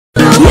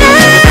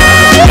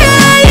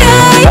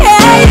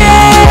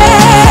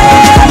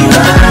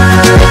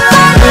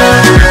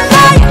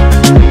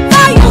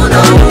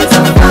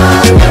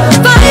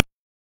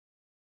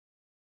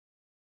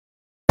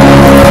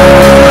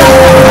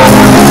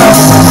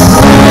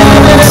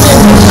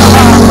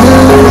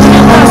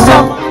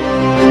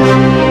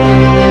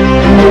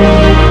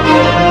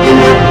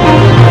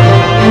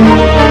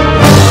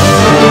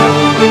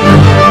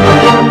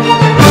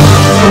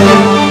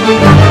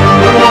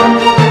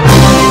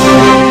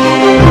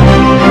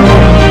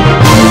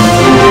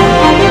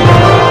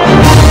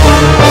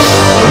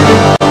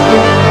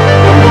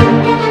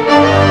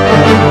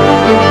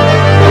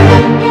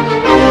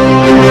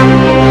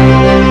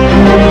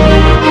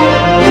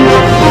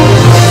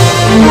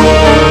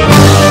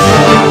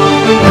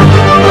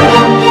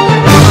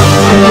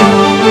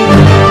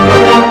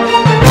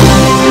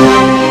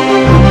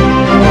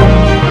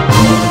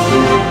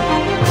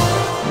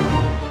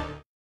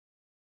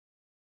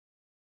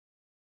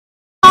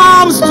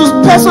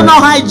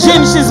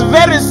hygiene, she's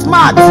very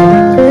smart.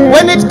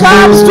 When it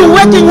comes to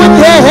working with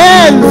her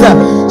hands,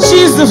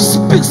 she's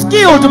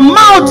skilled,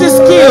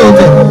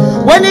 multi-skilled.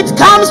 When it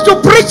comes to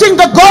preaching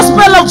the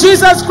gospel of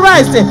Jesus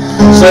Christ, she's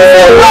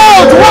a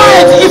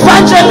worldwide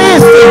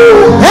evangelist.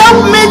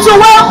 Help me to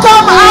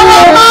welcome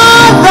our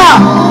mother.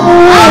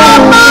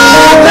 Our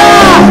mother.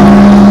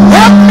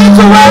 Help me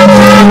to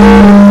welcome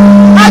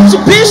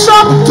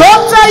Archbishop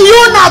Dr.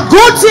 Eunor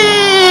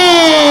Guti.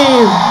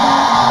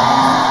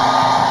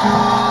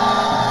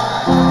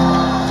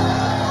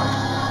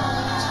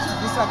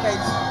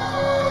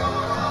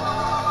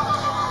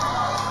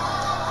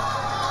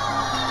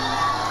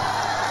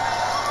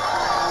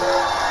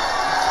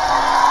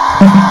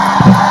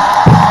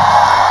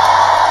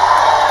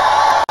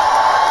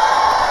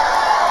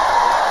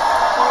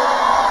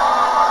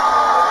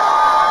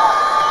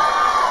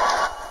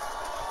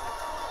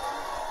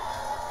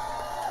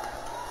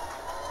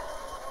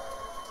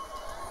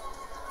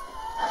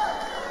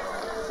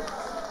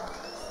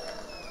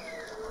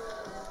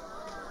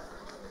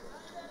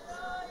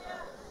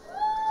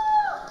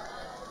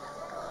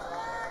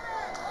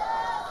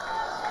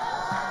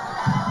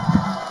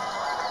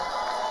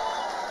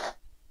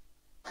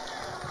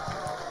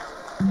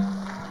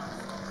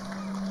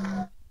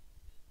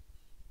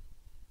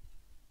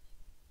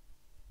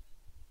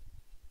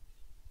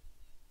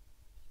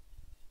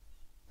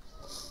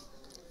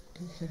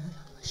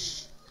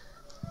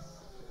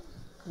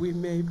 We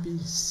may be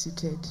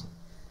seated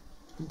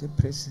in the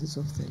presence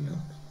of the Lord.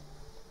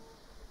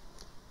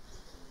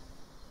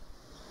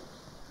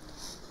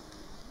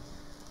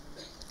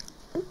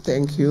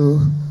 Thank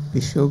you,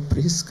 Bishop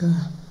Priska,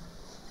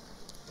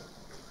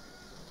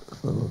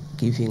 for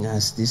giving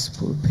us this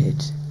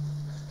pulpit.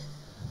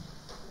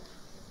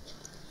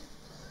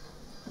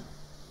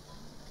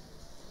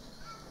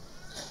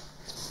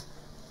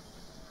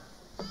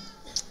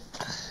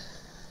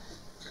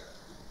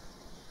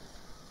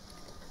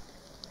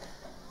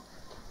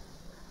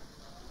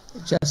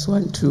 I just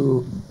want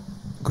to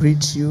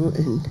greet you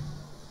and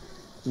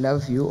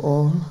love you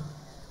all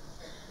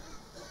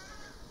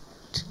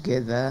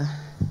together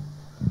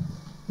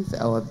with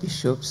our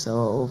bishops,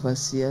 our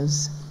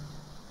overseers,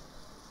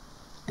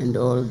 and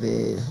all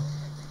the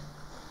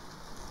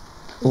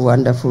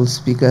wonderful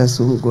speakers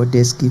whom God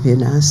has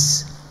given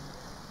us.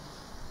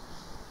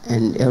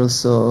 And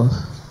also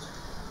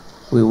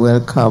we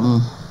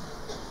welcome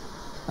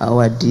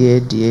our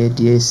dear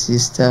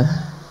sister.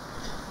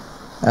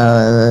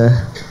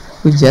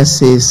 We just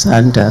say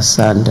Santa,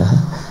 Santa,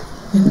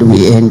 and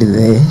we end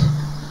there.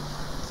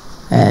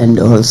 And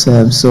also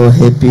I'm so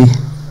happy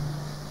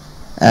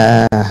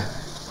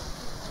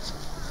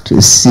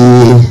to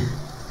see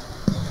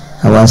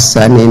our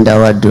son and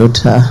our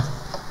daughter,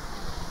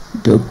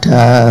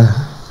 Dr.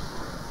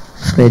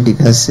 Freddy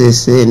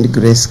Kasese and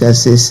Grace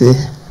Kasese,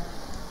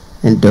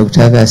 and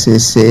Dr.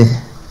 Kasese.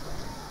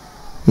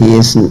 He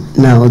is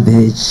now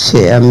the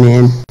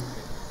chairman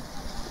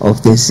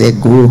of the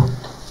Segu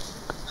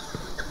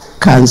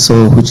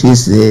Council, which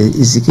is the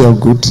Ezekiel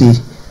Guti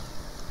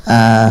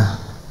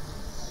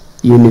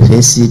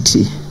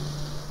University,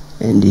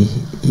 and he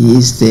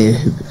is the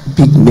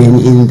big man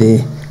in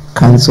the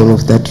council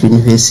of that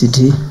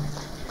university,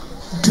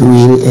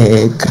 doing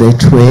a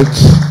great work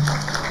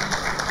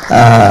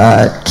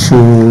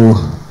to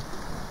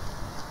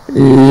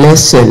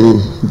lessen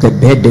the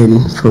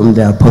burden from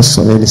the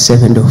apostle and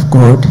servant of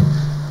God.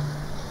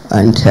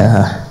 And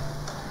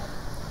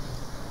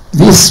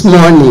this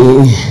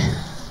morning,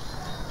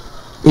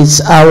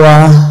 it's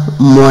our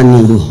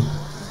morning.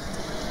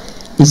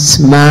 It's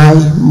my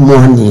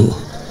morning.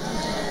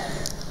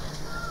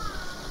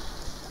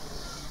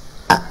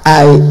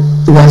 I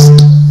was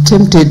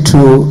tempted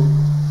to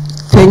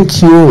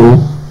thank you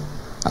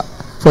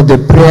for the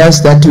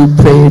prayers that you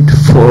prayed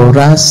for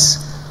us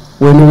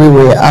when we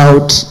were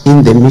out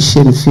in the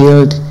mission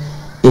field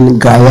in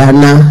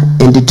Guyana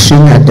and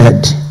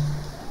Trinidad.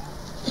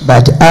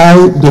 But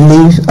I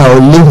believe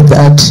I'll leave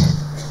that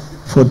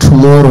for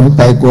tomorrow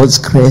by God's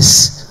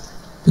grace,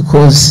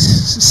 because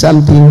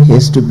something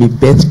has to be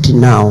birthed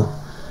now.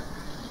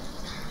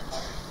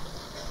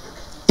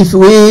 If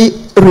we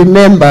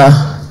remember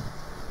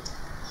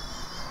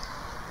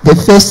the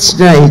first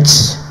night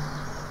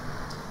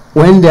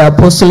when the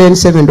apostle and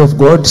servant of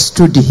God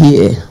stood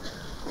here,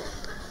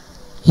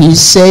 he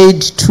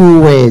said two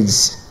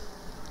words.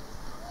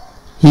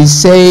 He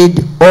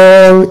said,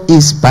 all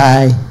is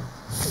by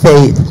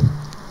faith.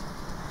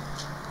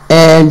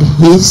 And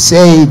he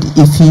said,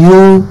 if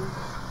you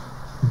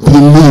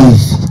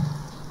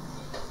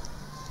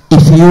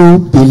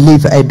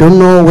believe, I don't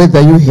know whether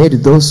you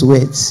heard those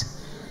words,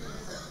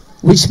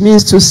 which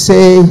means to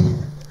say,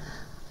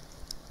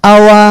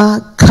 our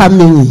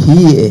coming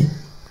here,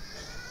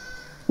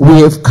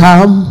 we have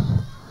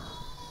come,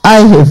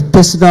 I have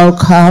personally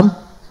come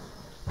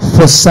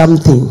for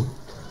something.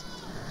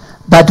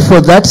 But for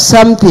that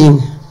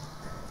something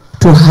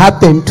to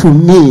happen to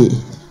me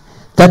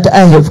that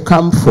I have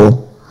come for,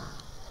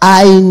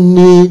 I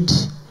need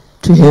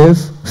to have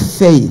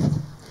faith.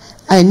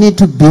 I need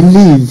to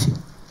believe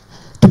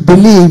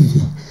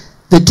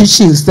the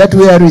teachings that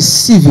we are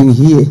receiving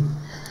here.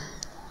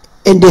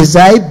 And as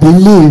I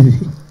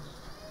believe,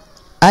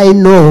 I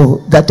know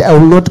that I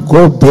will not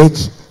go back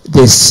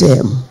the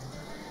same.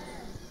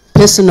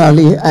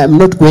 Personally, I am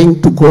not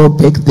going to go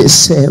back the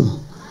same.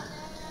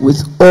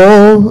 With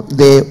all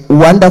the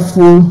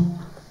wonderful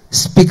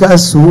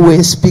speakers who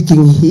were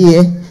speaking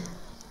here,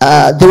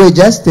 they were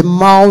just the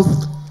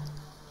mouthpiece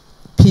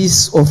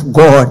of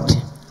God,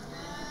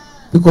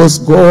 because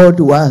God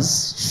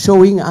was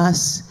showing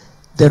us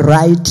the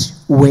right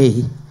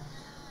way.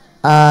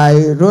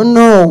 I don't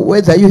know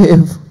whether you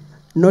have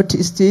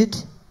noticed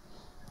it.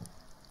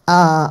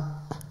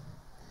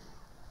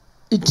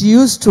 It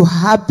used to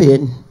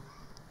happen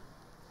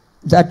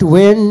that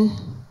when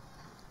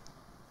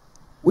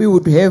we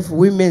would have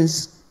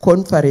women's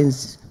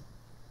conference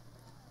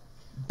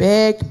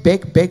way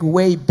back,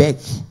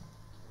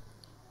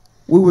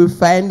 we will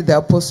find the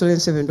apostle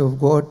and servant of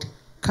God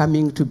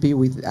coming to be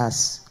with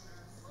us.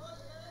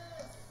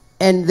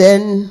 And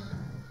then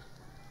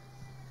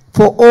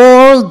for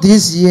all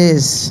these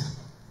years,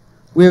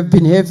 we have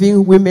been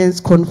having women's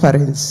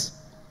conference.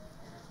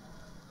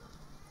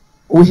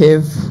 We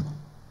have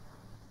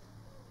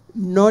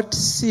not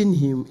seen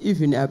him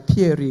even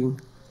appearing,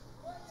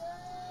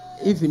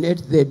 even at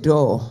the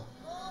door.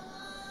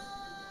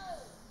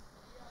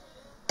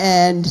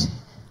 And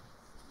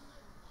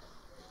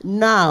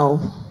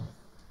now,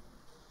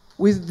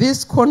 with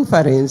this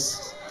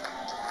conference,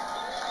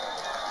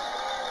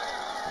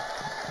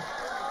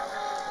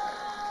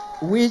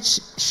 which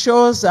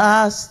shows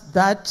us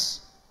that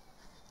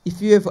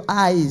if you have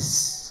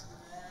eyes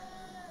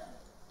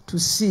to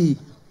see,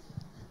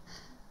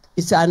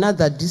 it's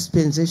another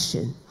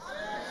dispensation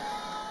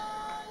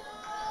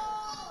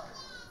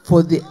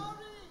for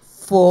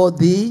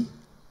the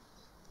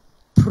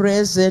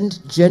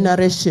present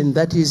generation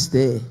that is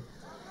there.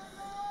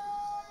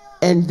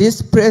 And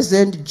this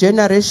present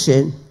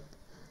generation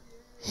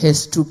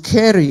has to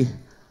carry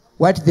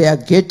what they are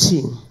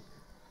getting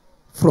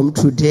from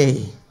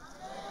today.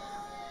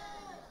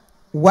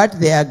 What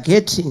they are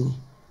getting,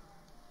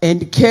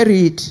 and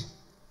carry it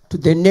to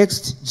the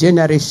next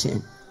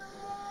generation.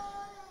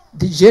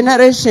 The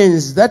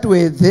generations that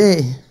were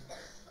there,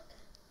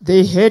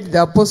 they had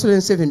the apostle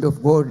and servant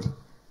of God,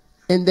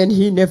 and then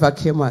he never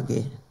came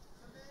again.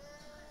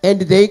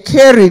 And they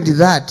carried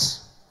that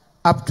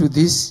up to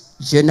this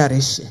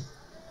generation.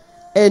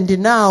 And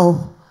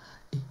now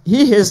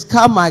he has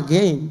come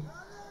again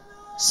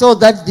so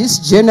that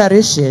this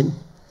generation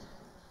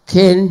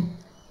can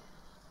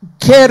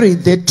carry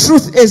the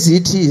truth as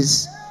it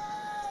is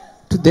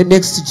to the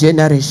next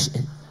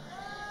generation.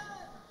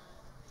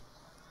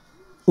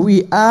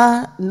 We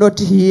are not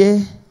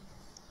here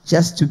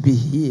just to be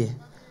here.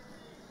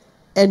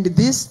 And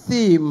this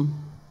theme,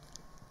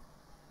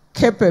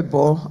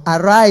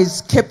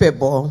 arise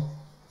capable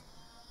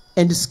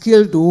and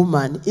skilled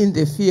woman in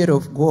the fear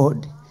of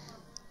God,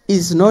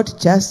 is not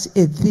just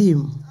a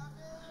theme,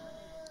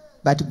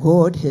 but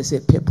God has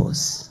a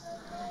purpose.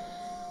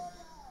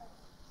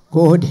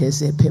 God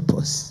has a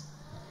purpose.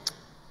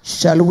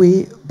 Shall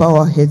we bow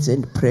our heads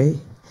and pray?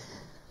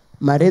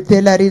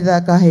 Maretela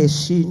ridaka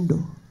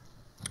heshindo.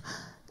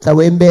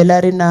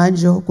 Tawembela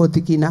rinanjo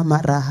kotikina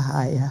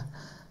marahaya.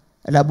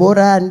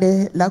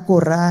 Laborande la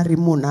korari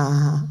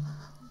munaha.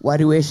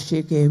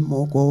 Wariweshike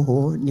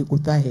mogoho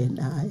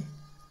nikutahenai.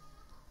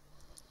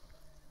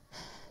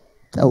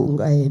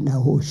 Taungaena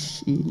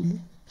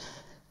hoshine.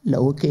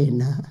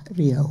 Laukena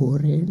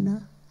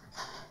riahorena.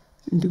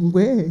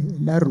 Ndingwe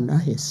laruna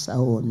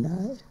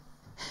hesaona.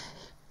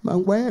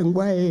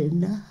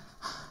 Mangwaena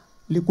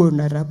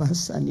likona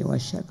rabasani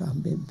washaka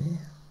mbembe.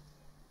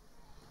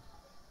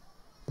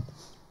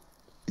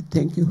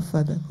 Thank you,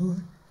 Father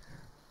God.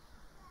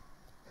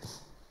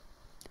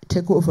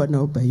 Take over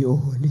now by your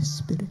Holy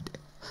Spirit.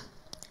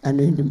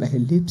 Anoint my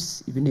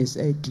lips, even as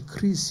I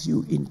decrease,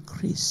 you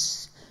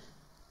increase.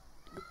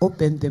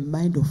 Open the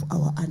mind of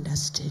our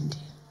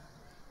understanding,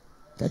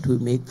 that we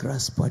may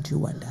grasp what you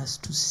want us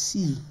to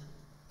see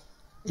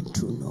and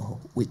to know.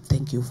 We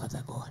thank you,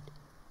 Father God.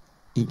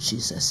 In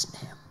Jesus'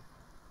 name.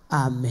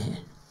 Amen.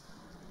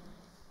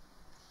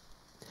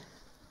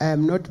 I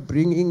am not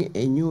bringing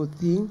a new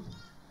thing,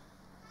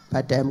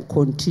 but I am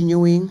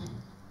continuing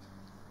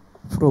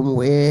from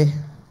where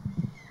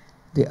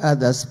the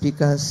other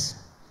speakers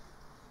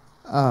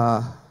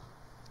have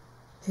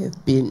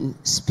been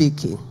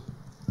speaking.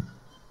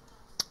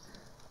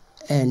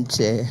 And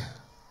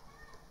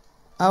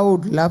I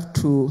would love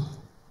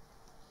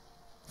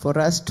for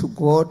us to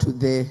go to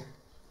the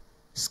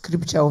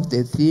scripture of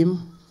the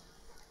theme,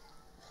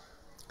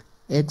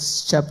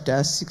 Acts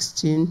chapter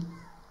 16,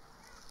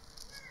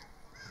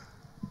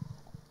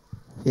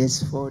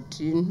 verse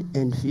 14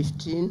 and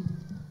 15.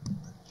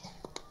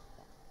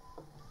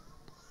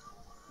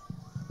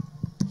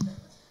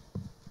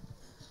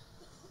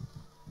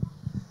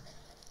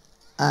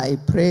 I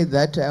pray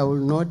that I will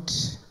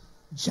not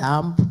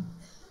jump,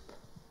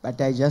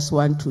 but I just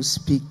want to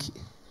speak,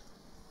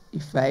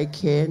 if I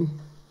can,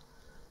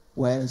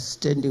 while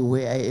standing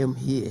where I am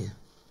here.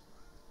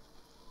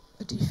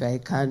 But if I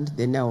can't,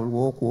 then I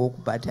will walk,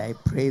 but I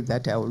pray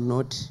that I will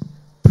not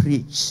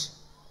preach,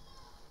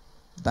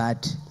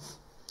 but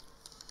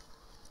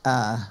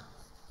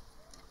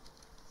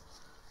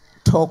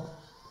talk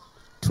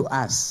to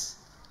us.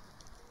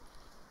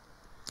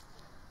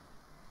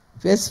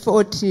 Verse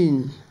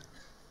 14.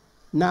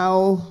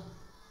 Now,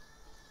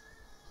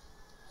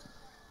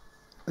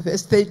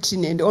 verse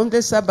 13, and on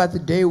the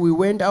Sabbath day we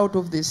went out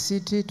of the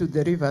city to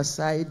the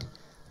riverside,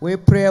 where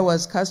prayer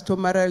was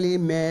customarily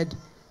made,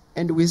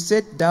 and we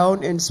sat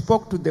down and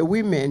spoke to the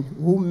women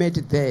who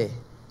met there.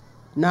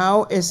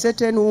 Now a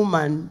certain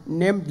woman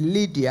named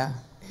Lydia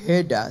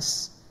heard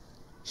us.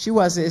 She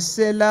was a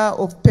seller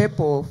of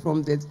purple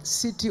from the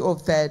city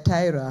of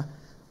Thyatira,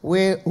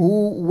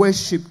 who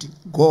worshipped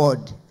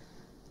God.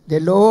 The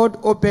Lord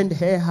opened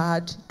her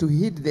heart to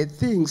hear the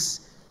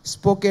things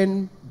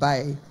spoken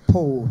by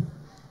Paul.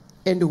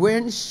 And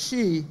when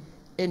she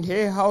and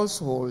her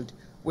household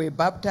were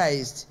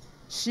baptized,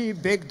 she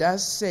begged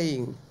us,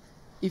 saying,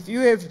 "If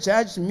you have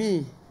judged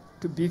me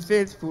to be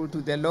faithful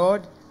to the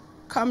Lord,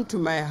 come to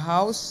my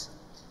house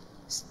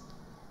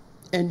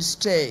and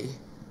stay."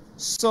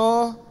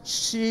 So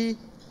she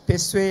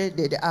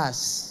persuaded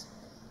us.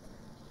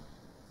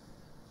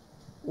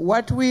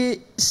 What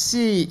we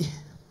see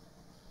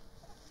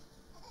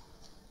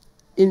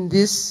in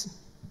this,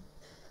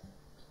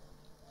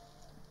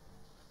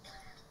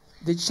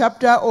 the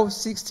chapter of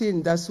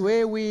 16, that's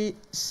where we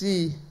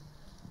see,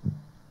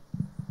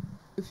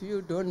 if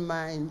you don't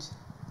mind,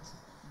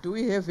 do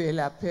we have a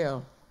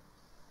lapel?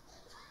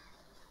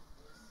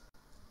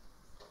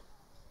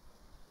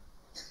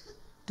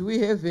 Do we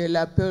have a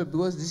lapel?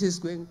 Because this is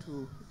going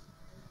to,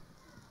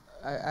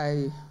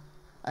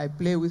 I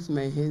play with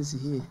my hands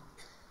here.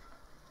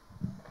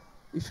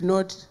 If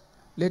not,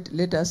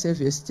 let us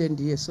have a stand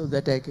here so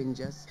that I can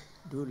just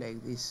do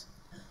like this.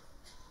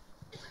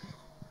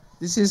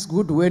 This is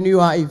good when you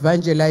are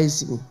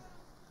evangelizing.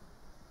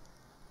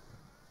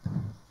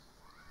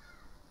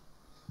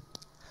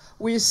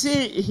 We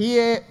see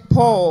here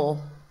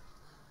Paul.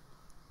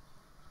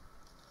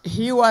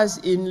 He was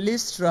in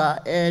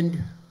Lystra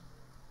and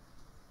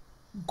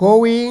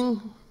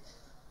going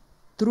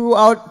through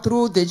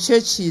the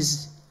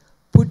churches,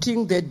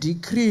 putting the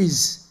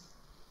decrees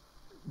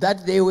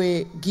that they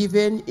were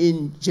given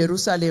in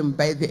Jerusalem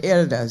by the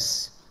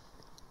elders.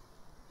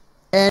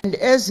 And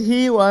as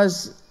he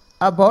was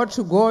about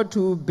to go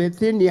to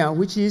Bithynia,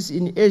 which is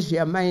in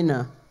Asia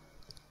Minor,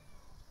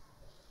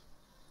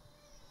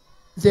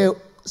 the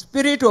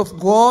Spirit of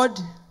God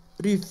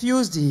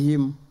refused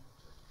him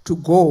to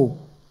go,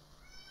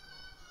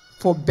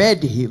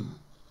 forbade him.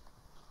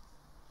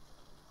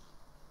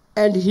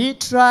 And he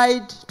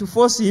tried to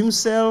force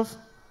himself,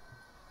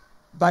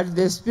 but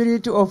the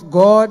Spirit of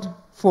God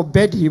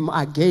forbade him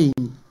again.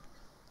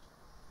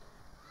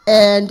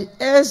 And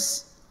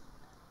as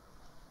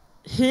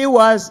he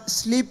was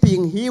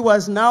sleeping, he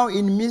was now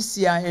in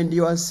Mysia and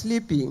he was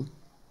sleeping,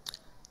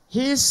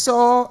 he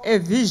saw a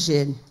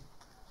vision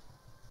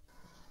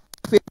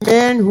of a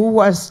man who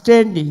was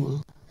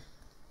standing,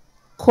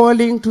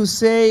 calling to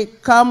say,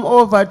 "Come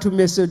over to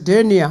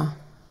Macedonia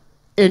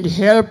and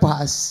help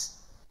us."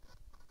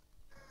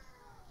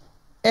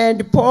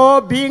 And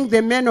Paul, being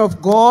the man of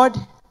God,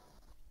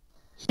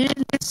 he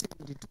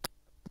listened to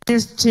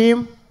his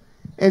team,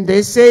 and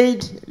they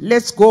said,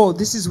 "Let's go.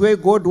 This is where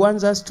God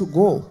wants us to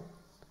go."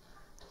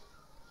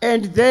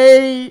 And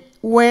they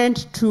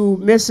went to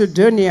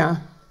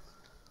Macedonia,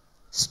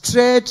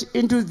 straight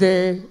into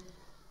the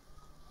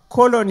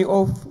colony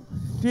of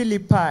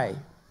Philippi.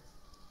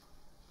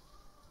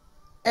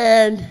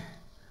 And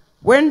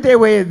when they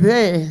were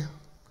there,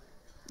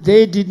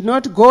 they did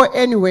not go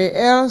anywhere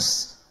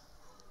else.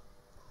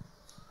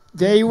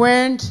 They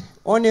went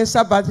on a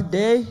Sabbath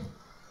day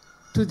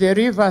to the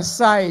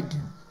riverside,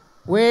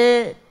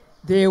 where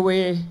there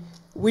were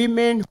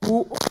women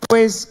who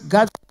always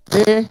gathered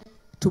there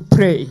to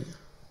pray.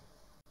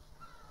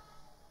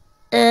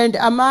 And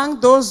among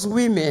those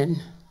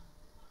women,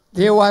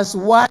 there was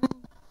one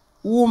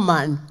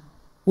woman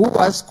who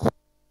was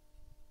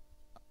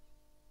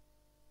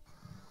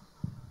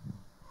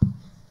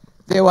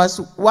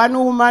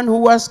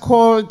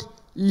called,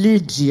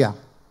 Lydia.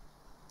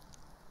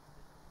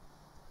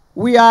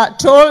 We are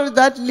told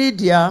that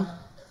Lydia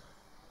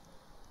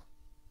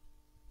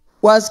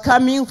was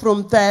coming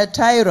from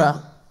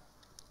Thyatira.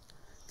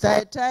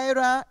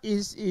 Thyatira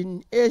is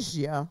in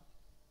Asia.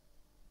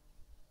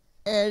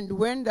 And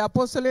when the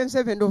apostle and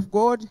servant of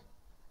God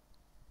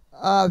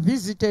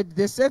visited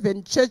the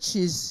 7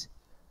 churches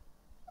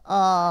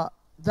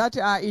that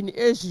are in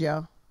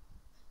Asia,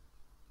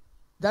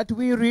 that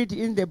we read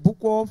in the book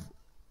of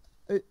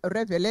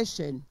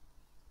Revelation,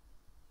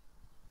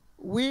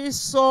 we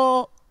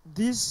saw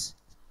this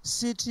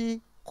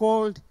city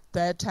called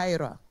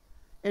Thyatira,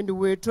 and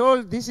we were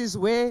told this is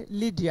where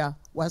Lydia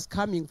was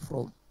coming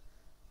from,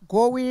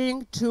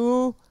 going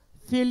to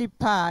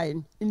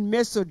Philippi in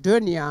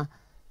Macedonia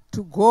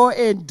to go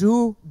and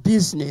do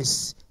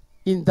business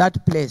in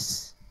that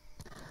place,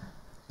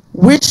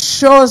 which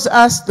shows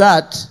us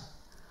that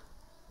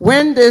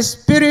when the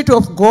Spirit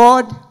of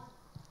God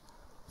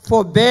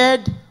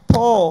forbade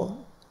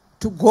Paul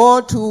to go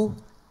to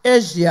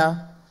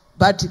Asia,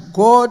 but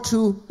go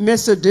to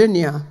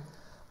Macedonia,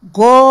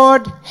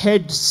 God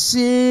had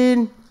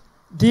seen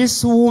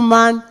this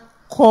woman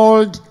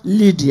called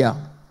Lydia.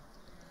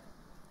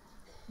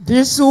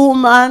 This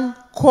woman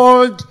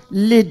called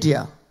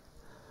Lydia,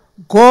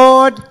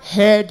 God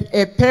had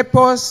a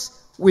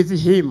purpose with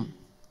him,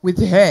 with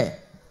her.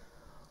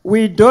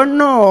 We don't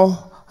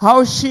know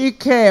how she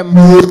came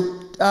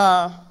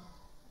to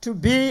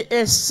be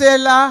a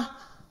seller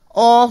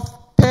of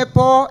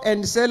pepper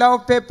and seller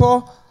of pepper,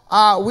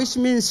 which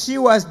means she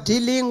was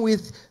dealing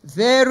with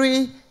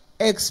very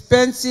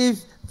expensive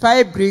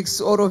fabrics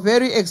or a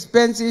very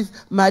expensive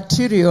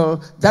material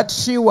that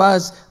she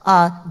was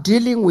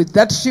dealing with,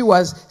 that she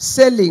was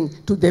selling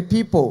to the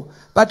people.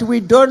 But we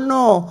don't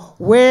know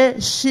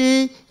where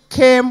she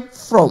came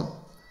from.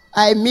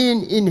 I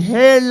mean, in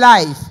her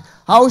life,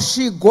 how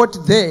she got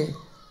there.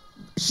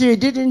 She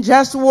didn't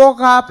just walk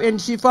up and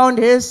she found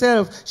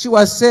herself, she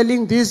was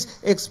selling these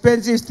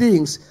expensive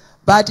things.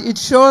 But it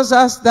shows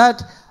us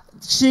that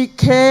she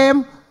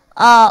came,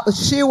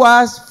 she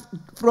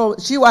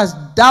was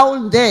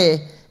down there,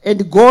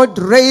 and God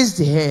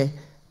raised her.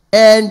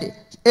 And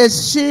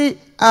as she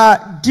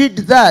did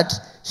that,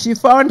 she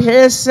found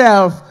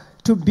herself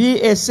to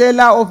be a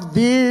seller of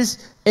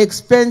these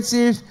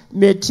expensive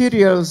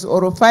materials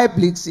or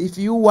fabrics, if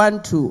you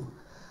want to.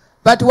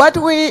 But what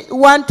we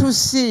want to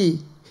see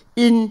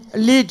in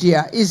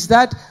Lydia is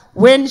that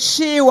when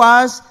she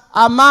was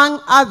among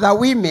other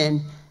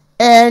women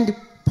and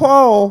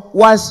Paul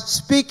was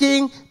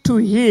speaking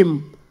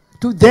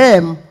to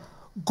them,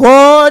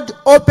 God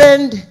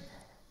opened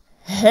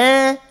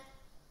her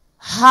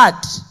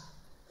heart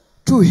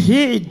to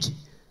heed,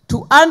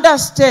 to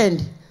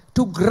understand,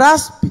 to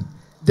grasp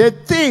the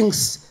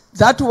things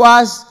that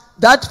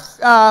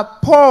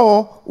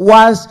Paul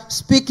was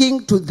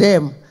speaking to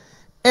them.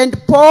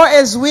 And Paul,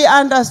 as we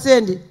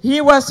understand,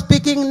 he was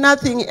speaking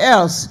nothing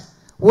else.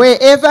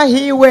 Wherever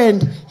he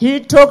went,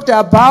 he talked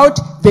about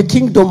the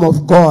kingdom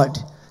of God.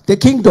 The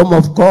kingdom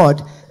of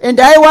God. And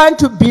I want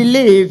to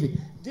believe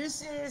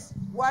this is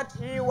what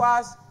he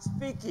was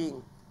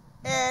speaking.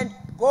 And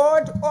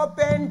God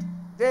opened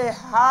the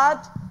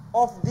heart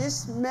of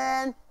this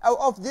man,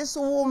 of this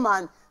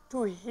woman,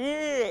 to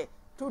hear,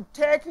 to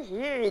take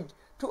heed,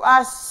 to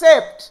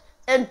accept,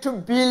 and to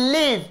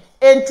believe,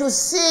 and to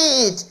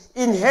see it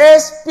in her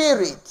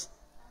spirit.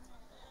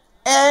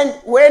 And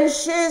when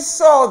she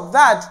saw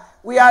that,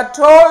 we are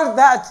told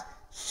that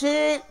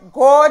she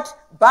got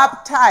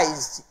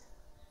baptized.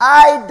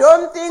 I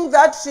don't think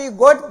that she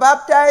got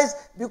baptized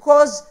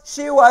because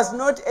she was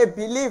not a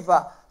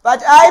believer.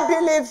 But I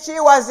believe she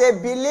was a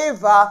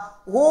believer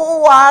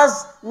who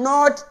was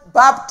not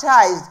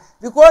baptized,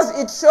 because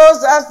it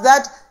shows us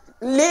that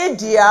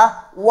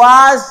Lydia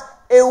was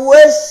a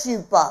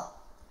worshiper.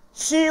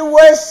 She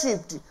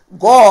worshipped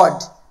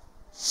God.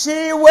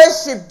 She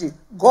worshipped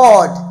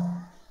God.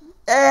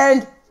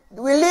 And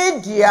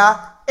Lydia,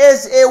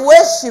 as a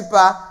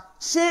worshiper,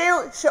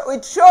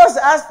 it shows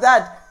us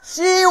that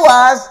she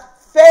was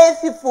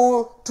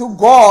faithful to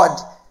God.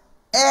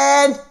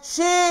 And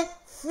she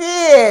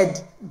feared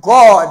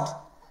God.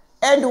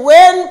 And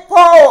when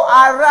Paul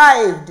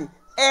arrived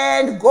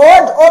and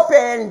God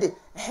opened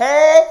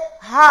her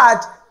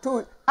heart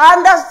to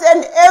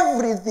understand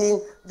everything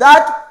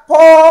that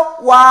Paul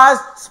was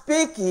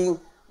speaking,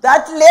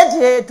 that led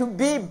her to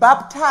be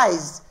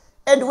baptized.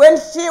 And when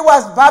she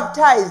was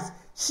baptized,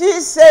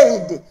 she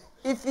said,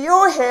 "If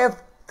you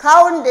have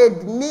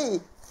counted me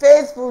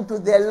faithful to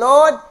the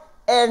Lord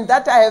and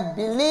that I have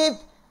believed,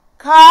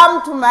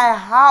 come to my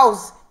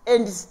house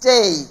and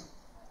stay."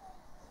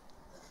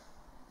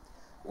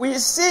 We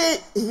see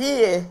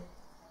here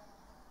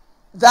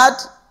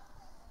that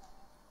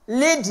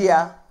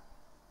Lydia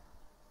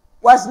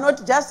was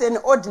not just an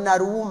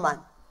ordinary woman.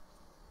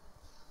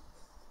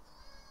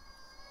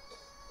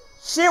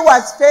 She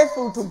was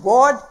faithful to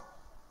God,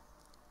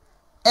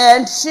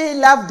 and she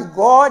loved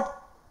God,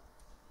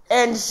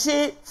 and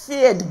she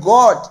feared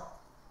God.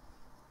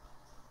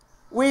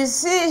 We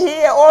see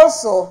here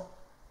also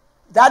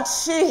that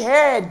she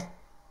had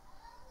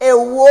a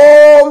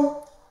warm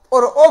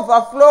or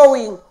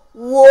overflowing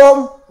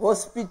warm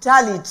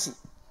hospitality.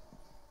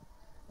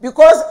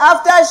 Because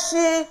after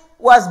she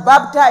was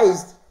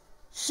baptized,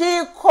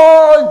 she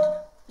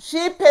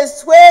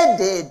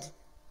persuaded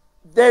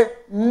the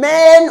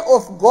man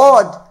of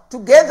God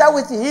together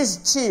with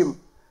his team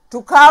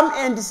to come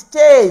and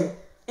stay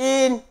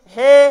in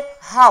her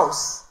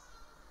house,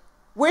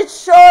 which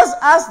shows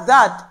us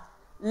that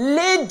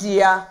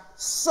Lydia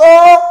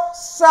saw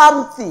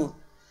something.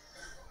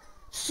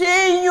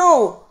 She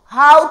knew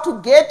how to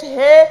get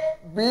her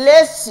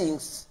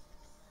blessings.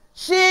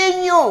 She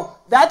knew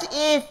that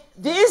if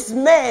these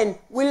men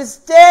will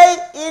stay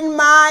in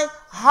my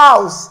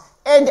house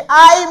and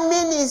I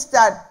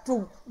minister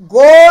to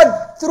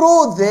God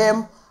through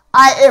them,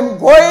 I am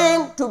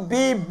going to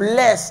be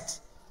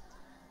blessed.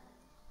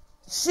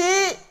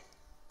 She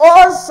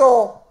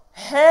also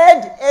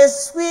had a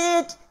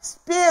sweet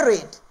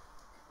spirit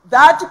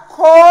that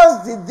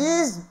caused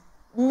these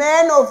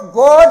men of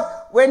God,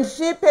 when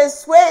she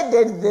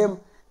persuaded them,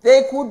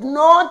 they could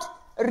not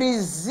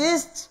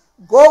resist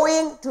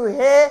going to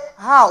her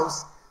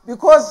house,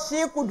 because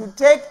she could not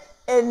take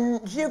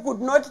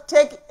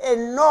a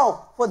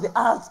no for the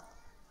answer.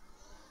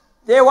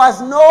 There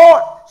was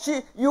no,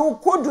 you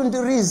couldn't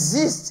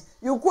resist.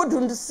 You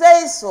couldn't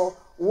say so.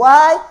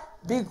 Why?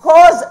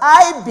 Because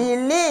I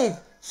believe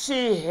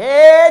she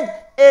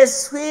had a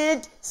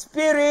sweet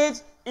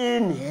spirit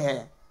in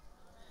her.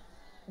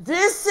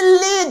 This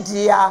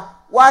Lydia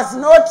was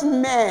not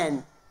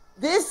man.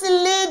 This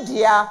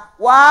Lydia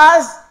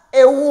was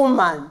a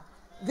woman.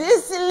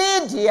 This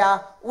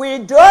Lydia, we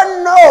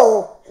don't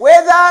know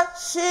whether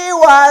she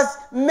was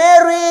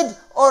married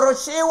or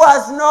she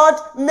was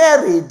not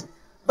married.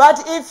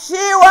 But if she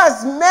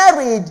was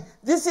married,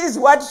 this is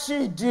what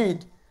she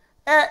did.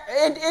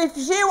 And if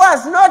she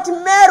was not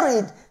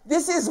married,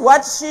 this is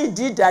what she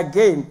did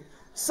again.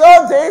 So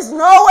there is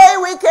no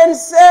way we can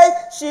say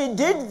she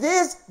did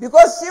this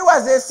because she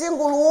was a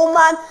single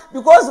woman,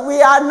 because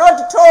we are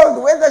not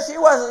told whether she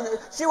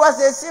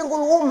was a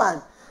single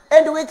woman.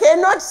 And we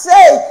cannot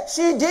say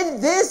she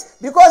did this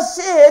because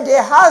she had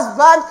a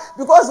husband,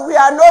 because we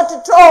are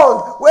not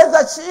told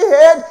whether she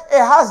had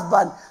a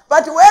husband.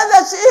 But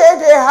whether she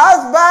had a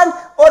husband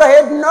or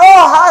had no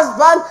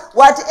husband,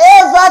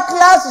 whatever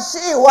class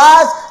she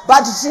was,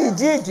 but she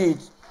did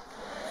it.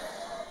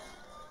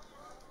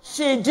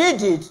 She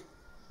did it.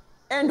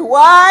 And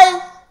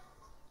why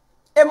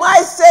am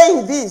I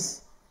saying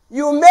this?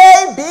 You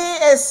may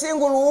be a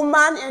single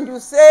woman and you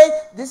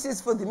say, this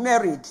is for the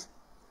married.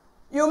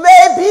 You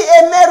may be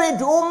a married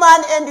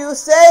woman and you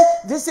say,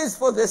 this is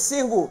for the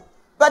single.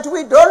 But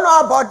we don't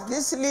know about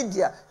this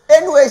Lydia.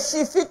 Anyway,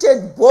 she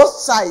fitted both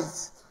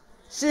sides.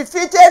 She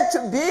fitted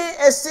to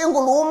be a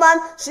single woman.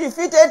 She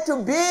fitted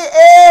to be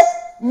a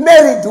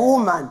married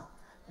woman.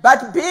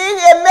 But being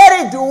a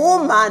married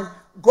woman,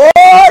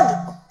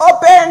 God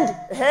opened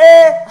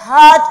her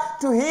heart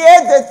to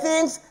hear the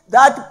things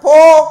that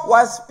Paul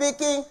was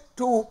speaking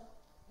to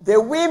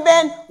the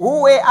women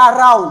who were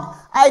around.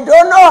 I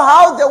don't know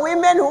how the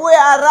women who were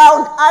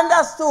around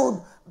understood,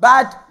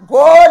 but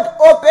God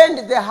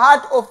opened the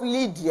heart of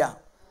Lydia.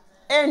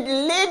 And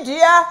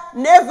Lydia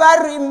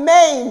never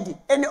remained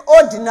an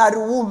ordinary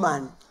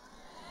woman.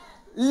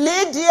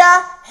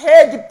 Lydia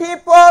had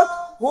people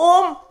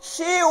whom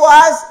she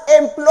was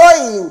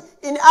employing.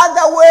 In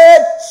other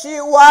words,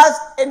 she was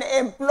an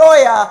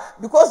employer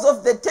because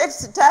of the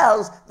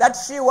textiles that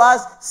she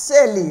was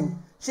selling.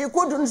 She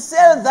couldn't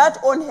sell that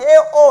on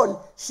her own.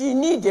 She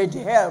needed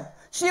help.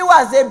 She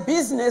was a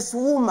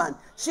businesswoman.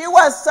 She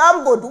was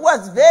somebody who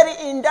was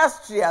very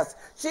industrious.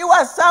 She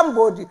was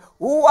somebody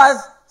who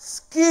was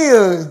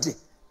skilled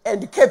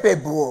and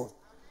capable.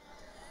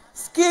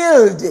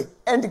 Skilled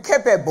and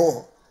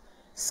capable.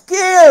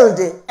 Skilled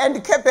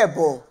and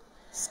capable.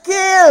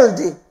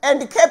 Skilled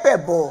and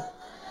capable.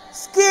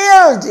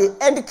 Skilled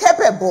and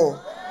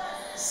capable.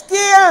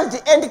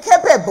 Skilled and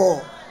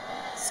capable.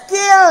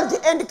 Skilled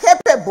and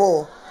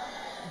capable.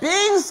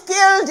 Being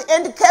skilled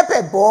and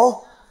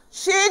capable,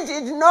 she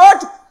did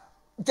not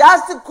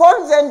just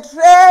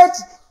concentrate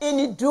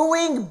in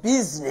doing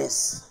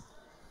business.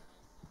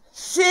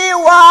 She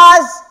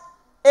was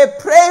a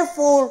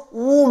prayerful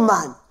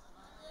woman.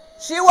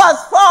 She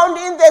was found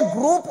in the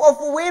group of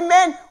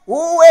women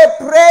who were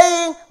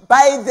praying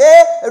by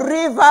the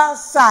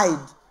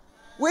riverside,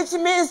 which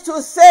means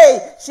to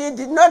say she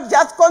did not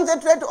just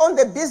concentrate on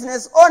the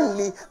business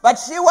only, but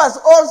she was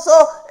also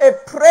a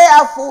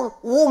prayerful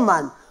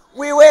woman.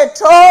 We were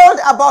told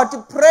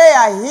about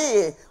prayer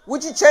here,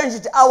 which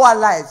changed our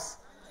life.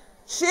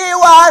 She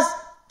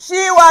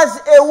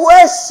was a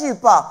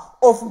worshiper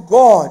of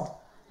God.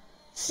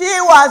 She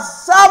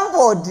was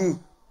somebody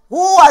who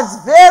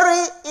was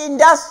very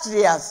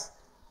industrious.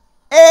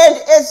 And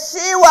as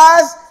she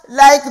was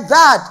like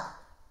that,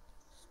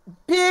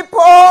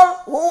 people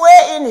who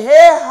were in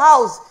her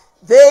house,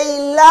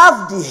 they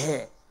loved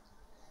her.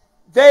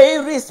 They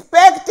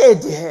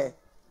respected her.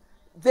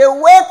 The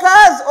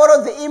workers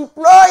or the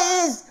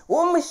employees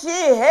whom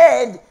she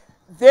had,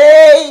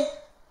 they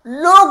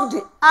looked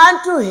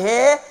unto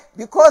her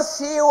because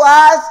she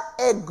was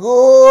a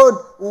good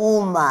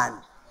woman.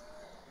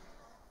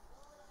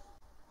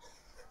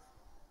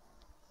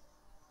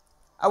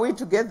 Are we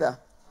together?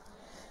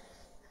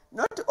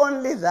 Not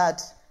only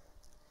that,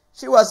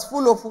 she was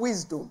full of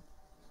wisdom.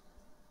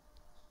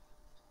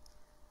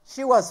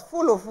 She was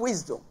full of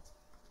wisdom.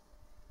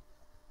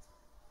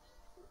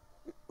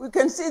 We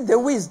can see the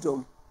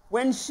wisdom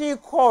when she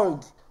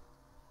called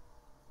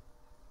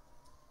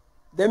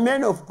the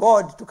men of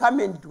God to come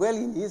and dwell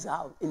in his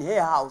house, in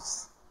her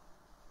house.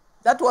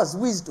 That was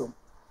wisdom,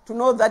 to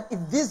know that if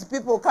these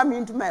people come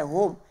into my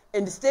home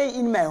and stay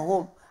in my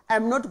home,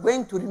 I'm not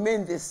going to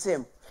remain the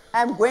same.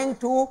 I'm going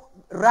to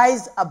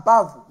rise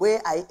above where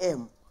I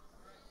am.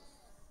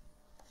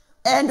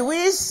 And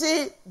we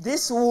see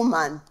this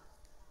woman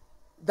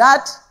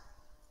that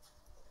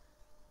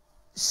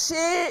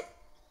she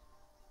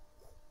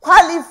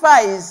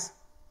qualifies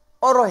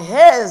or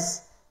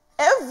has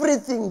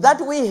everything that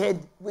we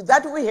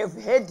have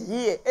had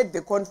here at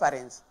the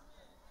conference.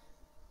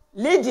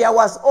 Lydia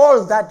was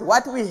all that,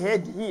 what we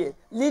had here.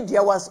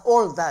 Lydia was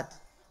all that.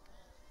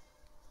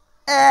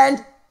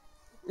 And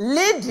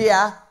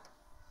Lydia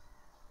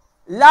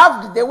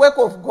loved the work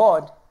of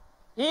God.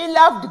 He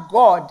loved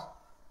God.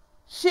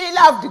 She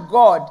loved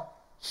God.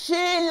 She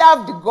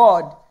loved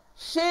God.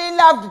 She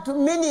loved to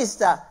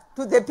minister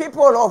to the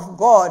people of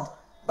God.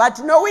 But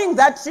knowing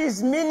that she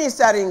is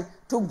ministering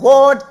to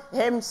God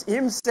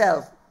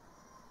himself,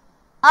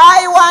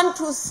 I want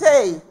to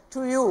say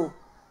to you,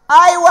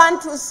 I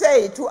want to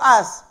say to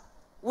us,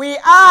 we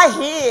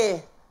are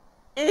here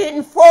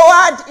in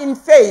Forward in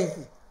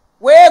Faith,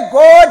 where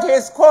God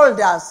has called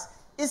us.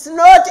 It's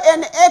not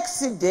an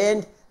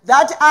accident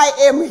that I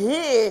am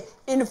here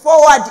in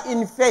Forward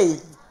in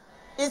Faith.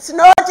 It's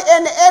not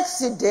an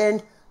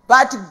accident,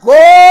 but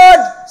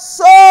God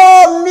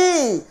saw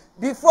me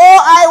before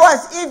I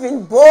was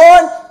even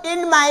born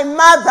in my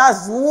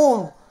mother's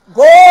womb.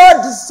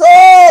 God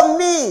saw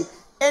me,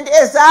 and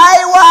as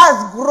I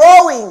was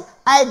growing,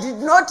 I did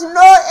not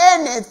know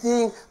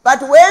anything,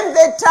 but when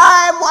the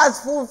time was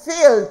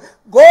fulfilled,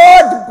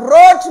 God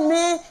brought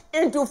me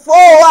into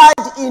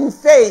Forward in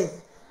Faith.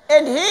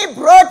 And he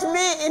brought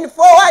me in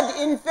Forward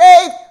in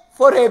Faith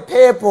for a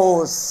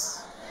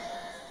purpose.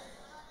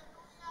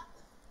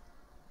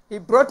 He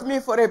brought me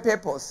for a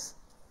purpose.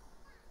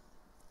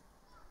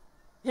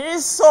 He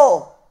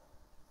saw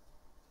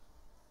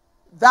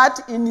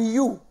that in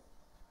you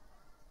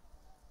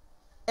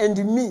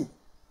and me,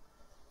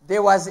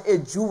 there was a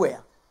jewel.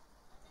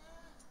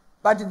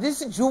 But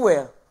this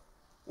jewel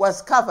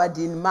was covered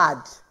in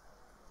mud.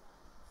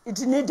 It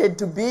needed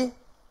to be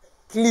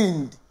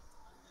cleaned.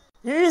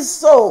 He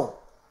saw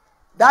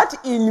that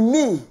in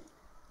me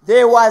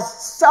there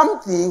was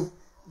something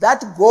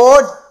that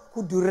God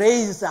could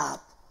raise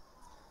up.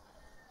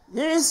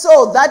 He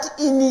saw that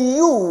in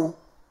you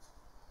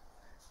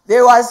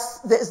there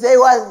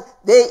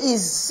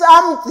is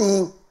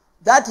something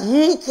that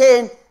he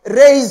can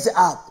raise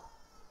up.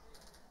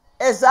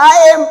 As I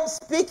am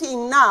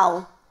speaking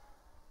now,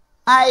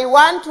 I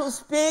want to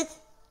speak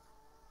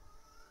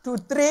to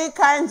three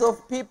kinds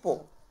of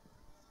people.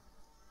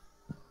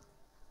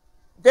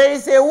 There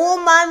is a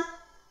woman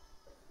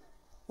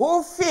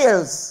who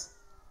feels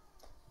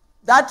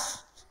that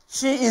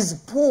she is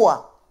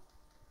poor.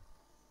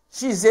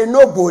 She is a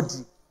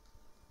nobody.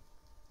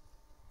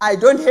 I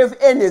don't have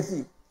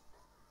anything.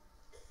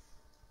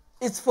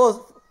 It's for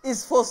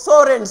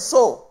so and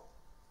so.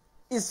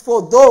 It's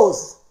for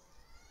those.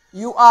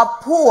 You are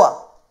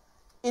poor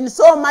in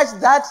so much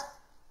that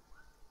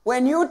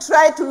when you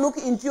try to look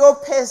into your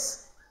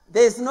purse,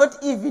 there's not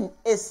even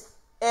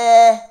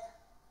a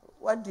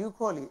what do you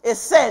call it? A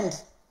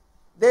cent.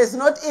 There's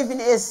not even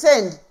a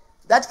cent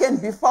that can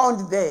be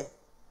found there.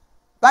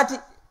 But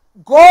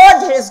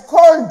God has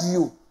called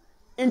you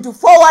into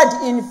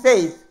Forward in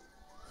Faith.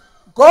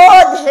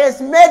 God has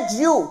made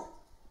you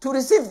to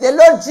receive the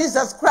Lord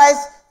Jesus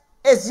Christ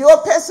as your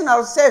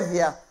personal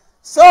Savior,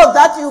 so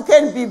that you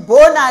can be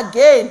born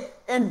again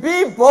and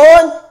be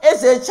born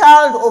as a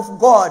child of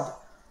God.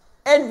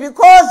 And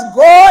because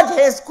God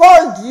has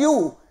called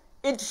you,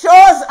 it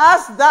shows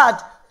us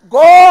that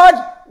God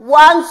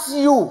wants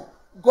you.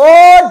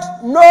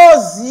 God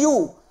knows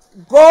you.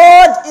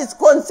 God is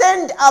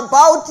concerned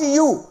about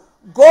you.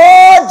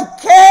 God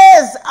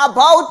cares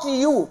about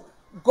you.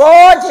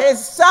 God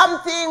has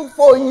something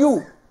for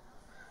you.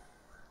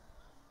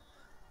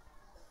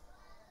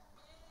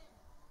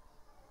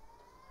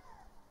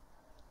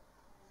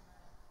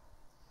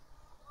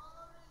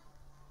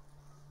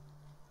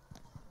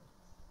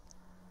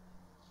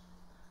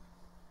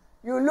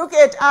 You look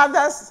at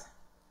others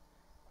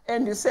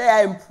and you say,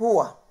 I am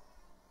poor.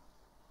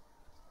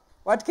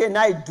 What can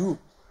I do?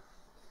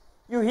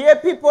 You hear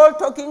people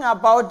talking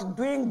about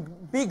doing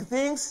big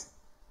things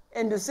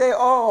and you say,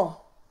 oh,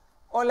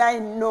 all I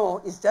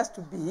know is just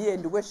to be here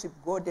and worship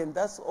God, and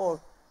that's all.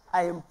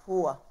 I am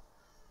poor.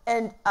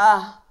 And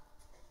as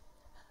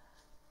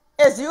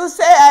you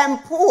say I am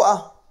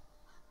poor,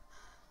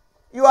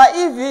 you are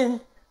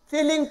even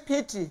feeling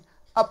pity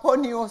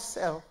upon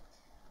yourself.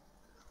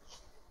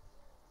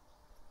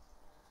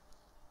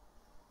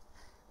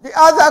 The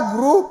other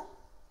group,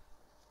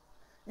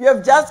 you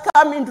have just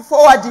come into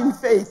Forward in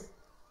Faith,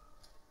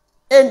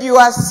 and you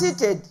are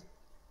seated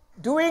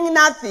doing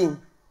nothing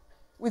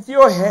with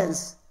your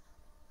hands,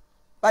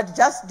 but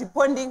just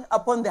depending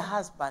upon the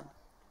husband.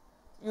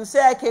 You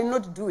say, I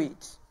cannot do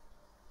it.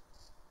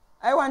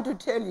 I want to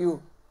tell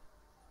you,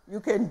 you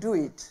can do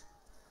it.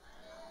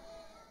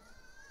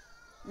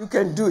 You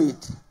can do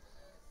it.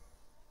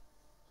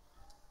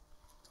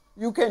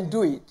 You can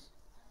do it.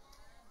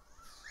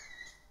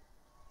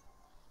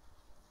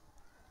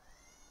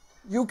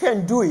 You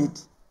can do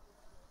it.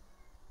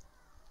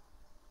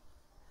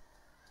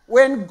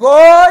 When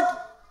God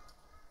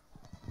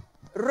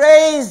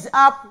raised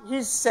up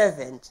his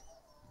servant,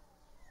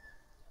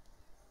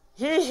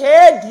 he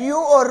had you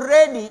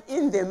already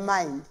in the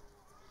mind.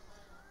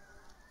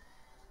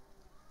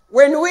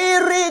 When we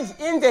read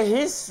in the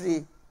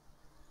history,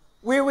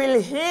 we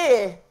will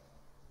hear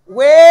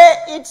where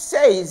it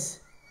says,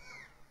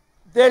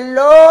 the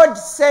Lord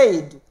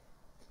said,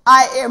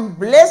 I am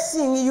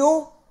blessing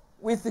you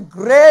with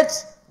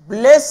great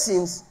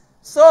blessings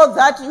so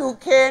that you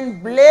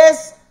can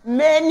bless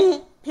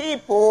many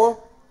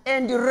people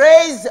and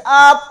raise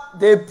up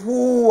the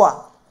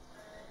poor.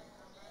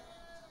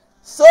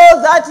 So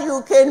that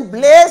you can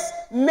bless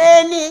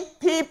many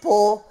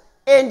people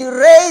and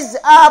raise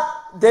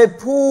up the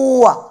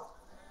poor.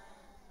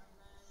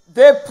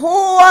 The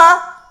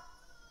poor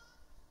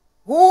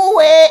who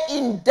were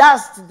in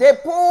dust, the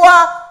poor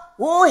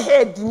who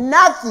had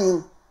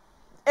nothing,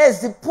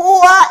 as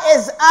poor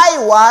as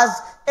I was,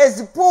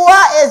 as poor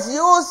as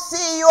you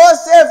see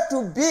yourself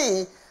to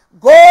be,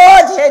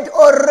 God had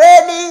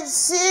already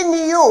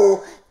seen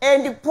you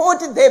and put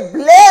the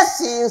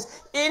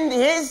blessings in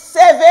his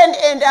servant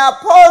and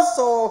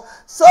apostle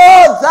so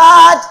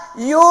that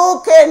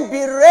you can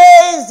be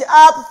raised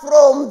up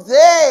from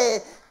there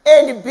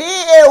and be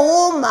a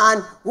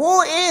woman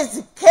who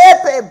is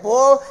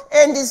capable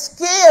and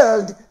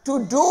skilled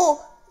to do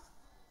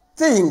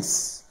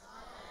things.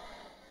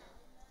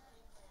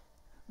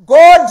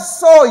 God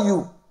saw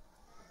you.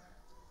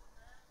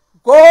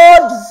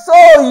 God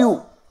saw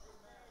you.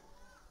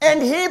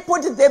 And he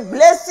put the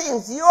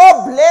blessings,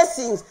 your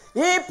blessings,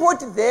 he put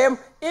them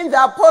in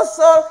the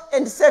apostle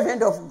and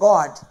servant of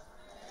God.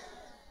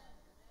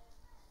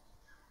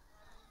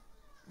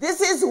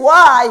 This is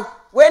why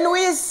when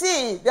we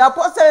see the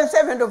apostle and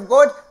servant of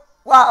God,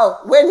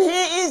 when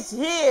he is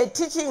here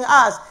teaching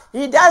us,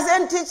 he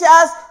doesn't teach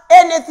us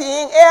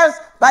anything else,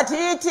 but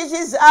he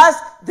teaches us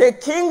the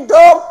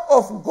kingdom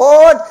of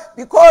God,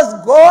 because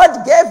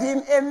God gave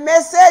him a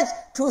message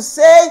to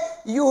say,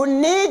 you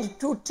need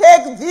to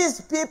take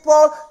these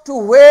people to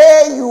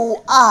where you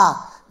are.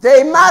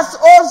 They must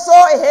also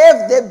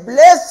have the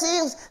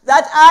blessings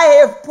that I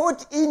have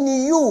put in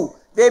you.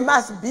 They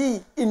must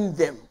be in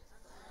them.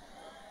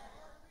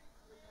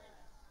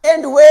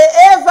 And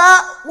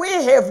wherever we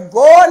have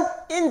gone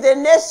in the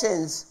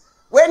nations,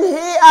 when he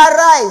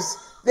arrives,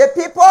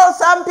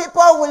 some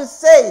people will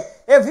say,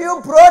 have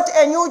you brought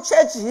a new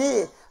church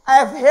here? I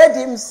have heard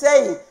him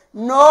say,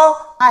 no,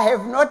 I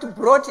have not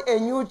brought a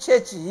new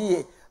church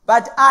here,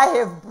 but I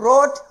have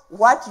brought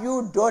what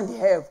you don't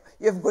have.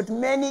 You've got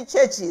many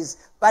churches,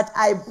 but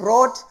I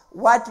brought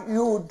what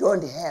you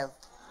don't have.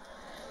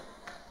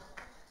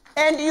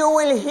 And you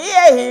will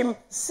hear him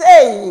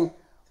saying,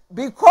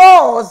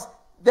 because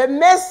the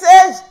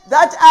message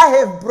that I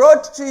have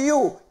brought to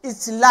you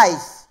is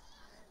life.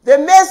 The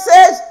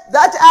message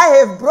that I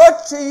have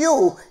brought to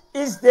you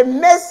is the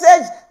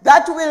message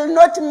that will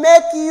not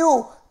make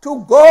you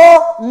to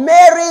go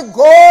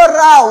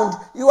merry-go-round.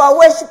 You are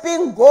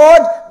worshiping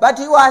God, but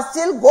you are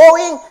still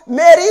going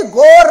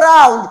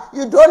merry-go-round.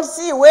 You don't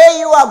see where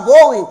you are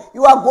going.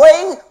 You are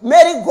going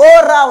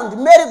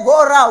merry-go-round,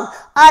 merry-go-round.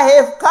 I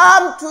have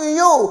come to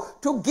you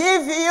to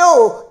give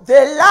you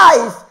the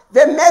life,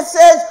 the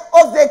message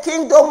of the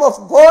kingdom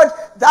of God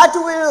that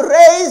will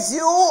raise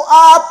you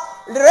up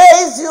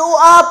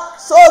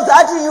so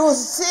that you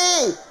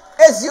see.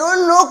 As you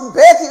look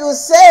back, you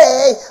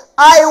say,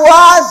 I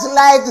was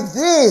like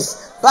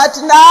this, but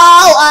now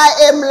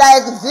I am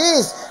like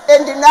this,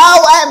 and now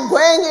I am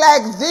going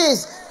like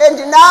this, and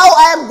now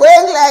I am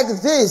going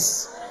like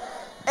this.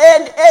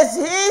 And as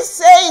he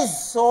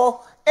says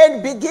so,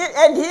 and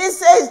he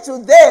says to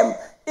them,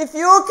 if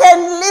you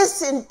can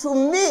listen to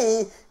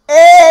me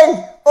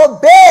and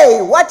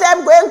obey what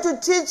I'm going to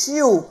teach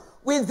you,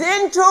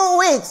 within 2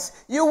 weeks,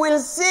 you will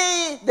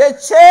see the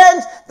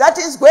change that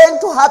is going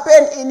to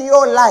happen in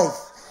your life.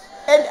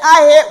 And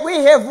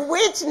we have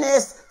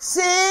witnessed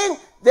seeing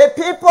the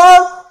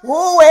people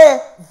who were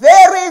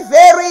very,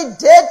 very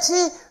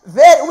dirty,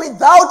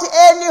 without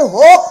any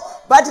hope,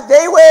 but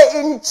they were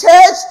in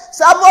church,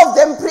 some of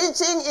them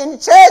preaching in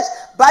church,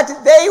 but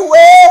they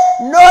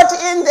were not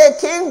in the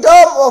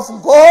kingdom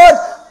of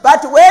God.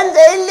 But when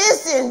they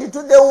listened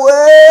to the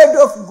word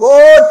of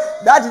God,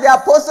 that the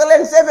apostle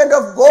and servant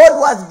of God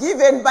was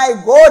given by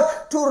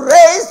God to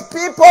raise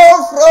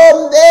people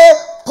from their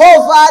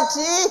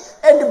poverty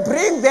and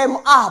bring them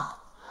up,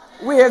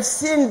 we have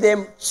seen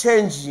them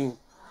changing.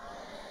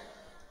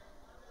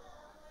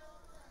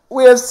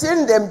 We have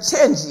seen them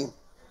changing.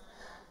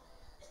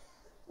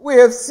 We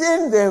have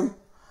seen them,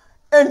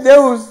 and they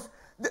was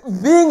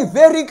being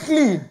very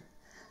clean,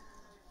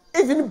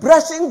 even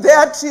brushing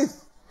their teeth.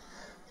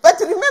 But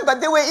remember,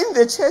 they were in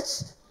the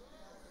church.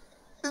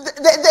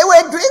 They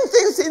were doing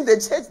things in the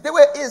church. They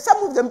were,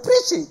 some of them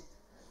preaching,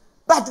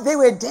 but they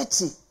were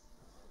dirty.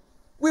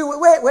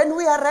 When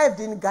we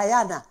arrived in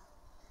Guyana,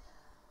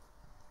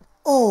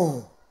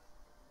 you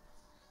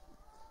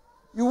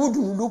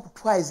wouldn't look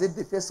twice at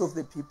the face of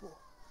the people.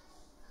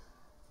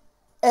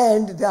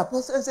 And the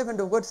apostle and servant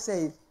of God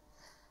said,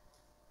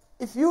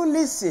 if you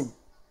listen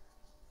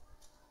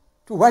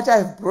to what I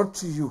have brought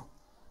to you,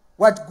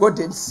 what God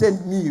had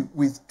sent me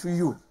with to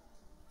you,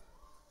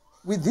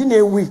 within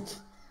a week,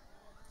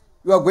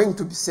 you are going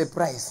to be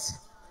surprised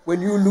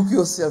when you look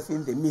yourself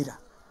in the mirror.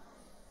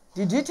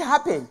 Did it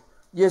happen?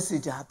 Yes,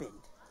 it happened.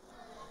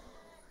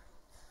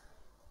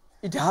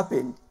 It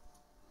happened.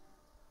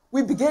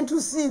 We began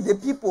to see the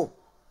people.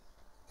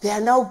 They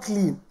are now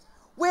clean.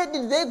 Where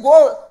did they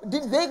go?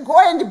 Did they go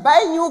and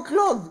buy new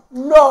clothes?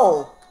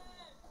 No.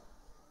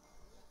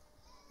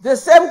 The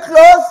same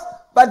clothes,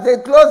 but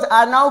the clothes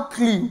are now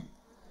clean.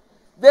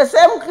 The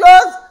same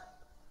clothes,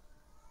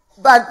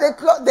 but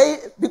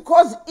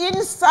because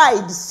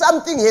inside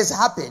something has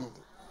happened.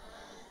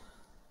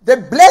 The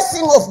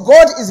blessing of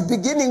God is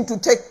beginning to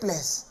take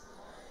place.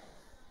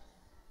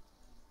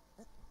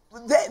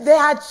 They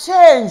are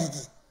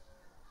changed.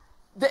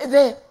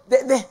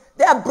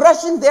 They are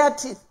brushing their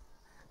teeth.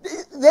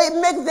 They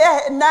make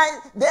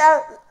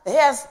their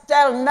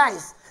hairstyle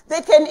nice.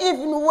 They can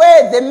even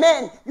wear, the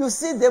men, you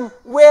see them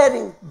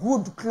wearing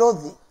good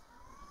clothing.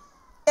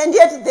 And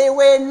yet they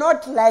were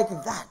not like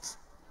that.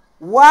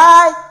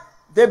 Why?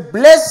 The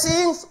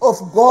blessings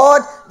of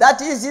God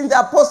that is in the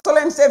apostle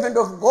and servant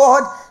of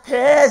God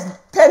has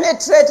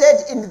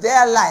penetrated in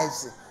their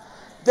lives.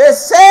 The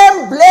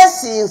same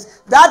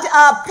blessings that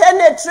are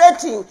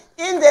penetrating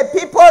in the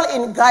people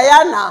in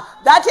Guyana,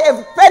 that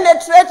have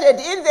penetrated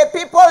in the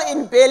people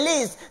in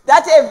Belize,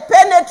 that have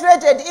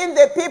penetrated in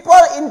the people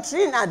in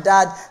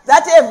Trinidad,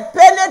 that have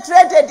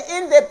penetrated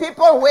in the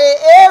people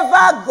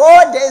wherever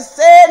God has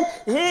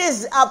sent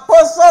his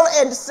apostle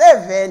and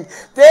servant,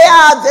 they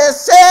are the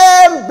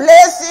same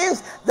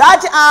blessings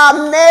that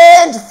are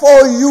meant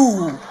for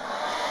you.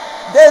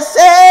 The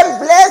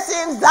same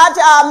blessings that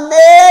are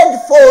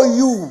made for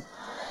you.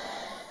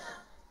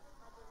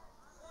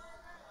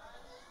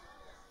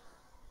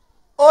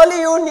 All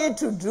you need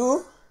to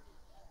do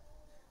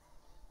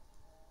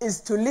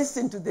is to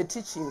listen to the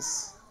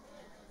teachings,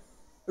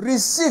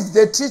 receive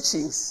the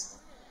teachings,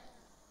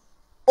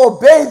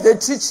 obey the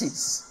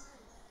teachings.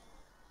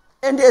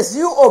 And as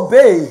you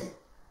obey,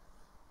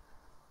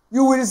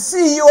 you will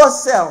see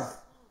yourself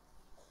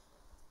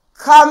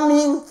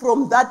coming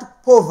from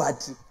that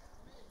poverty,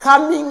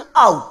 coming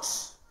out,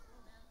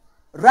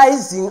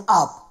 rising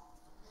up,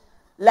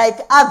 like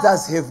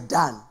others have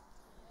done.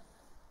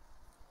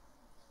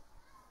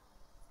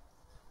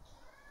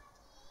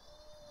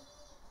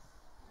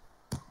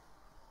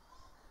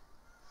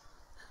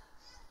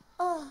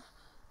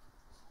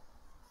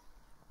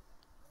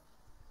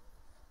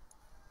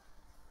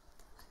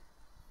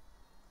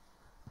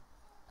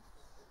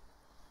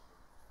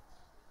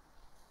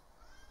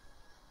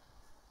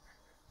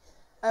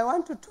 I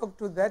want to talk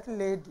to that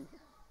lady.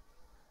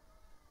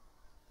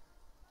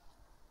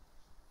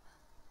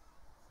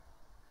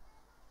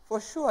 For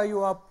sure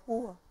you are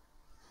poor.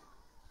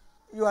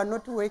 You are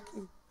not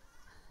working.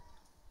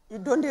 You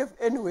don't have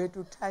anywhere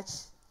to touch.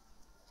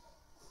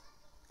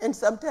 And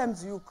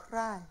sometimes you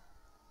cry.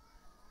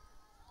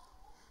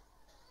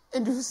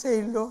 And you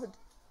say, Lord,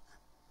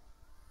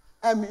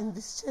 I'm in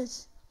this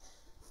church.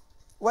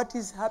 What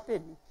is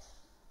happening?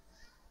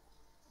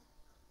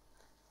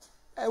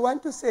 I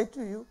want to say to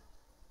you,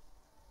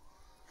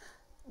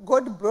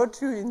 God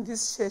brought you in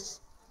this church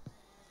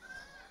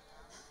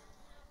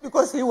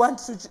because he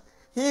wants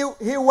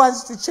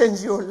to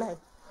change your life.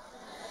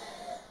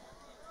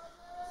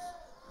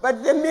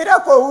 But the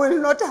miracle will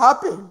not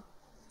happen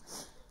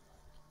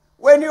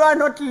when you are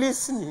not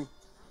listening,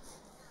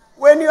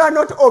 when you are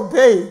not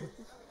obeying,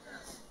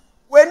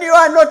 when you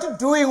are not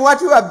doing what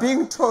you are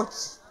being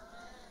taught,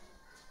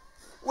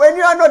 when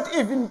you are not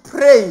even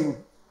praying.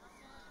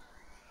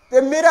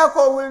 The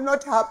miracle will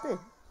not happen.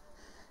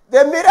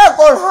 The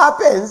miracle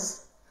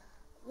happens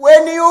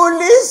when you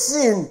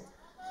listen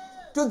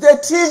to the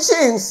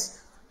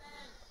teachings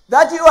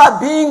that you are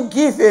being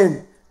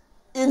given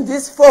in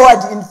this forward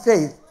in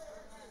faith.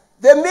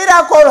 The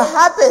miracle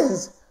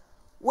happens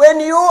when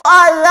you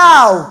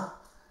allow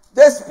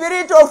the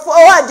spirit of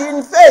forward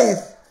in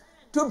faith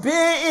to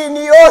be in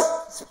your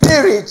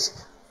spirit.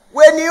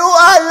 When you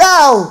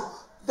allow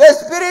the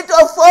spirit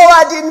of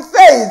forward in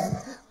faith,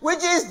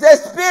 which is the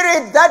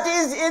spirit that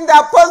is in the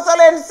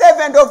apostle and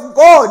servant of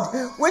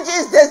God, which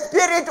is the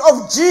spirit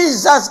of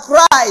Jesus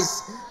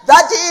Christ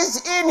that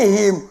is in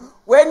him.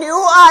 When you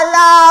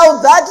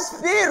allow that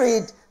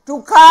spirit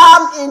to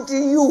come into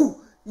you,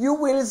 you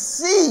will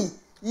see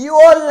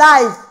your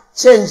life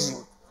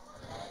changing.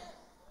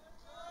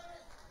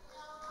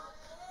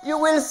 You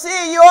will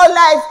see your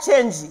life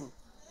changing.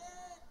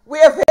 We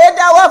have heard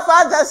our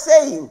father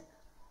saying,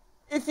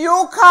 if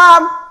you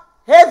come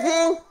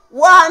having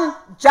one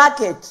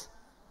jacket,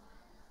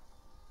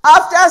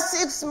 after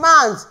 6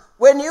 months,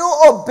 when you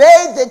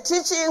obey the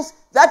teachings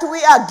that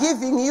we are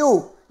giving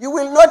you, you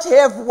will not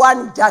have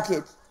one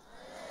jacket.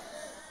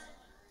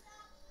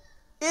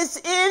 It's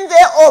in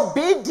the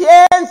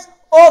obedience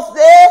of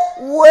the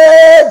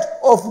word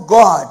of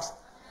God.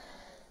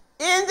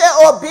 In the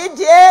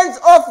obedience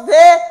of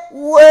the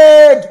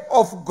word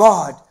of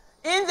God.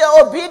 In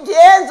the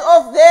obedience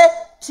of the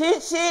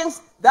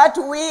teachings that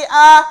we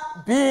are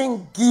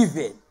being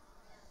given.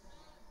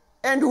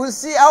 And we'll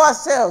see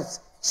ourselves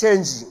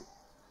changing.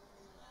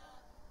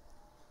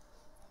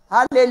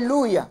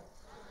 Hallelujah.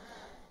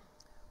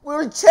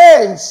 We'll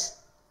change.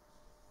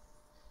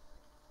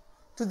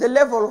 to the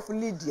level of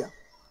Lydia,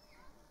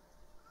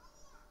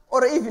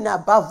 or even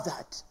above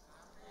that.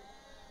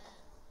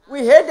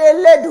 We had a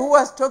lady who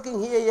was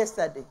talking here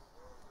yesterday.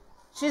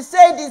 She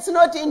said it's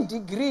not in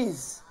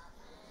degrees.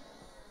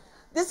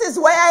 This is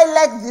why I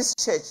like this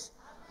church.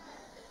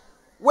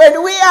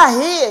 When we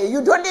are here,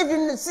 you don't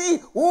even see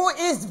who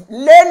is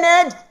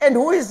learned and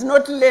who is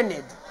not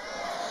learned.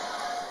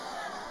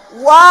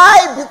 Why?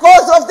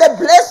 Because of the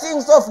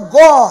blessings of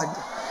God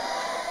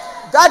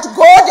that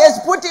God has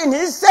put in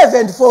his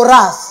servant for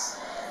us.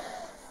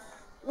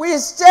 We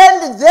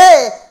stand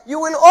there, you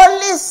will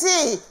only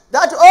see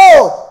that,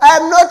 oh, I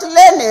am not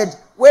learned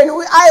when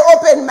I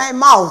open my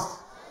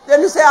mouth.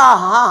 Then you say,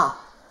 aha.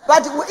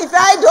 But if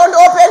I don't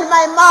open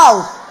my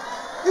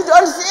mouth, you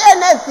don't see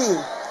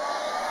anything.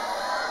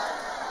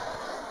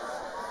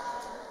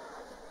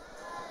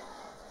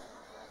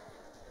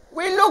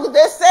 We look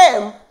the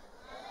same.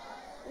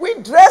 We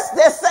dress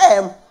the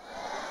same.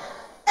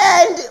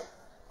 And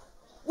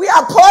we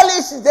are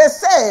polished the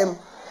same.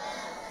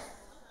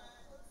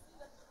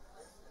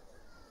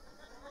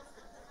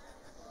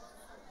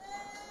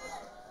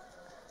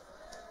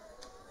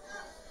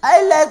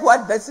 I like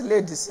what this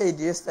lady said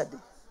yesterday.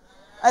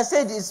 I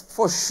said it's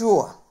for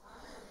sure.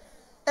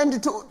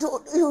 And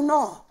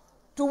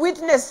to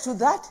witness to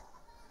that,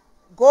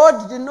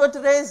 God did not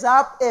raise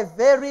up a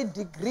very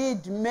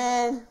degreed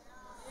man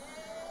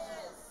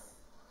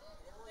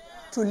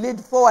to lead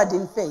forward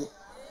in faith.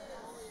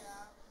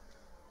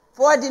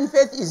 Forward in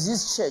faith is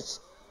his church,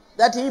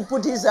 that he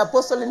put his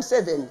apostle and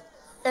servant.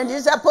 And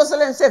his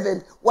apostle and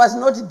servant was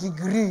not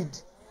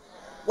degreed,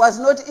 was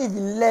not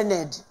even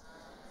learned.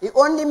 He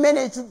only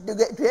managed to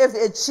have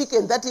a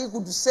chicken that he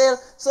could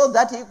sell so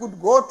that he could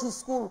go to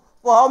school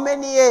for how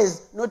many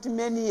years? Not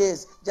many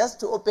years, just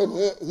to open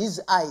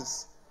his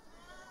eyes.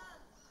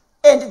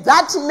 And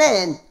that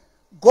man,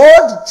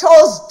 God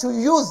chose to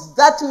use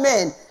that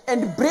man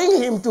and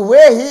bring him to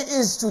where he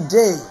is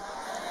today,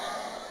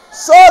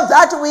 so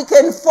that we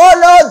can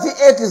follow the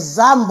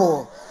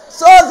example,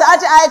 so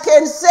that I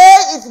can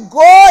say, if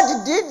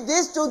God did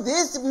this to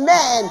this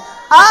man,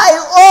 I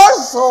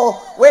also,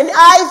 when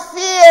I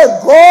fear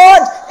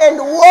God and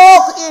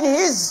walk in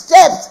his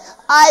steps,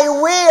 I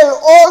will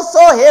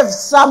also have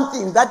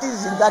something that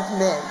is in that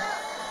man.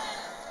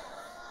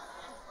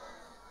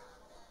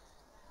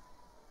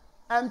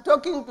 I'm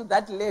talking to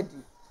that lady.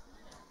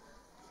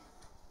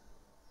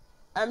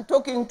 I'm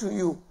talking to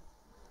you.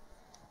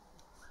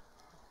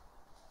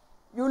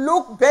 You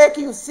look back,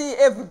 you see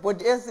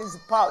everybody else is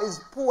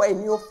poor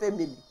in your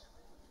family.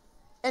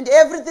 And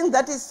everything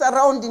that is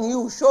surrounding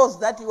you shows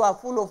that you are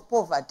full of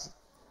poverty.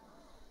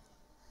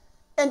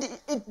 And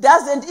it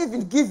doesn't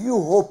even give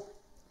you hope.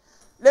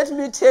 Let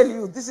me tell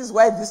you, this is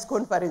why this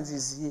conference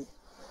is here.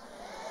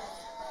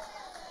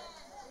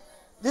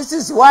 This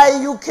is why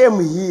you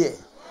came here.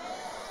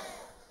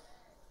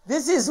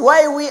 This is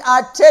why we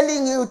are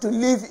telling you to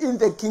live in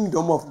the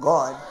kingdom of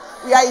God.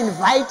 We are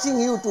inviting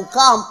you to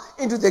come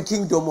into the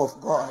kingdom of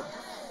God,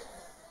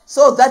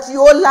 so that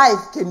your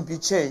life can be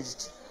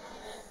changed.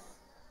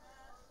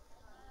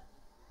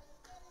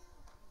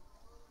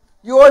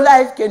 Your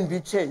life can be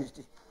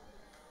changed.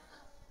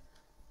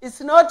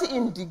 It's not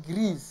in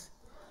degrees.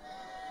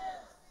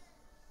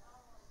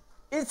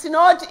 It's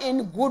not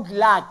in good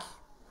luck.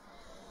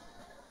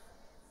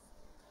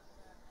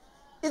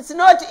 It's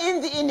not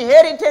in the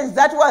inheritance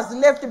that was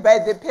left by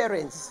the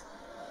parents.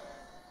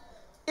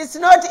 It's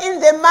not in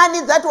the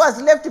money that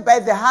was left by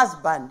the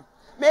husband.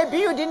 Maybe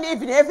you didn't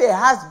even have a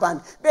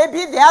husband.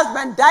 Maybe the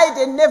husband died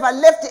and never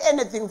left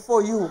anything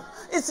for you.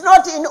 It's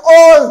not in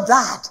all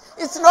that.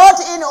 It's not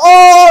in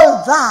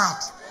all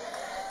that.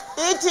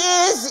 It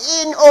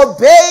is in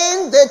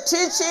obeying the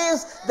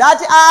teachings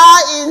that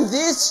are in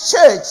this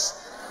church.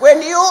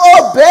 When you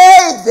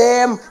obey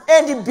them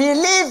and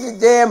believe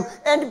them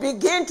and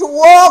begin to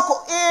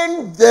walk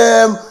in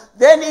them,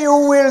 then you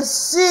will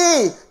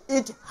see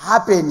it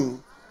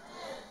happening.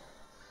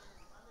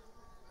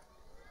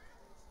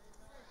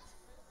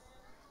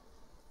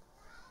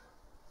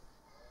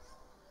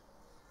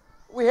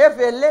 We have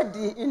a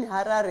lady in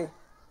Harare.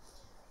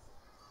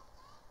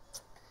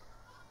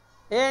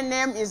 Her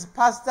name is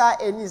Pastor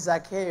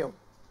Enizakeo.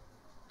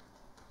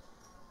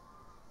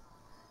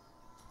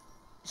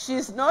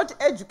 She's not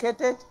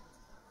educated.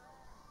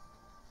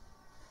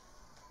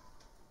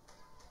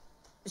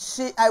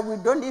 We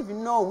don't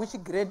even know which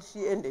grade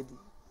she ended in.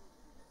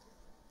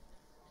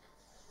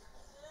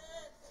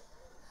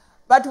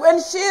 But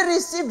when she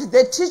received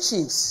the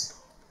teachings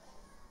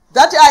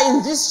that are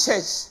in this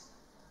church,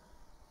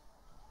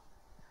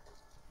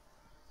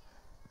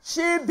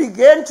 she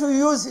began to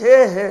use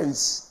her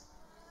hands.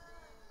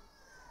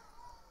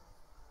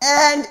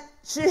 And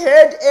she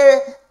had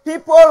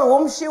people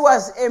whom she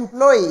was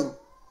employing.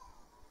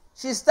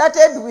 She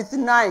started with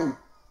 9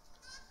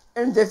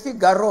 and the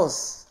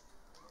Figaros.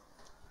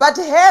 But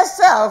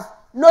herself,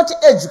 not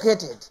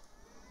educated.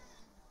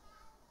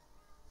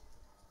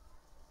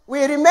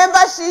 We remember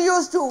she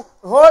used to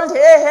hold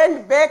her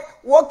hand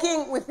back,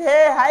 walking with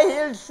her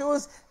high-heeled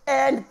shoes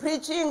and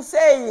preaching,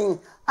 saying,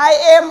 I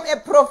am a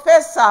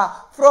professor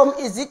from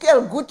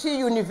Ezekiel Guti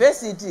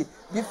University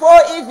before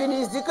even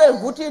Ezekiel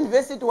Guti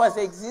University was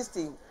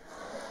existing.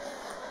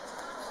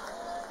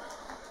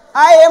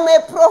 I am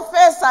a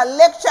professor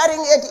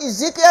lecturing at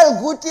Ezekiel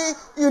Guti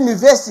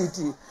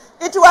University.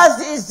 It was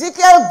the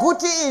Ezekiel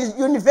Guti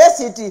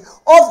University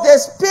of the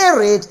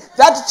Spirit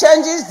that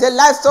changes the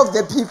lives of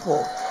the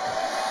people.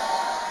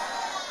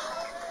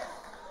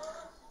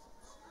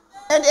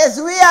 And as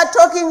we are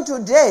talking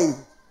today,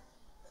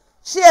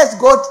 she has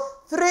got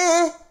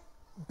 3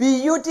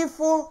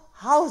 beautiful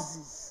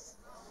houses.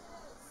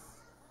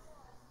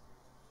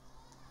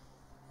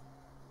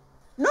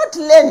 Not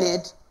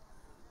learned.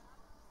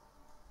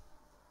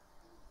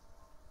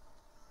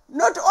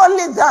 Not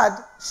only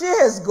that, she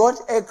has got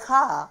a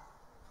car.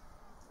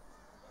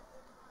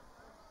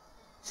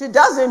 She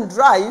doesn't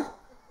drive,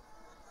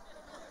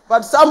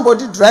 but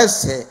somebody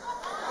drives her.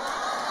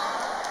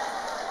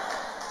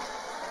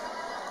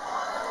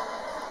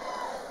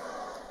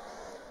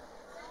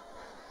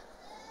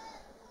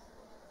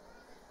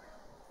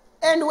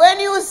 And when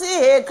you see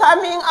her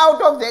coming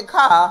out of the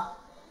car,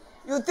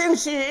 you think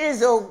she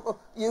is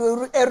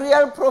a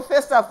real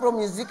professor from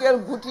Ezekiel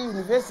Guti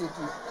University.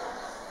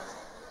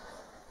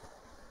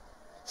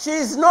 She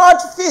is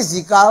not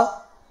physical,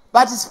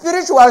 but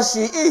spiritual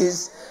she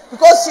is,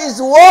 because she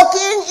is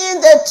walking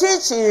in the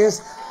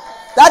teachings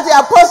that the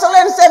apostle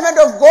and servant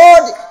of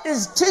God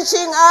is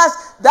teaching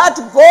us, that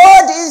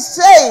God is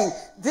saying,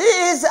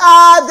 these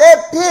are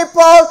the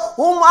people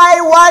whom I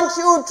want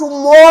you to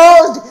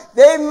mold.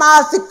 They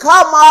must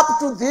come up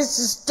to this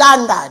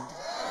standard.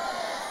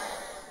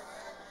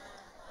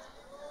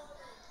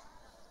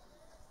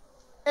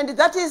 And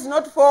that is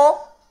not for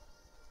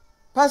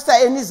Pastor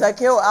Eni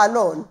Zakeo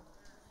alone.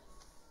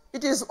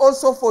 It is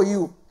also for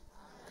you.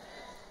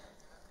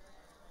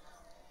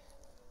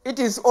 It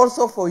is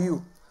also for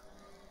you.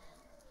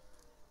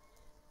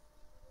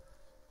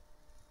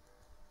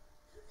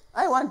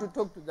 I want to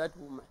talk to that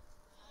woman.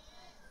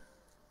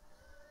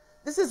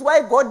 This is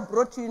why God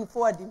brought you in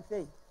forward in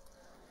faith.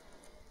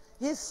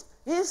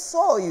 He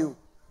saw you.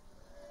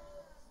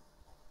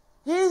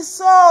 He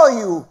saw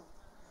you.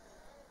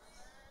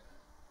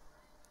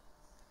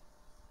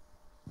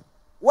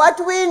 What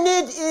we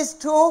need is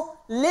to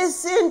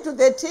listen to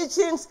the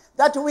teachings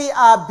that we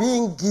are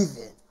being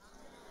given.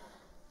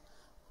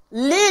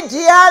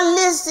 Lydia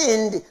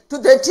listened to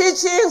the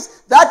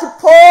teachings that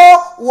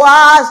Paul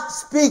was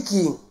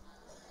speaking.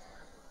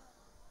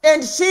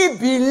 And she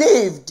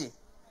believed.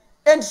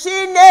 And she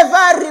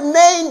never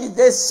remained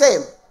the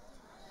same.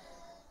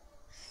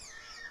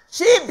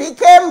 She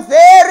became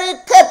very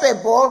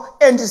capable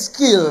and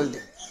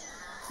skilled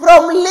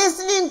from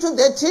listening to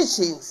the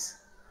teachings.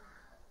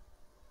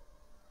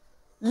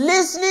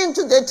 Listening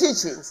to the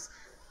teachings.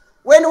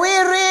 When we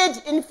read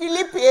in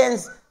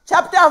Philippians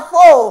chapter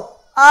 4,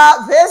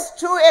 verse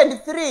 2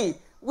 and 3,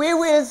 we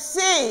will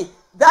see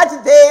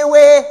that they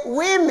were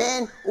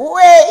women who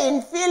were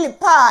in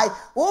Philippi,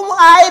 whom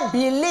I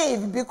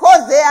believe,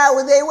 because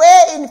they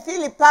were in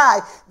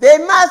Philippi, they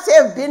must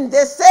have been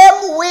the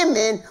same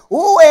women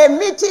who were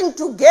meeting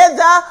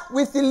together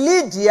with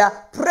Lydia,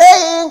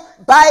 praying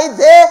by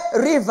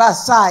the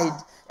riverside.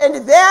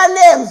 And their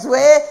names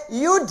were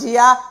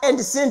Euodia and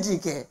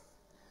Syntyche.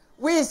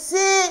 We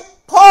see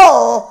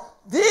Paul,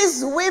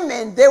 these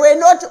women, they were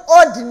not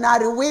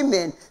ordinary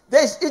women.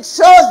 It shows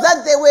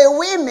that they were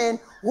women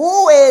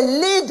who were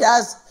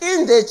leaders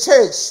in the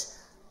church.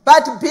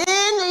 But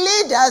being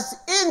leaders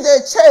in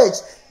the church,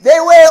 they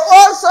were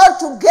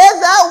also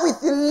together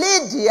with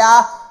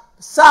Lydia,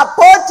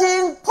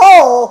 supporting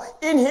Paul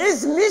in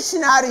his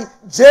missionary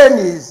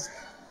journeys.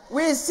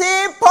 We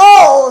see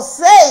Paul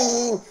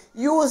saying,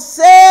 you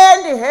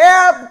send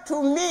help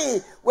to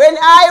me when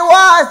I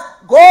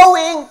was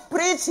going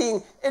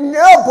preaching and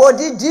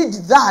nobody did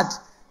that.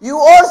 You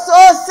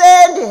also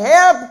send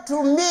help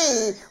to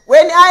me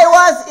when I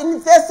was in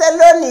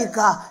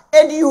Thessalonica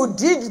and you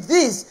did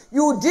this,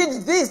 you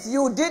did this,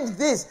 you did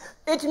this.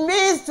 It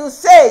means to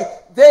say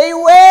they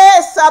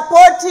were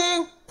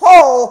supporting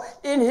Paul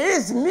in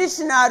his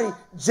missionary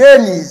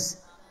journeys.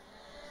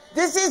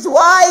 This is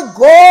why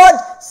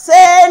God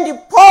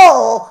sent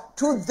Paul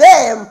to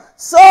them,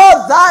 so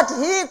that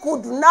he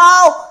could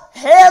now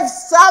have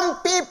some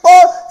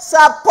people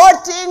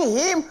supporting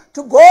him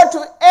to go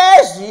to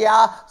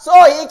Asia so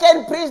he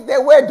can preach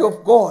the word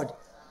of God.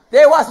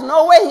 There was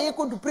no way he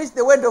could preach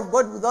the word of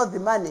God without the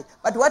money.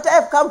 But what I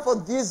have come for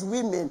these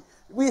women,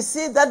 we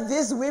see that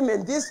these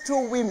women, these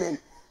 2 women,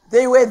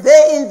 they were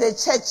there in the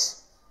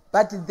church,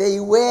 but they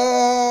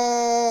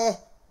were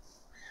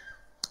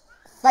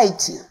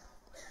fighting.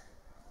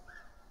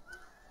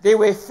 They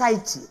were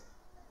fighting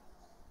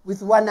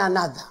with one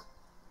another.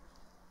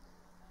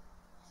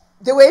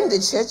 They were in the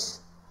church.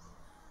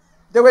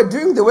 They were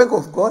doing the work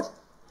of God.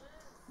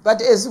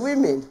 But as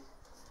women,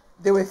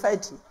 they were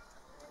fighting.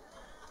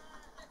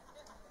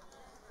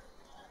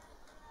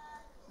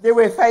 They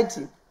were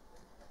fighting.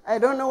 I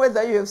don't know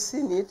whether you have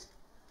seen it.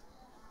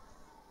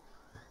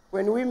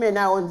 When women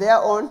are on their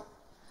own,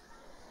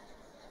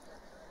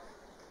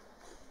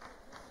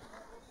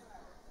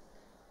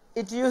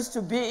 It used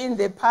to be in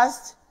the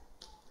past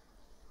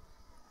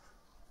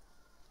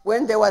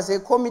when there was a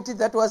committee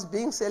that was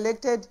being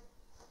selected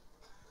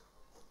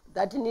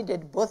that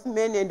needed both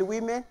men and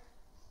women.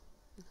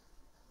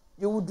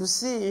 You would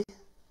see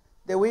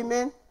the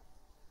women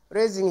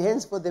raising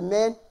hands for the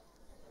men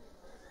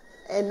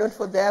and not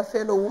for their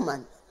fellow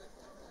woman.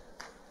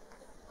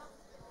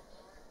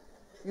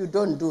 You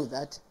don't do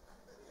that.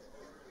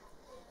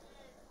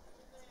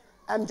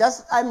 I'm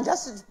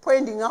just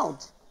pointing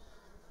out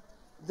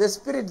the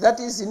spirit that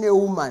is in a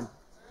woman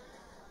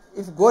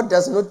if God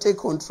does not take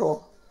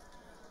control.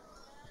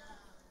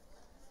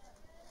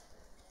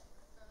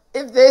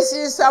 If they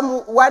see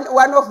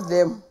one of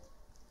them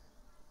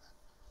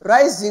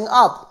rising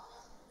up,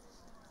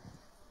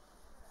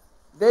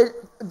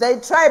 they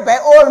try by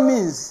all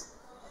means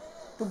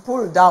to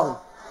pull down.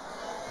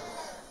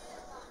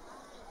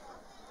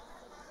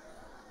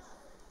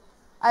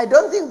 I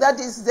don't think that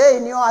is there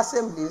in your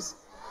assemblies,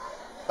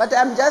 but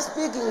I'm just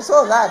speaking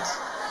so that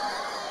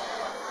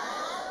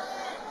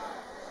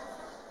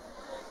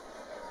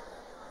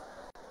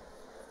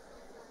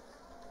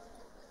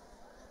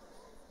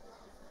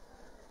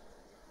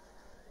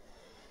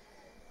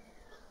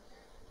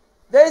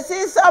they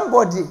see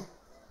somebody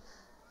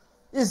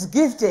is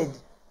gifted,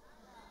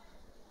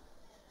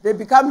 they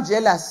become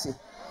jealous.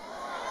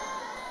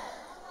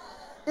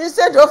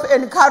 Instead of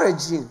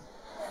encouraging,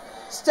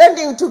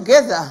 standing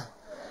together,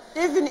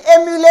 even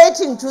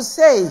emulating to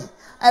say,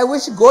 I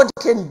wish God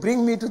can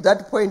bring me to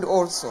that point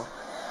also.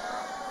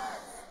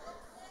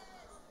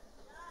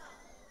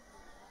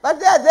 But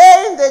they are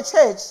there in the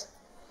church.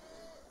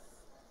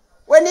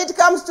 When it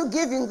comes to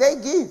giving, they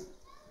give.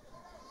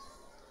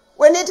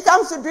 When it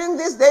comes to doing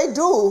this, they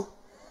do.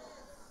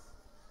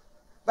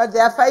 But they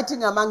are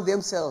fighting among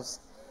themselves.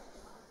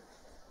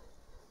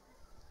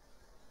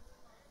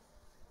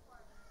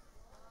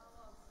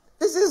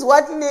 This is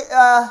what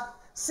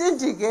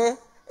Syntyche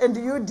and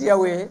Euodia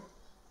were.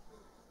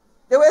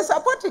 They were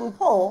supporting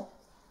Paul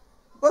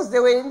because they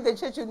were in the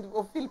church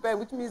of Philippi,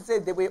 which means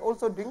that they were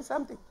also doing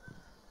something.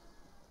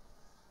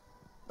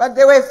 But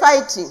they were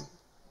fighting.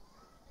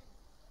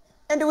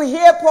 And we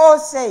hear Paul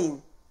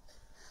saying,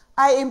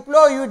 I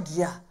implore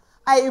Euodia,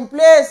 I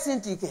implore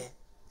Syntyche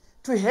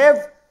to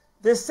have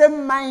the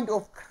same mind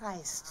of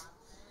Christ.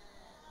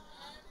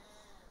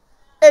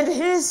 And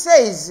he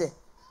says,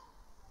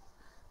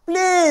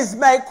 please,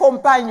 my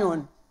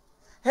companion,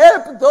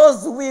 help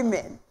those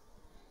women.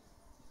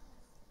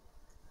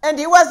 And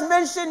he was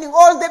mentioning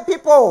all the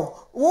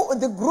people,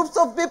 the groups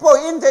of people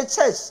in the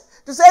church,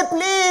 to say,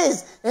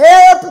 please,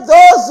 help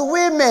those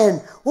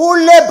women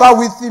who labor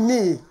with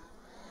me.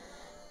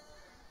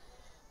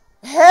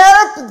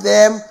 Help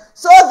them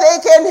so they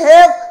can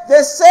have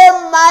the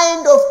same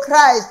mind of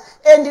Christ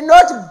and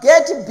not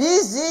get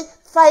busy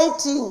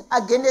fighting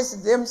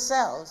against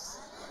themselves,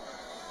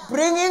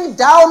 bringing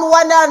down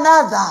one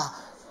another.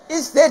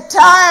 It's the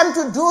time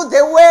to do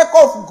the work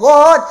of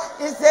God.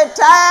 It's the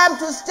time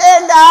to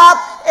stand up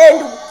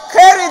and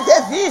carry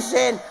the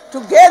vision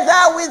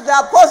together with the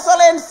apostle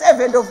and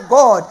servant of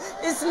God.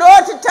 It's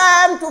not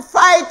time to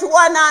fight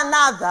one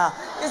another.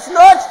 It's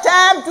not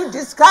time to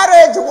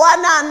discourage one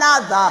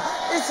another.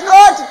 It's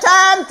not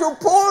time to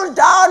pull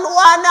down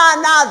one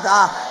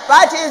another.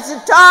 But it's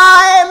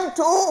time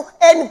to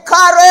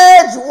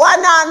encourage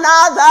one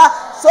another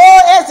so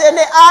as an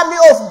army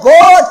of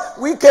God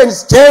we can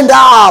stand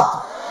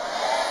up.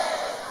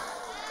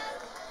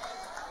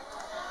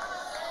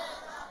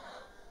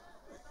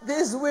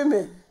 These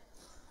women,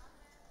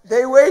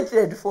 they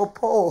waited for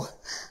Paul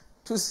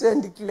to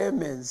send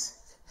Clemens.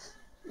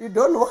 You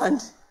don't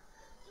want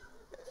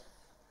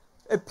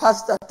a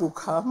pastor to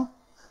come.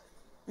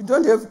 You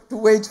don't have to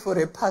wait for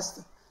a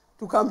pastor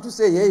to come to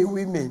say, hey,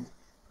 women,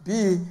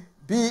 be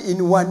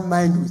in one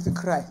mind with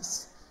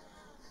Christ.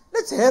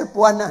 Let's help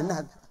one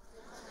another.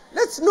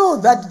 Let's know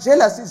that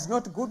jealousy is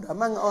not good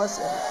among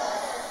ourselves.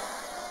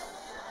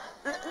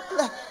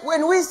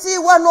 When we see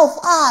one of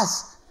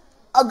us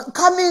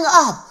coming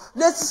up,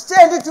 let's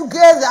stand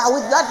together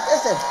with that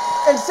person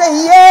and say,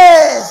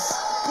 yes,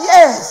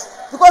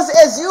 yes. Because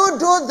as you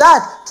do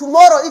that,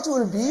 tomorrow it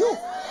will be you.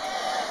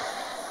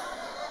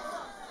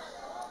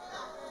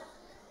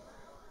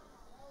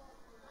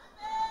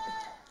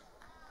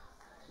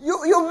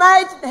 You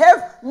might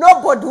have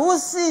nobody who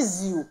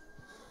sees you,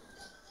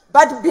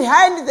 but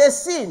behind the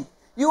scene,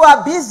 you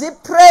are busy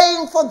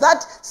praying for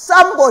that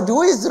somebody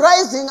who is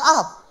rising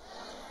up.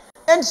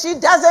 And she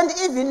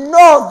doesn't even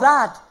know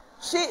that.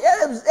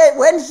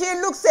 When she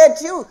looks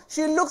at you,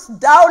 she looks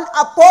down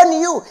upon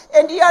you,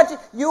 and yet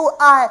you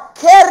are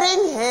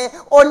carrying her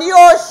on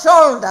your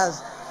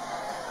shoulders.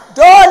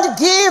 Don't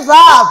give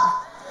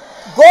up.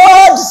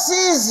 God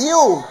sees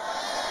you,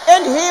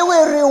 and he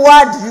will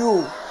reward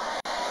you.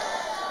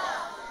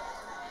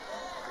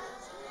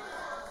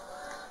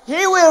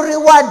 He will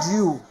reward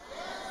you.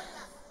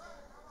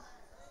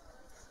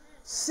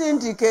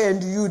 Syntyche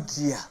and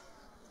Euodia.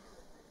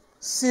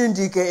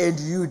 Syntyche and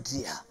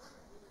Euodia.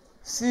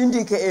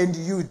 Syntyche and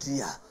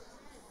Euodia.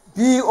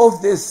 Be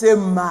of the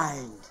same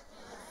mind.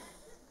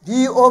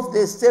 Be of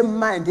the same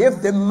mind.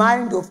 Have the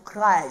mind of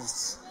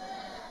Christ.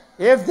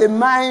 Have the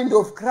mind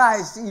of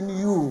Christ in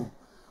you.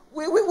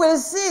 We will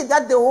see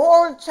that the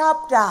whole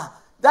chapter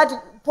that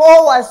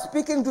Paul was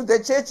speaking to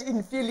the church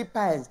in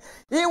Philippines,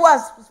 he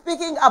was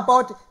speaking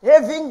about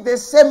having the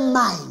same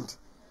mind,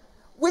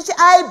 which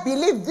I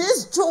believe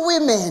these two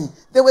women,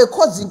 they were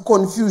causing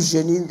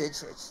confusion in the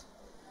church.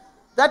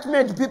 That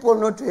made people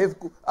not to have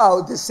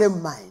the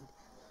same mind.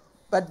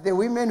 But the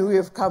women who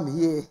have come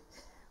here,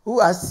 who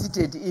are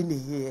seated in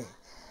here,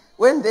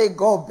 when they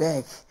go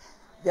back,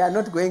 they are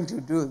not going to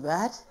do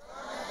that.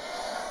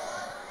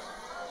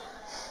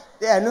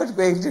 They are not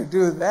going to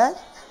do that.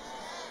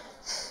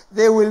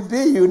 They will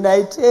be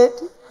united.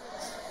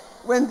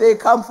 When they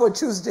come for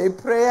Tuesday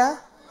prayer,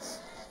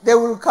 they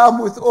will come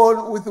with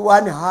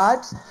one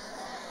heart.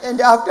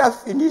 And after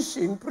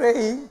finishing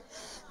praying,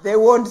 they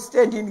won't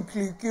stand in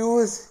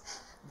queues,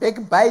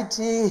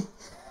 backbiting,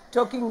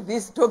 talking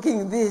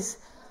this,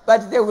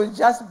 but they will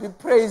just be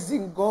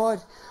praising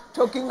God,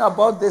 talking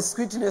about the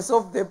sweetness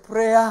of the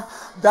prayer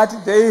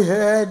that they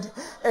heard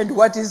and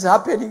what is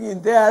happening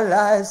in their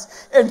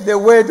lives and the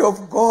word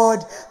of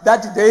God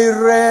that they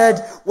read,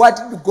 what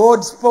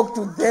God spoke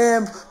to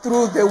them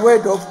through the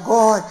word of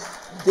God.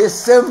 The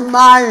same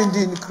mind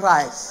in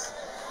Christ.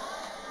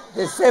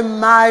 The same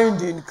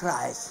mind in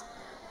Christ.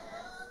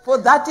 For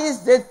that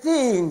is the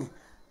thing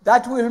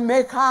that will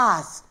make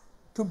us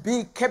to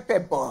be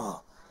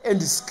capable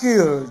and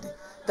skilled.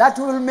 That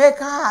will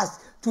make us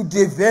to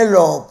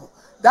develop.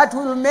 That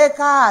will make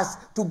us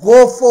to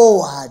go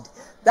forward.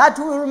 That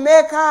will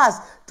make us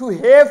to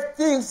have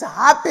things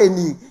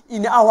happening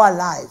in our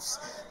lives.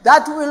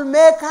 That will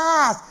make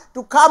us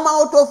to come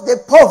out of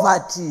the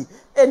poverty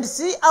and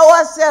see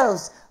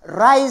ourselves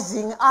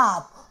rising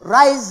up,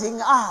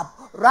 rising up,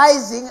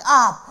 rising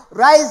up,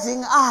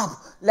 rising up,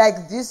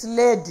 like this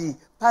lady,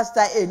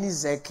 Pastor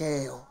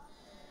Ezekiel.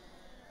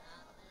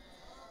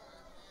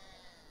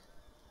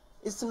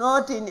 It's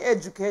not in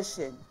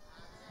education.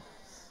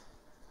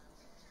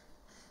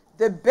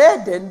 The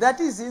burden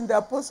that is in the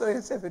apostle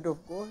and servant of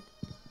God,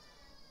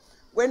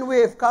 when we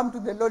have come to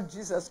the Lord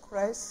Jesus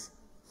Christ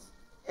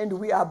and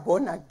we are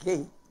born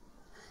again,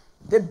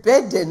 the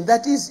burden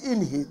that is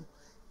in him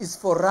is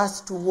for us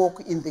to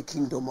walk in the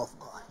kingdom of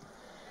God.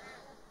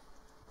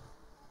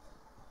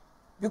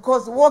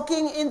 Because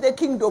walking in the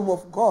kingdom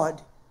of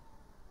God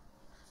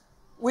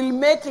will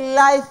make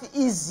life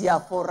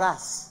easier for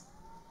us.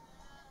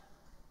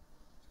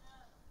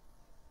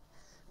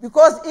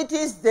 Because it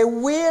is the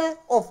will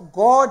of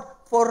God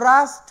for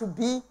us to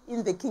be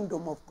in the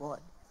kingdom of God.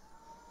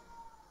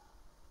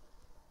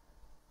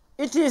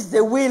 It is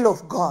the will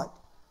of God.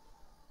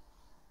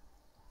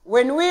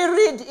 When we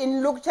read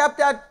in Luke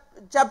chapter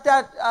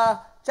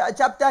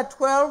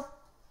 12,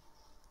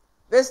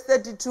 verse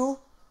 32,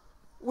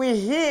 we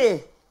hear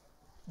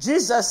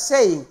Jesus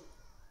saying,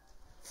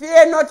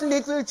 "Fear not,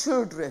 little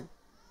children.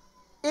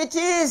 It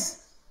is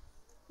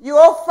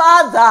your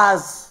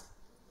Father's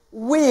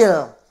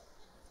will."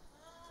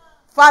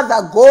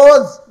 Father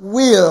God's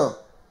will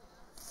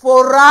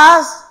for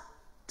us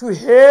to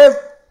have,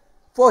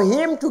 for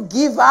him to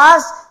give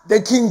us the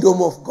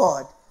kingdom of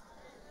God.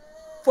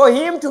 For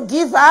him to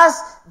give us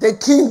the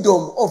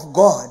kingdom of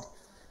God.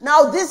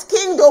 Now this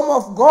kingdom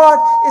of God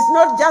is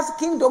not just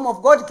kingdom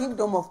of God,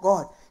 kingdom of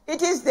God.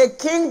 It is the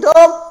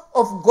kingdom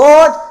of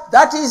God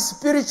that is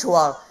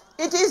spiritual.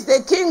 It is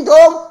the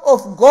kingdom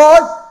of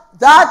God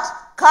that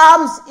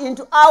comes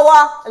into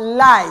our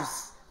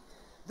lives.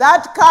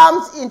 That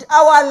comes into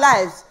our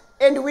lives,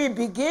 and we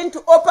begin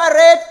to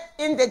operate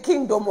in the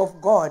kingdom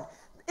of God.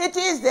 It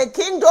is the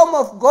kingdom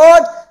of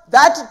God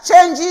that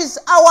changes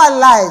our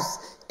lives.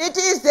 It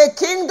is the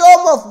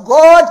kingdom of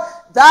God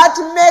that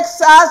makes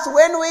us,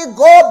 when we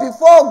go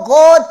before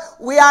God,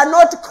 we are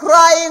not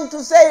crying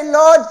to say,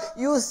 "Lord,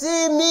 you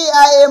see me,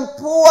 I am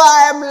poor,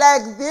 I am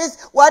like this,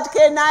 what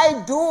can I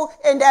do?"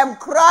 And I'm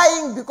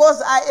crying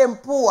because I am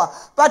poor.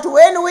 But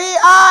when we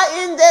are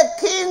in the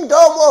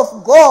kingdom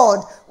of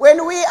God,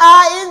 when we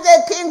are in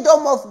the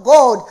kingdom of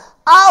God,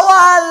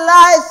 our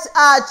lives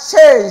are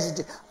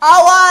changed.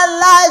 Our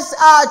lives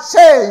are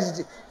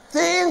changed.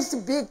 Things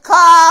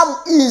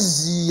become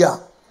easier.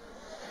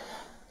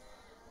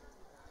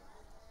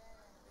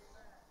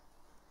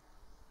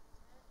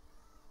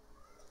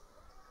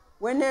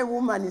 When a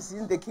woman is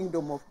in the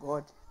kingdom of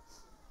God,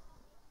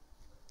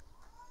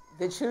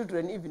 the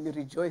children even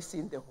rejoice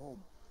in the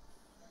home.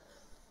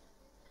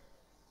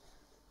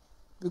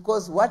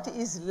 Because what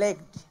is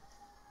lacked,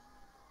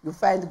 you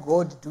find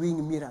God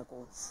doing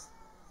miracles.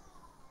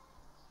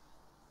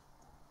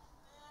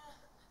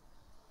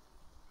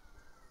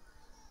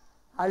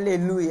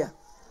 Hallelujah.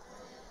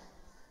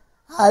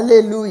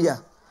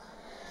 Hallelujah.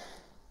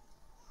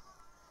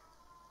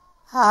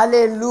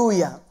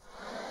 Hallelujah.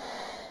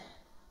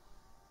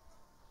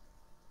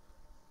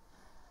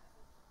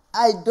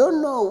 I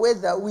don't know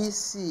whether we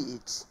see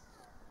it.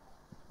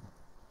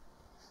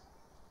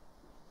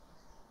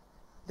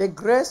 The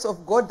grace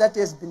of God that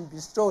has been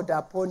bestowed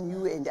upon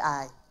you and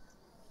I.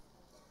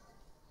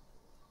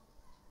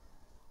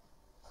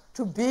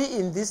 to be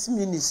in this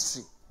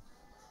ministry,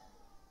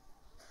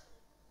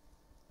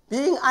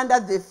 being under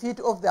the feet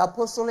of the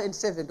apostle and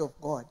servant of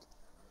God.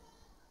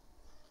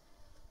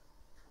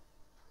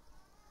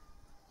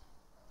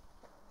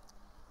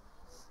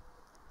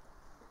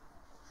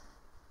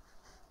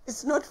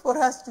 It's not for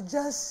us to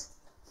just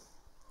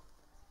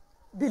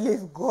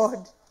believe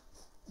God,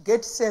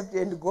 get saved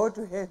and go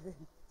to heaven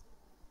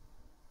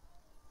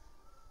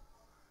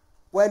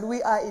while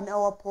we are in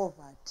our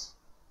poverty.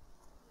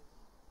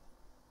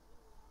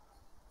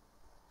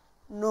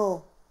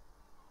 No.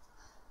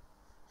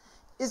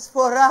 It's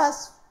for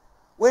us,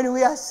 when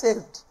we are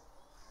saved,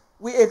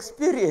 we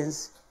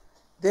experience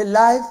the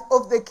life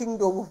of the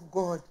kingdom of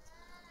God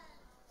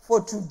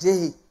for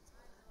today,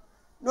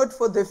 not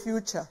for the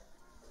future,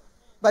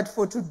 but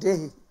for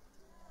today.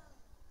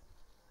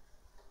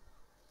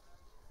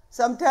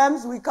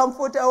 Sometimes we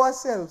comfort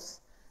ourselves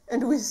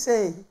and we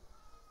say,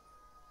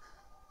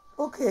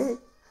 okay,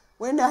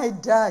 when I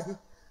die,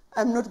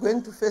 I'm not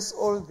going to face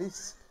all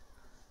this.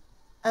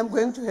 I'm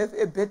going to have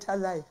a better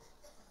life.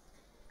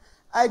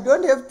 I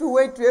don't have to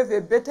wait to have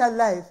a better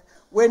life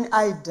when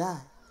I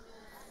die.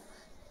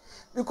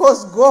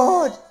 Because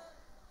God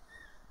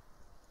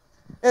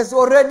has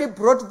already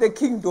brought the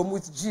kingdom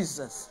with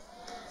Jesus.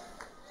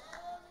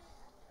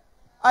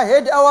 I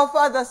heard our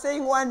father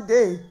saying one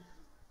day,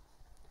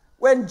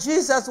 when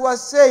Jesus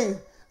was saying,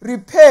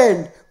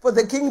 repent, for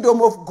the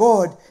kingdom of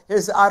God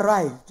has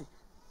arrived.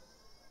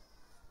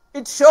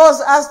 It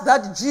shows us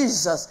that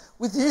Jesus,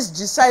 with his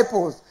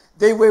disciples,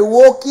 they were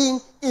walking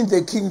in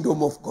the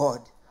kingdom of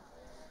God.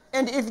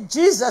 And if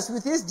Jesus,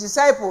 with his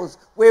disciples,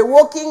 were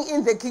walking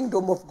in the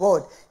kingdom of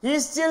God, he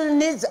still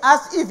needs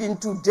us even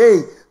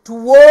today to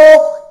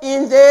walk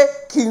in the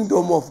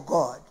kingdom of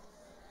God.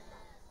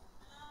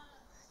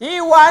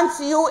 He wants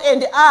you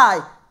and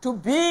I to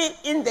be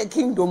in the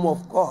kingdom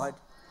of God.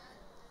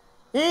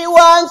 He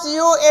wants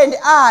you and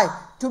I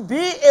to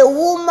be a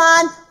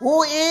woman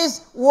who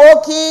is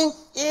walking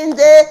in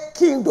the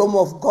kingdom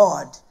of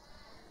God.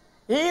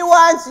 He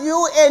wants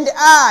you and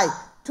I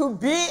to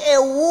be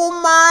a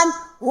woman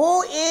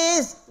who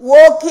is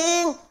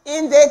walking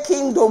in the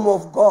kingdom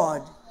of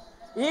God.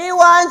 He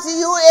wants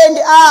you and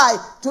I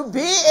to be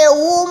a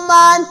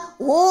woman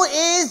who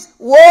is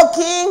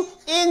walking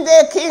in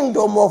the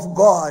kingdom of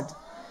God.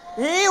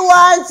 He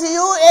wants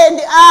you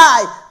and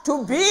I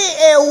to be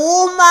a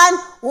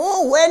woman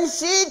who, when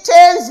she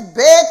turns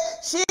back,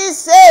 she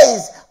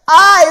says,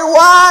 I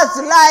was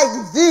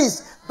like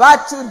this,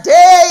 but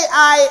today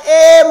I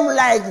am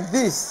like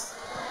this.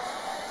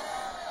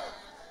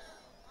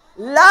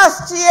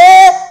 Last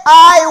year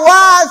I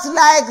was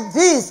like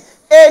this,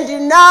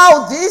 and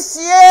now this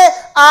year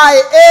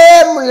I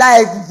am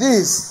like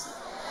this.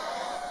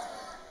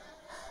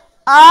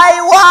 I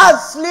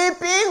was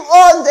sleeping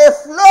on the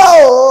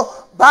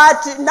floor,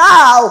 but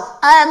now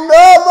I am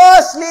no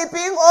more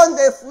sleeping on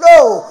the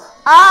floor.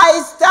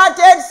 I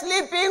started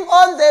sleeping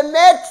on the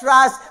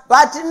mattress,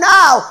 but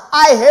now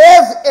I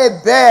have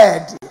a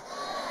bed.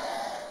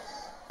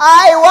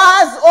 I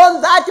was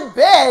on that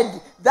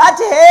bed that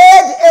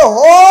had a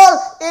hole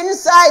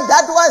inside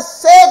that was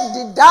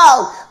set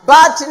down,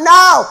 but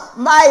now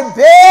my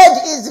bed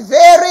is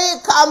very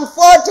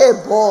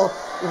comfortable.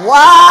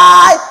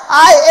 Why?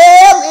 I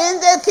am in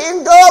the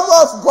kingdom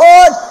of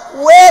God,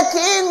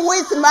 working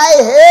with my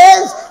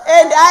hands,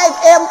 and I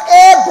am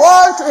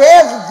able to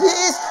have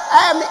this,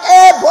 I am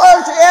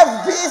able to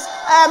have this,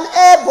 I am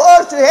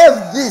able to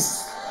have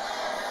this.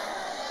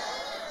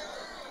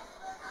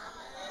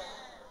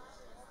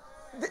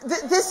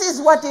 This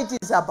is what it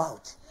is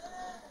about.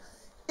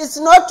 It's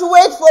not to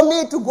wait for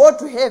me to go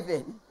to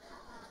heaven.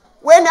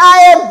 When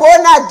I am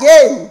born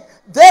again,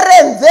 there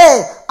and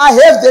there, I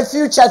have the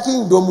future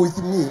kingdom with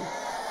me.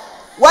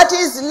 What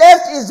is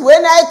left is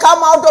when I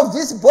come out of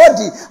this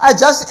body, I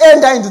just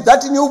enter into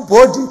that new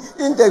body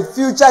in the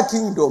future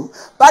kingdom.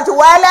 But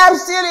while I'm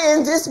still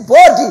in this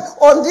body,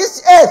 on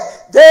this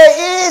earth, there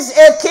is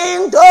a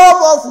kingdom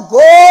of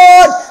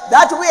God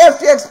that we have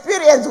to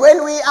experience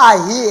when we are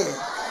here.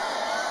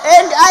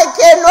 And I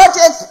cannot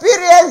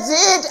experience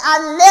it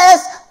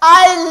unless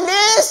I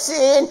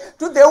listen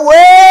to the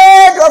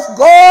word of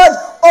God,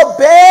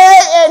 obey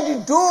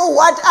and do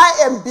what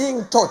I am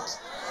being taught.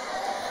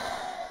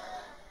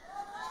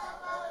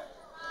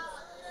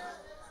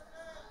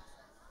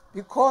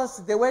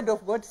 Because the word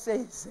of God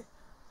says,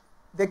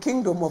 the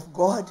kingdom of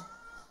God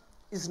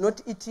is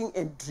not eating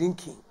and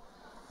drinking,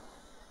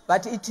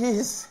 but it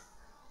is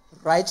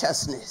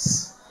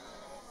righteousness,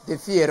 the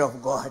fear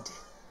of God.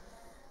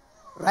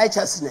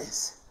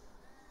 Righteousness,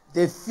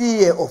 the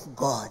fear of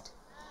God.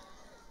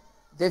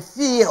 The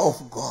fear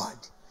of God.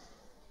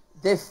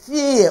 The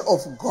fear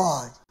of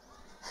God.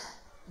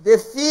 The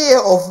fear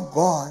of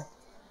God.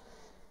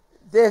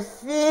 The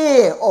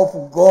fear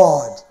of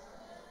God.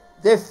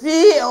 The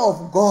fear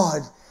of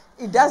God.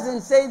 It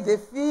doesn't say the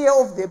fear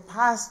of the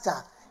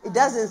pastor. It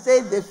doesn't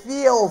say the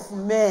fear of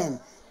men.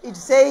 It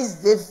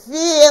says the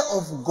fear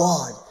of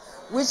God.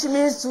 which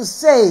means to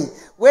say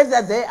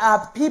whether there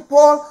are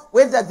people,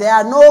 whether there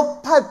are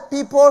no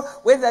people,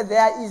 whether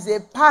there is a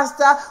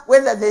pastor,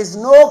 whether there is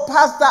no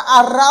pastor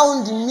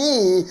around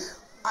me,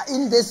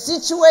 in the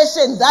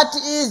situation that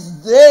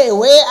is there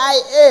where I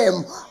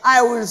am,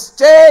 I will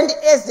stand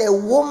as a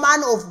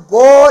woman of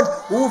God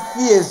who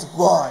fears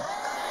God.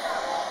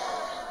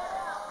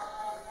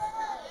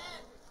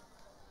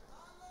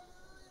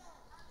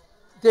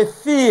 The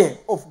fear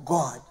of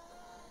God.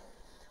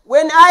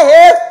 When I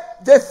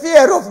have the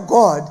fear of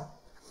God,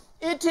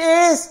 it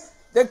is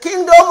the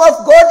kingdom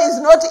of God is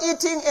not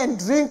eating and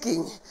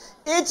drinking.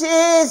 It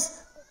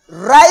is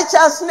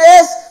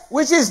righteousness,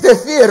 which is the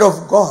fear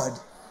of God.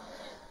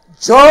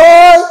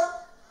 Joy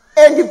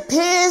and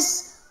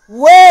peace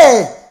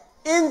were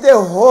in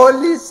the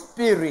Holy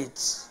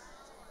Spirit.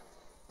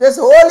 The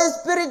Holy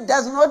Spirit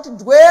does not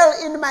dwell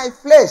in my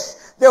flesh.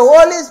 The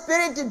Holy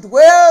Spirit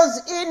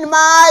dwells in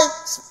my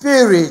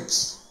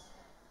spirit.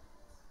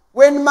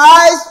 When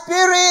my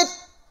spirit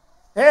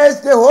has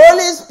the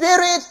Holy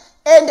Spirit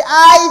and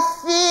I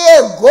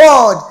fear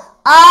God,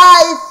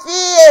 I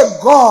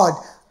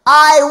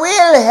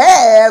will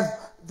have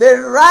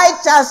the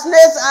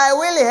righteousness, I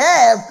will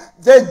have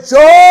the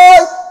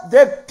joy,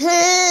 the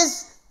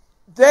peace,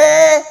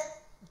 the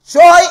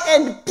joy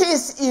and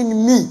peace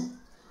in me.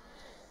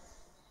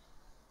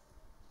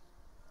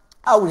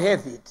 I will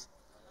have it.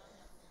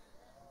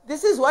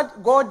 This is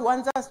what God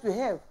wants us to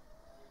have.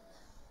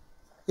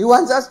 He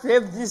wants us to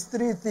have these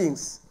three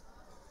things.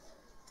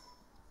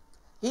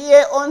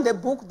 Here on the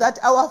book that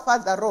our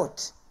father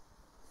wrote,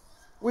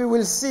 we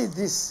will see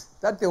this,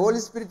 that the Holy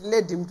Spirit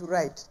led him to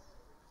write.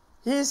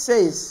 He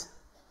says,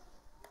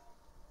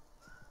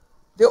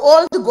 the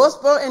old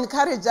gospel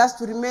encourages us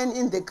to remain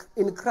in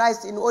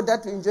Christ in order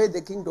to enjoy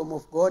the kingdom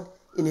of God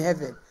in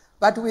heaven.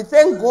 But we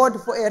thank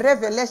God for a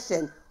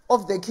revelation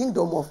of the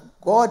kingdom of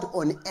God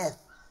on earth.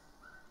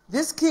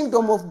 This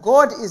kingdom of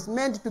God is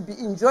meant to be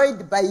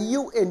enjoyed by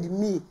you and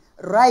me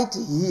right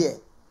here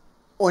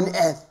on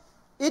earth.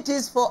 It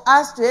is for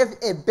us to have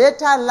a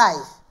better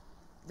life.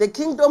 The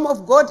kingdom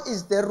of God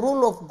is the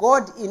rule of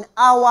God in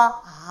our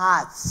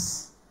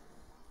hearts.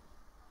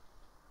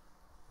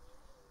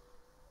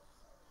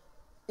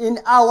 In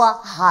our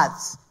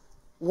hearts.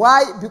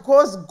 Why?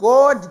 Because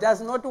God does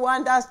not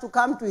want us to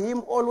come to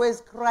him always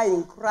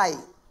crying.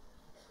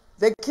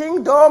 The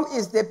kingdom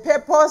is the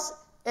purpose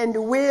and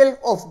will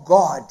of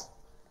God.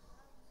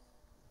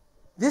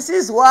 This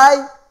is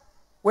why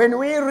when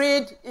we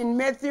read in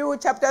Matthew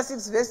chapter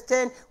 6 verse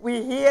 10,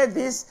 we hear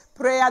this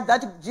prayer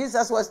that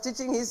Jesus was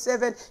teaching his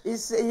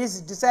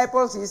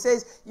disciples. He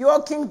says,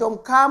 your kingdom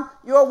come,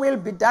 your will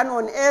be done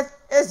on earth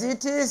as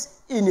it is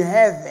in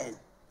heaven.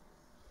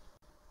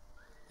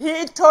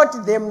 He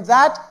taught them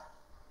that.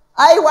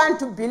 I want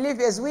to believe,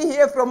 as we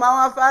hear from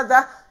our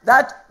Father,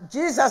 that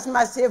Jesus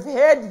must have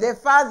heard the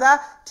Father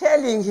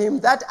telling him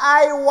that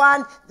I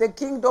want the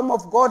kingdom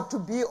of God to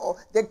be,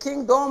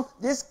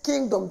 this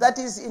kingdom that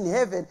is in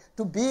heaven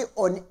to be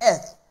on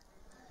earth.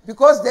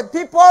 Because the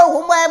people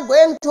whom I am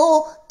going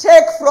to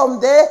take from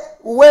the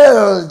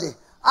world,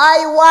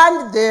 I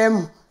want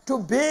them to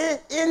be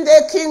in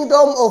the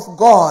kingdom of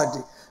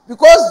God.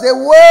 Because the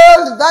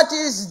world that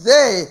is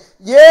there,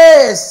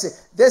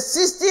 yes, the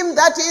system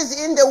that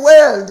is in the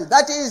world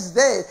that is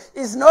there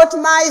is not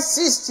my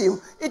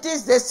system. It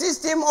is the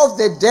system of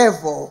the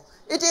devil.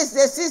 It is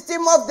the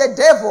system of the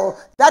devil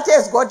that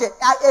has got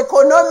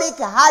economic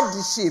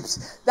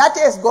hardships, that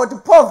has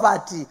got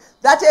poverty,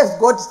 that has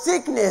got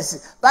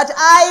sickness. But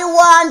I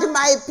want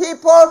my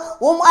people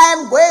whom I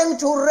am going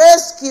to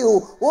rescue,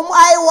 whom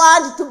I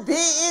want to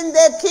be in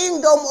the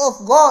kingdom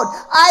of God.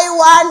 I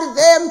want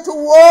them to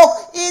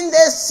walk in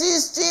the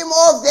system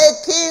of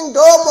the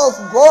kingdom of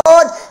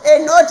God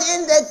and not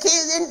in the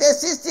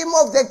system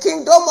of the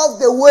kingdom of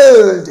the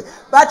world,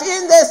 but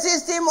in the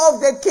system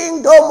of the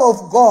kingdom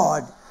of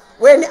God.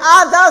 When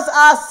others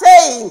are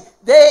saying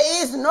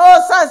there is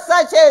no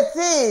such a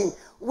thing,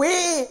 we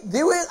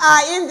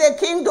are in the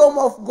kingdom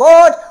of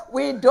God,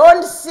 we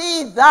don't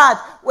see that.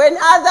 When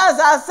others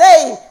are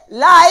saying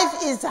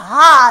life is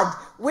hard,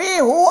 we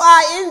who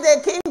are in the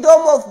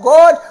kingdom of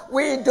God,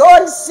 we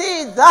don't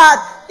see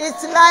that.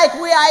 It's like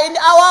we are in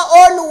our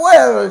own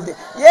world.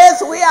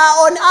 Yes, we are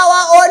on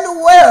our own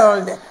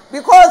world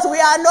because we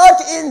are not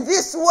in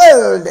this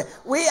world.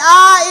 We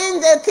are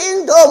in the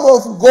kingdom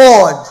of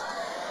God.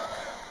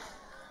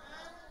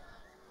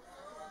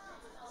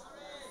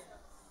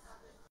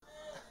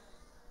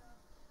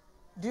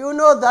 Do you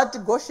know that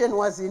Goshen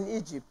was in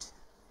Egypt?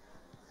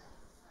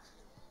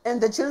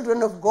 And the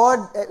children of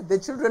God, the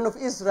children of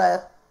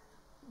Israel,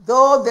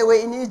 though they were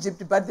in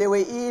Egypt, but they were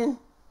in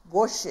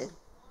Goshen.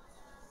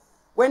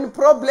 When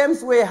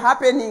problems were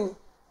happening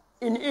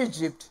in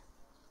Egypt,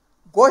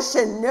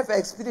 Goshen never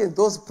experienced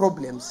those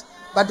problems,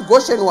 but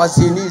Goshen was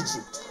in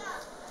Egypt.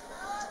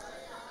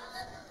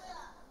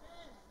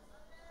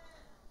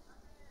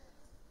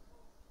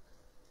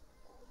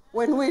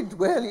 When we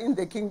dwell in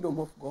the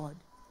kingdom of God,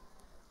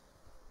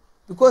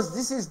 because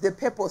this is the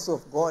purpose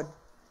of God,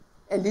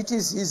 and it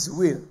is his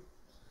will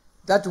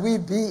that we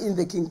be in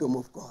the kingdom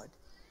of God.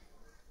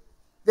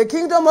 The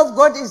kingdom of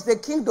God is the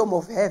kingdom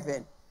of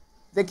heaven.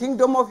 The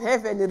kingdom of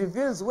heaven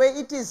reveals where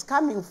it is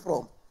coming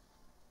from.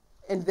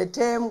 And the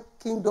term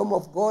kingdom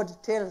of God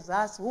tells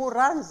us who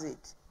runs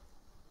it.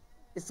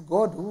 It's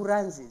God who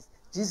runs it.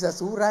 Jesus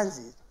who runs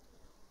it.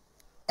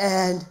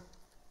 And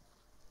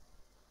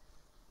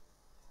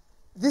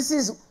this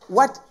is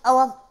what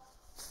our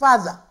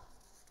Father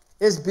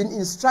has been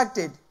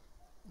instructed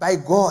by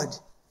God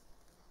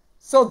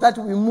so that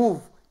we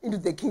move into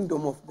the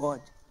kingdom of God.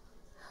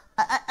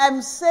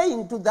 I'm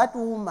saying to that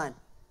woman,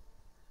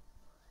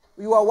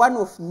 you are one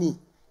of me.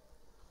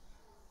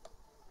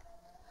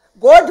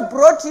 God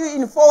brought you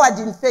in forward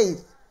in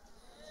faith.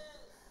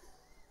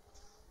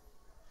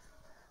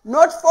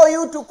 Not for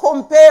you to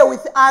compare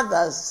with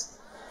others.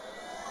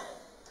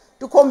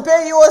 To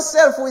compare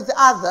yourself with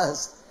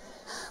others.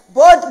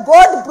 But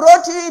God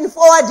brought you in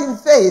forward in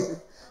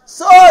faith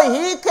so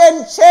He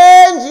can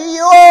change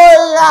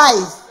your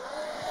life.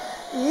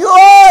 Your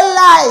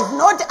life,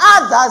 not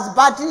others,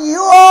 but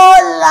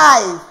your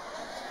life.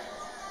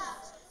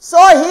 So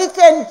He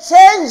can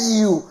change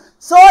you,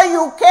 so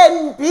you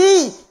can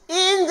be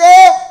in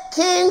the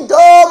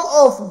kingdom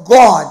of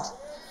God.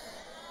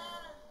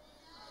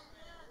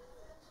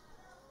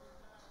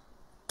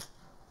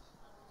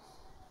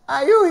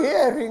 Are you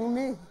hearing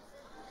me?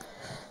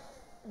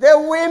 The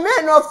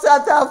women of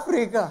South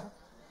Africa.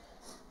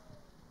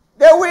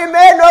 The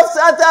women of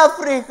South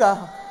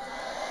Africa.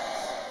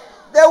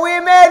 The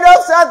women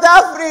of South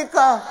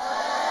Africa.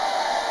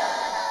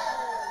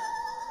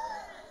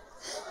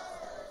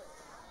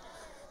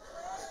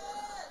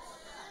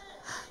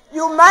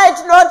 You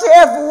might not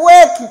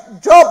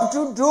have job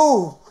to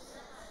do.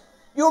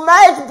 You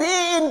might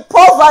be in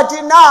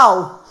poverty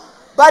now.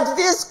 But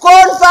this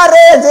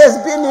conference has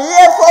been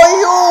here for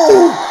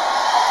you.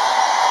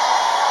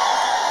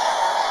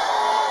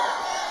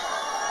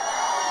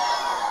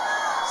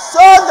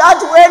 So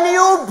that when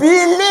you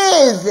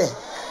believe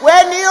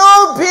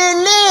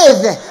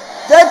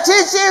the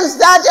teachings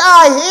that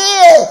are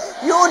here,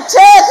 you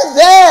take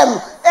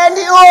them and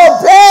you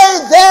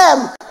obey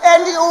them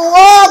and you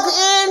walk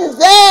in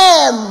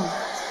them.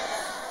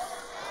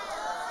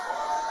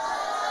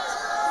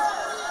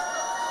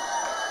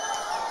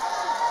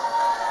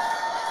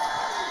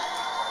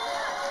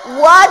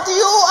 What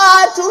you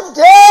are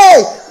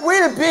today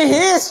will be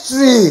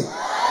history.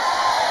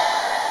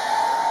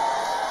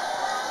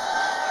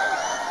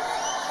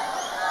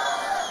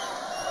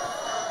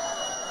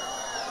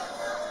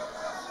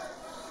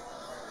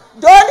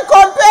 Don't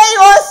compare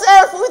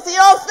yourself with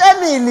your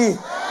family.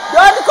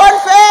 Don't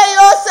compare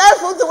yourself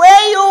with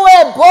where you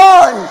were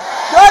born.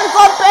 Don't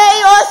compare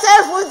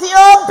yourself with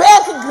your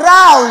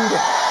background.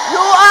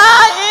 You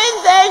are in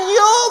the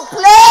new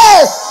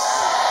place.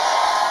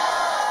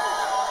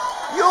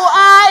 You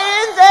are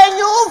in the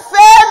new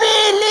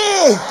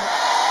family.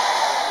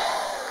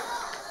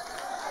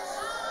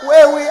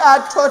 Where we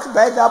are taught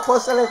by the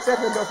apostolic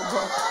servant of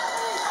God.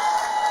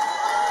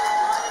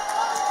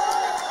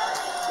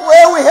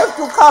 Where we have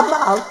to come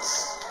out.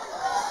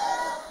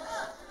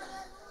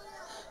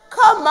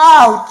 Come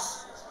out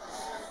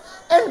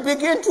and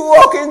begin to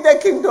walk in the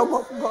kingdom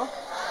of God.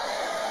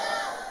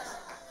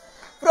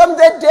 From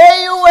the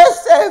day you were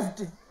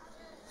saved,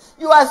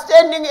 you are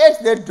standing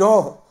at the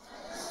door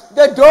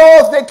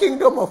of the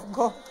kingdom of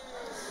God.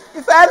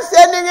 If I'm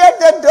standing at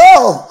the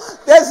door,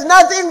 there's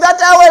nothing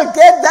that I will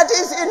get that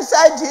is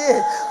inside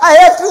here. I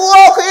have to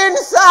walk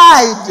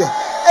inside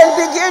and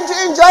begin to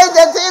enjoy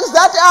the things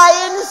that are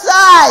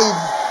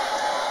inside.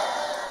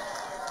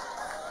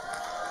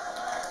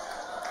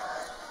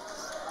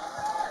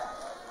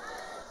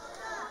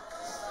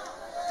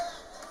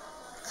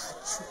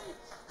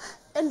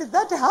 And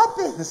that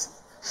happens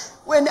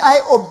when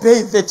I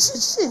obey the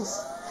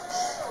teachings.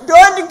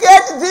 Don't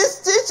get these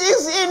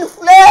teachings in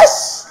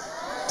flesh.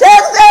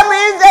 Take them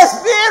in the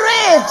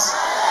spirit.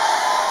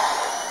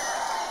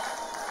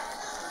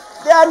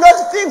 They are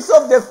not things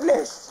of the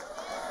flesh.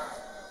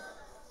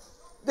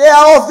 They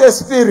are of the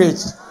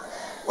spirit.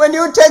 When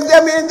you take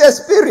them in the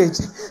spirit,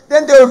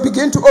 then they will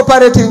begin to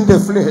operate in the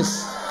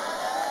flesh.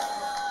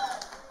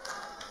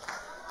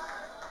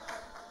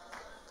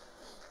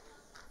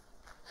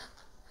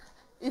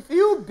 If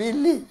you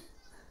believe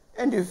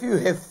and if you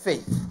have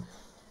faith,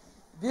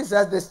 these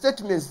are the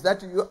statements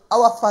that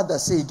our Father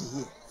said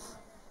here.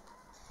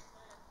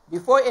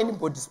 Before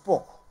anybody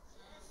spoke.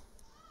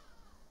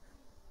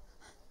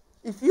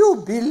 If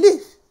you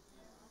believe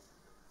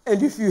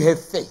and if you have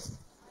faith.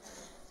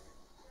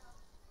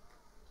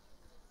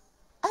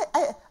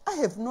 I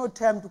have no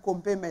time to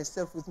compare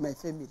myself with my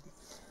family.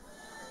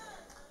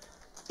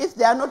 If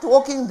they are not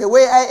walking the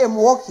way I am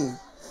walking,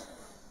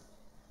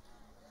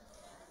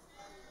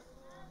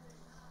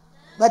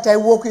 but I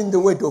walk in the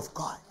word of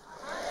God.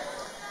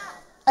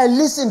 I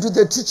listen to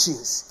the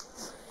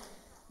teachings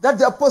that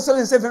the apostle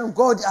and servant of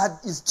God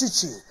is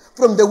teaching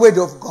from the word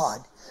of God.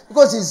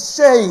 Because he's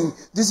saying,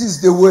 this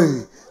is the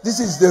way, this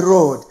is the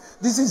road,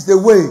 this is the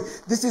way,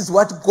 this is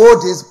what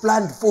God has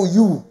planned for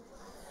you.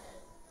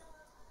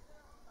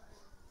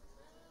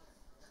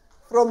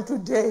 From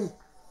today,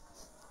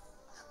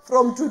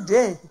 From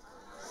today,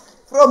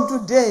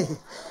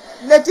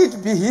 let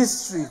it be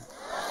history.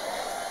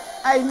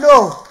 I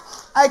know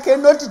I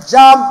cannot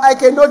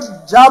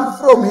jump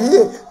from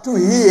here to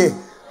here,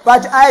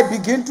 but I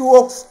begin to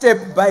walk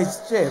step by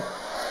step,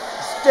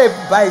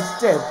 step by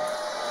step,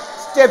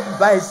 step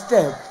by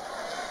step,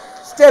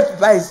 step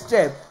by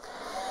step,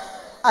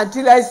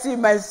 until I see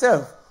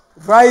myself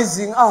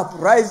rising up,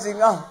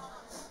 rising up.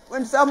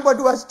 When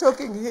somebody was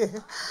talking here,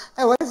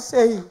 I was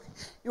saying,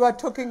 you are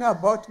talking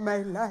about my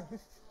life.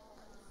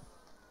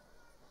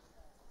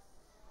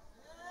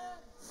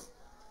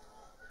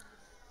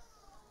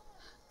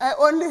 I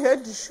only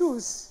had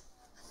shoes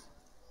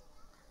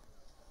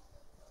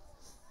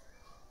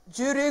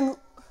during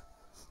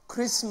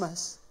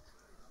Christmas.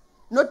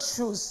 Not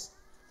shoes.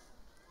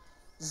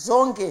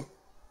 Zonge.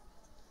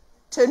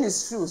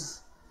 Tennis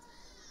shoes.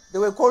 They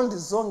were called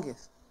zonge.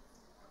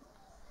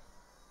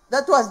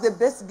 That was the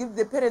best gift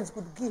the parents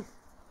could give.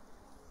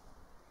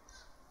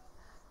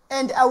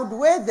 And I would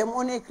wear them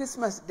on a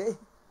Christmas day.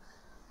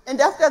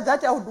 And after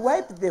that, I would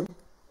wipe them,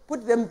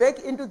 put them back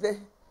into the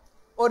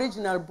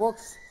original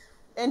box,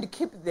 and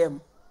keep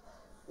them.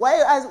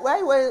 Why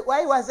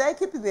was I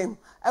keeping them?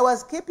 I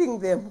was keeping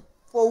them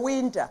for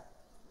winter,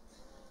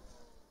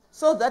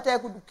 so that I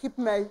could keep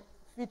my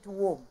feet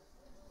warm.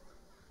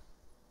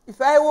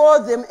 If I wore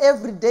them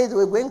every day, they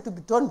were going to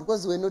be torn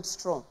because they were not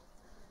strong.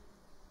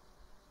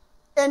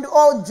 And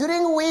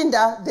during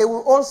winter, they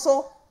will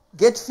also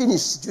get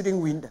finished during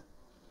winter.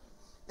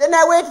 Then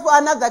I wait for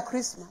another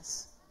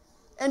Christmas.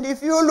 And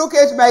if you look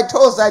at my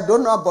toes, I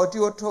don't know about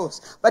your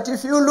toes, but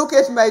if you look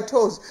at my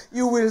toes,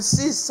 you will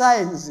see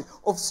signs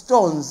of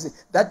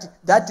stones that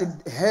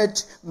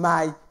hurt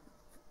my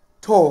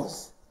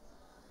toes.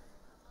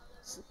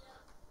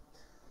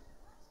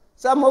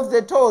 Some of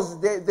the toes,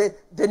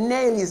 the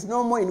nail is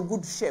no more in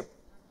good shape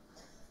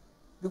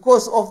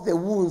because of the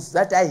wounds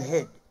that I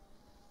had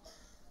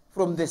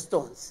from the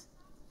stones.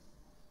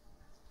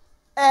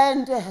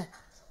 And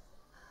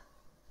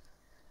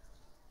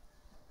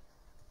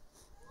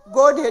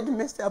God had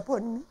mercy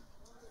upon me.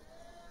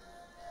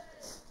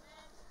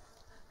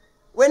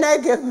 When I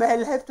gave my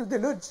life to the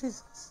Lord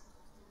Jesus,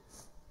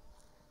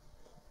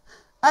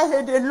 I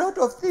had a lot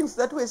of things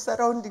that were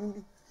surrounding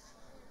me,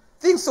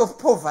 things of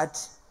poverty.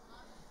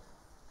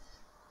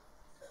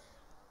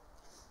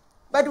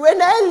 But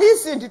when I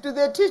listened to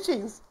the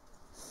teachings,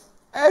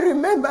 I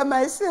remember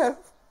myself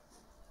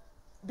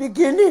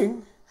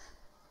beginning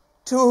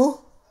to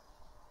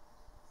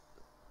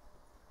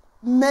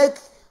make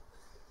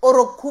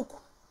or cook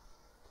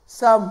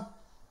some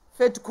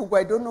fat cook,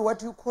 I don't know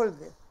what you call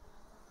them,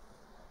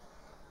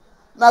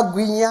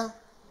 magwinya.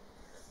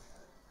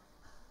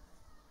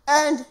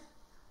 And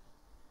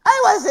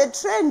I was a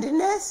trained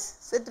nurse,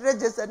 set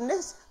registered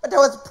nurse, but I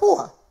was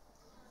poor.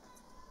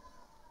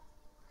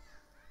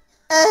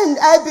 And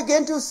I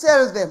began to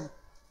sell them.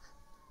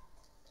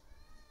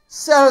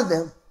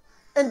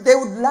 And they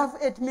would laugh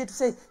at me to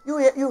say,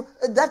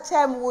 at that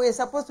time we were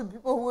supposed to be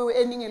people who were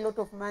earning a lot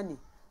of money.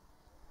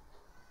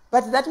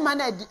 But that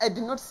money, I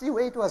did not see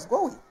where it was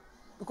going,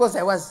 because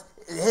I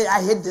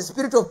had the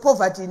spirit of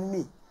poverty in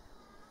me.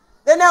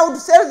 Then I would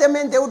sell them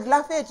and they would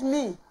laugh at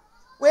me.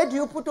 Where do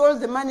you put all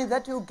the money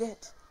that you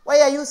get?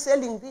 Why are you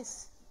selling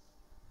this?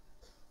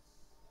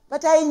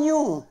 But I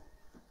knew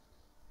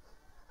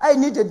I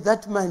needed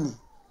that money.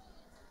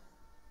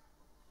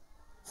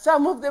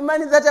 Some of the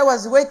money that I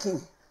was working,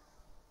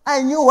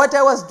 I knew what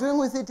I was doing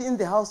with it in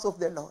the house of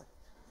the Lord.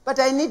 But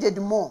I needed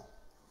more.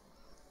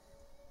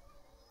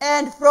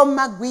 And from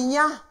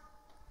Magwinya,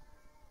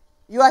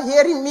 you are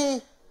hearing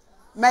me,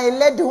 my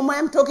lady whom I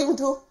am talking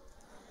to?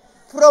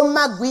 From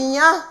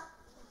Magwinya,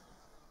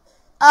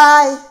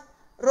 I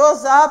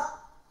rose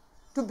up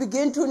to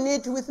begin to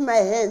knit with my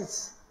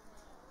hands.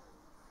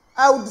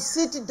 I would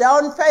sit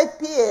down 5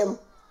 p.m.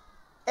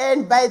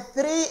 and by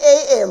 3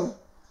 a.m.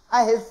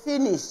 I have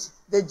finished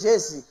the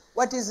jersey.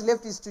 What is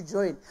left is to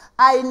join.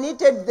 I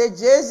knitted the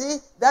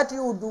jersey that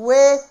you would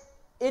wear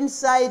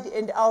inside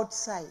and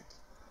outside.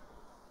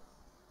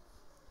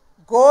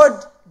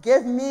 God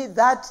gave me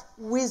that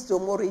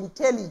wisdom or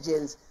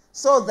intelligence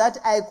so that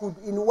I could,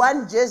 in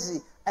one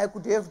jersey, I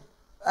could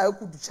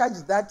charge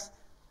that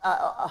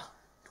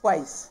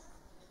twice.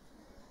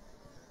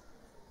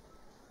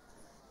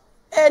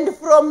 And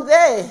from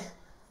there,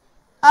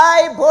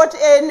 I bought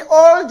an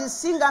old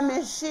singer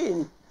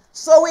machine,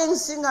 sewing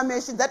singer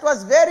machine that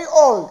was very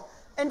old.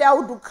 And I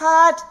would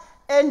cut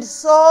and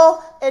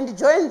sew and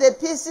join the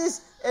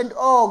pieces, and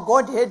oh,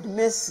 God had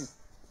mercy.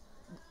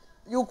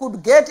 You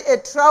could get a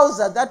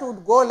trouser that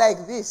would go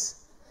like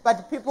this,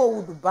 but people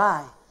would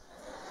buy.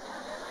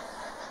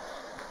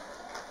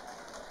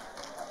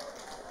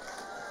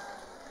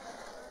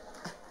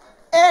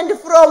 And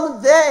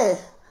from there,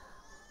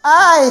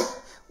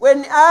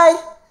 when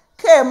I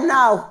came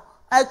now,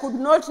 I could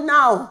not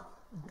now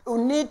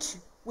knit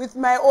with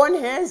my own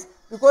hands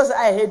because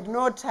I had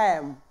no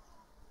time.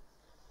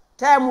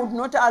 Time would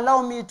not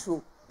allow me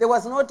to. There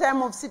was no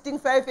time of sitting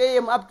 5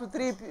 a.m. up to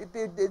 3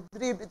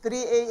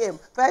 a.m.,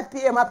 5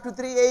 p.m. up to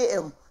 3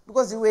 a.m.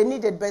 because they were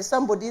needed by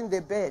somebody in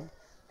the bed.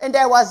 And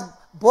I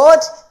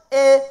bought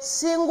a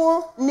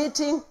single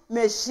knitting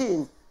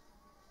machine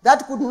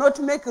that could not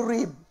make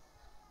rib.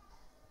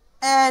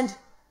 And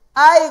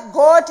I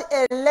got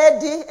a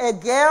lady, a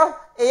girl,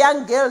 a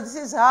young girl. This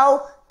is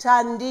how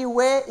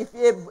Tandiwe,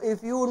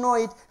 if you know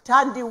it,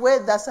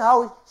 Tandiwe, that's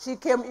how she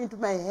came into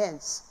my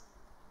hands.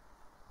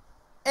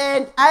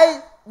 And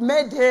I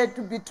made her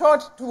to be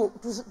taught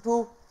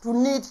to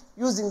knit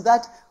using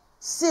that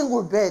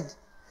single bed.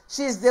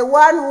 She's the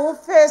one who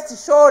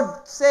first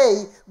showed,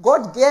 say,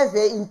 God gave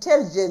her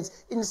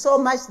intelligence in so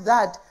much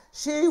that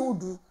she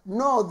would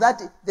know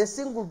that the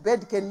single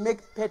bed can make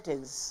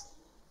patterns.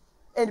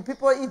 And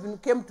people even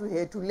came to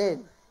her to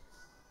learn.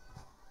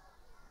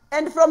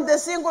 And from the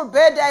single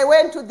bed, I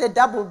went to the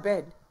double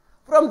bed.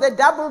 From the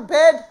double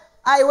bed,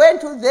 I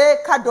went to the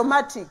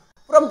cardomatic.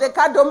 From the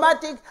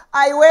cardomatic,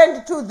 I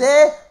went to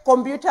the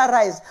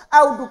computerized.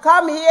 I would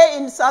come here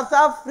in South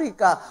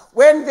Africa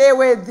when they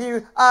were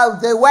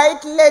the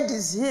white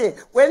ladies here,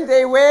 when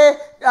they were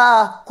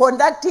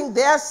conducting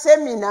their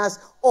seminars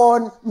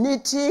on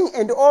knitting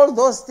and all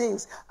those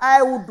things.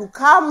 I would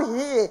come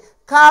here,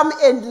 come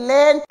and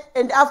learn,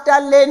 and after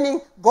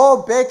learning,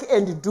 go back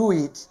and do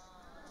it.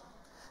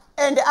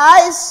 And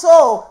I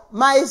saw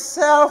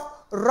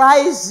myself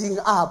rising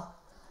up.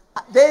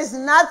 There is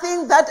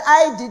nothing that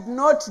I did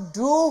not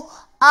do.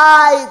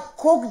 I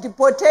cooked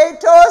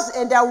potatoes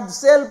and I would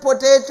sell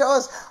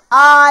potatoes.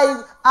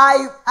 I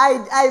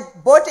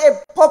bought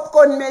a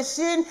popcorn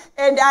machine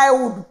and I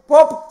would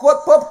pop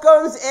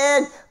popcorns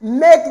and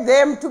make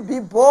them to be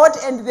bought,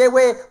 and they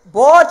were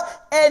bought,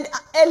 and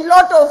a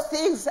lot of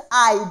things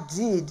I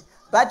did.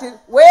 But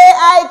where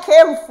I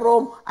came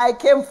from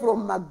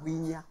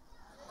Magwinya.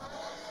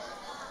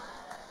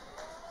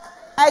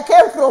 I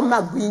came from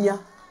Magwinya.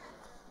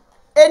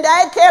 And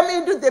I came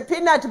into the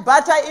peanut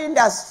butter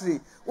industry,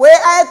 where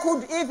I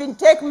could even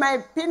take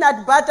my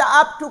peanut butter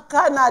up to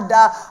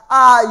Canada,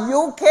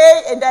 UK,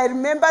 and I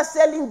remember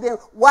selling the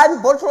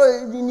one bottle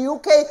in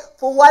UK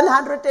for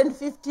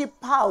 150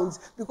 pounds,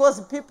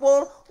 because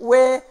people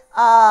were,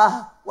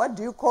 what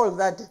do you call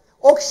that?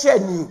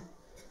 Auctioning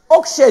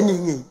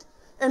it.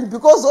 And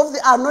because of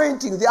the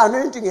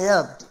anointing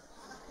helped.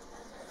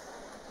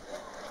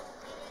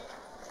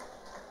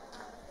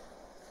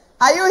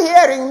 Are you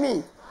hearing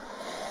me?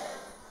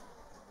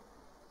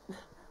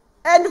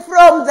 And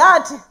from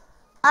that,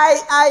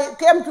 I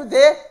came to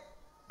the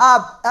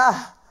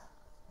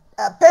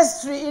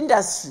pastry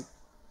industry,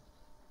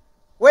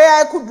 where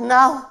I could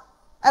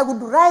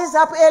rise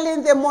up early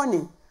in the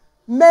morning,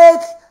 make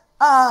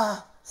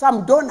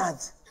some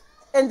donuts,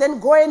 and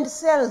then go and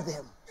sell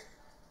them.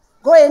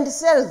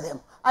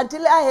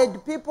 Until I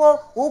had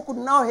people who could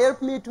now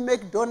help me to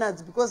make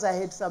donuts, because I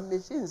had some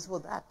machines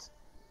for that.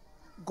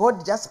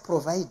 God just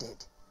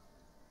provided.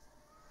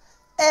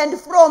 And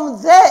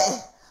from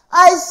there,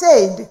 I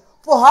said,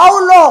 for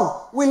how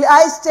long will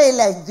I stay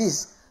like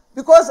this?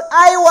 Because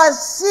I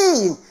was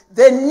seeing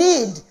the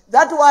need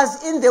that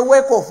was in the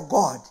work of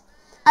God.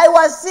 I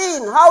was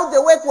seeing how the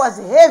work was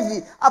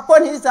heavy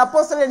upon his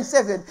apostle and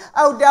servant.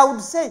 I would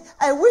say,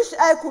 I wish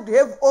I could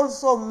have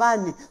also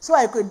money so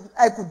I could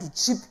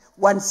chip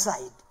one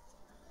side.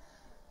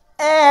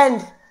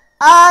 And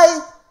I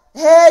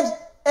had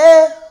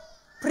a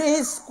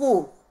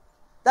preschool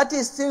that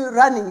is still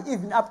running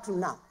even up to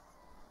now.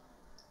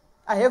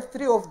 I have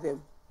 3 of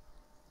them.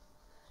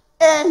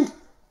 And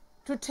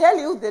to tell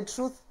you the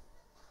truth,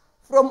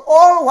 from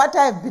all what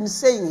I've been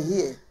saying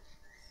here,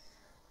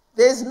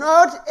 there's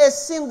not a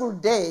single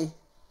day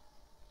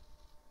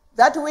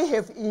that we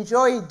have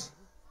enjoyed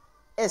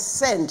a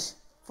cent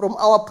from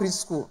our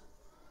preschool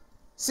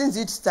since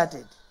it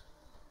started.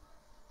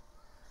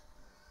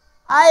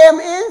 I am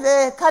in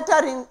the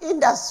catering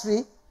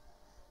industry.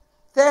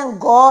 Thank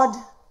God,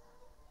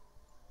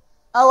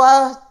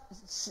 our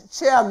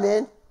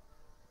chairman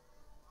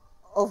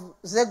of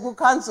Zegu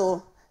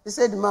Council, he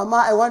said,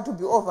 Mama, I want to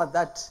be over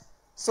that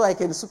so I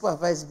can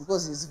supervise,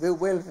 because he's very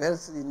well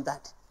versed in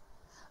that.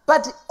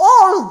 But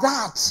all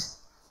that,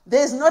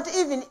 there's not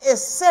even a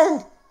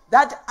cent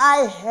that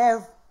I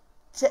have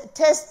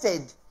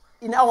tested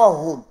in our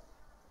home.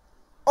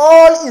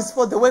 All is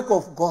for the work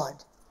of God.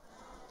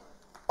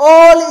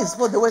 All is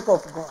for the work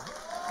of God.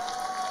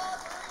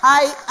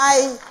 I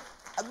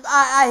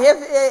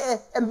have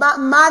a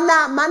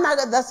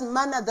manna,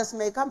 that's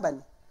my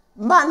company.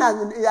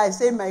 Manna, I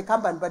say my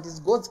company, but it's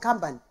God's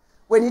company.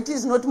 When it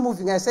is not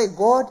moving, I say,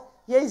 God,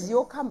 here is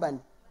your company.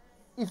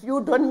 If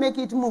you don't make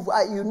it move,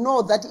 you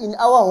know that in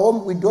our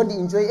home we don't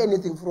enjoy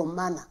anything from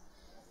manna.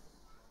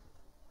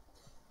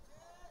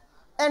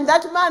 And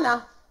that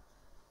manna,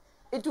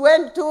 it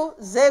went to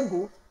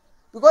Zegu,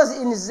 because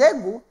in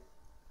Zegu,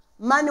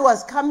 money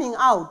was coming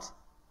out,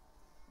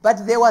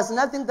 but there was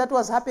nothing that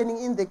was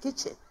happening in the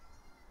kitchen.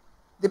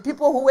 The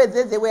people who were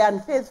there, they were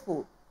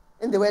unfaithful,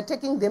 and they were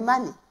taking the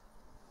money.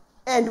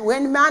 And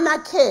when manna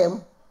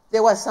came,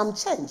 there was some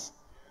change.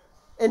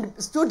 And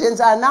students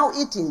are now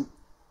eating.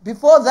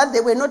 Before that, they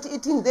were not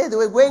eating there. They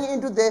were going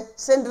into the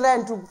sand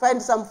line to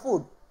find some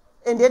food.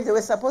 And yet they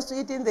were supposed to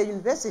eat in the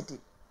university.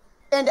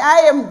 And I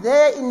am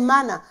there in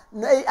Mana,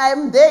 I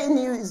am there in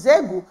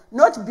Zegu,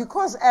 not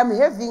because I am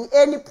having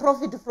any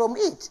profit from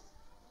it,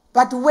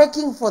 but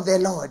working for the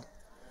Lord.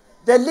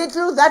 The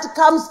little that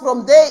comes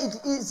from there,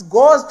 it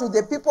goes to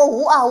the people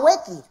who are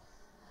working.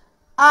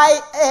 I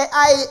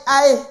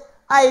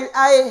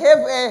have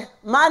a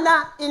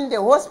Mana in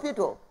the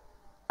hospital.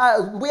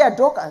 We are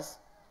Dockers.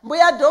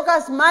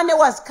 Money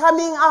was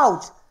coming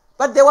out,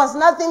 but there was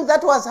nothing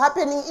that was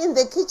happening in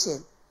the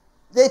kitchen.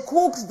 The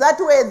cooks that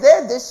were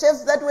there, the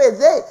chefs that were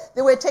there,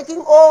 they were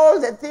taking all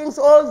the things,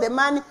 all the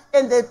money,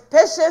 and the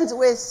patients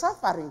were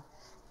suffering.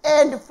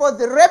 And for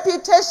the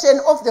reputation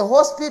of the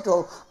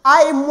hospital,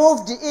 I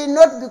moved in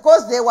not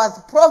because there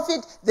was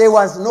profit, there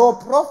was no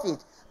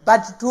profit,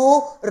 but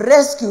to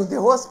rescue the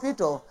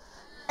hospital.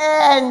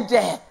 And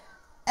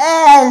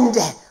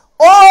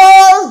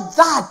all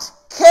that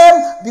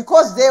came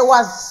because there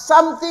was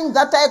something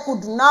that I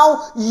could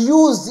now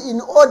use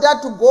in order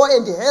to go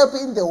and help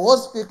in the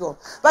hospital.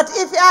 But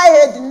if I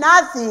had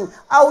nothing,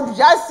 I would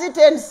just sit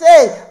and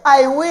say,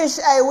 I wish,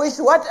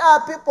 what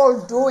are people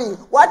doing?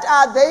 What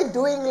are they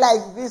doing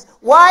like this?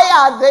 Why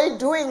are they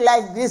doing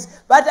like this?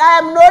 But I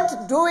am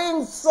not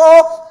doing so.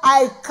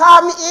 I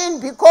come in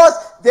because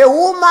the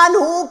woman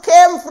who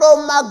came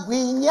from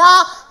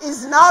Magwinya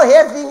is now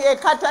having a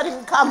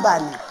catering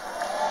company.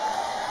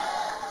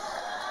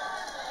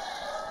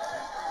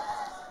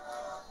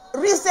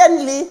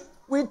 Recently,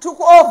 we took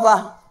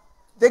over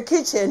the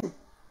kitchen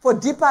for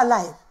Deeper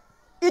Life.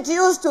 It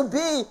used to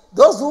be,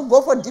 those who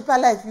go for Deeper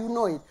Life, you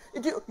know it.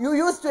 You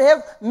used to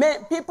have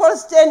people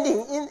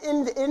standing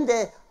in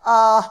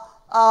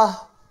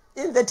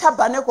the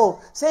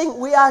tabernacle saying,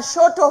 we are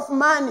short of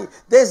money.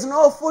 There's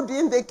no food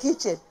in the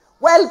kitchen.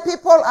 Well,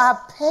 people are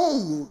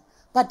paying,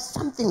 but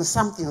something is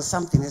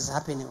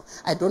happening.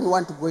 I don't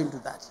want to go into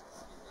that.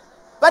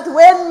 But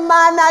when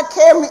manna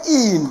came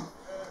in,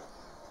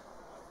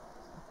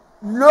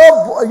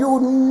 you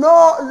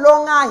no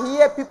longer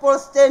hear people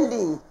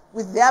standing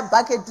with their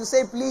bucket to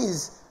say,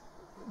 please,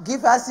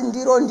 give us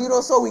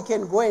ndiro so we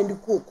can go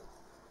and cook.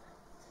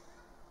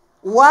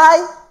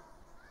 Why?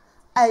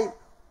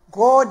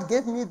 God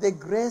gave me the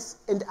grace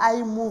and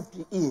I moved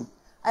in.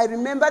 I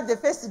remember the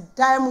first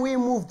time we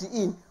moved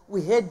in,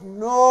 we had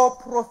no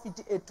profit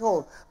at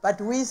all.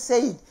 But we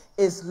said,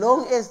 as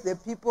long as the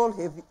people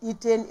have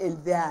eaten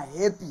and they are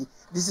happy,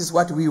 this is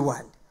what we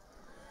want.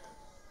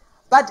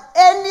 But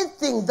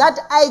anything that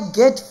I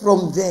get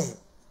from there,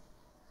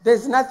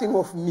 there's nothing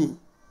of me.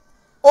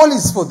 All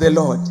is for the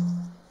Lord.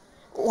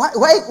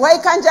 Why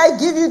can't I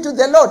give you to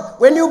the Lord?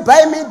 When you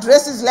buy me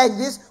dresses like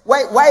this,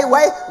 why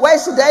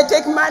should I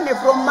take money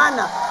from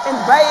Mana and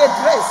buy a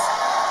dress?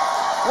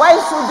 Why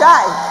should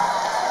I?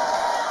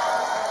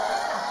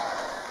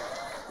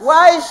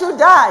 Why should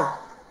I?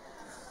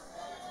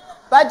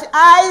 But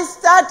I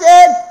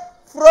started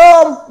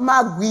from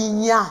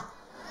Magwinya.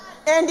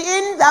 And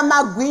in the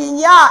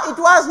Magwinya, it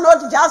was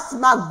not just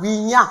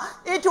Magwinya.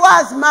 It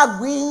was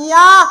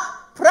Magwinya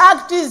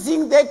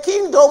practicing the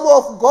kingdom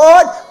of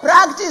God,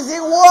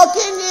 practicing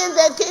walking in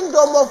the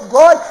kingdom of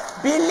God,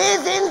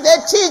 believing the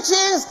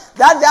teachings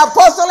that the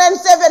apostle and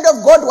servant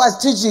of God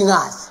was teaching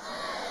us.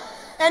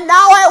 And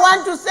now I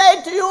want to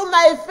say to you,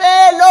 my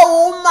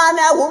fellow woman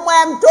whom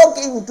I am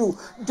talking to,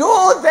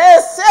 do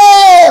the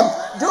same,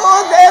 do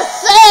the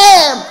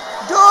same,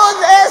 do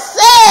the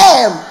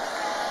same.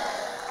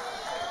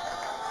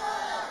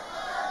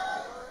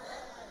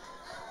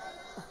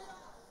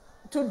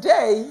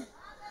 Today,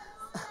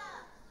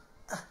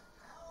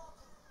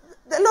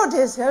 the Lord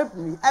has helped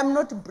me. I'm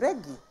not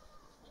bragging.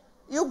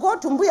 You go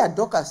to Mbuya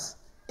Dockers,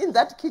 in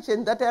that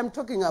kitchen that I'm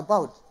talking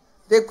about,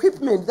 the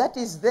equipment that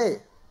is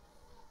there,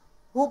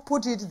 who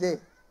put it there?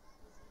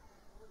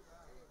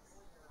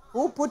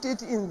 Who put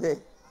it in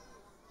there?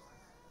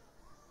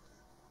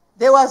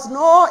 There was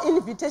no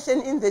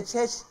invitation in the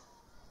church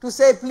to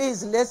say,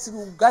 please, let's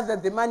gather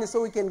the money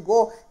so we can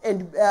go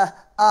and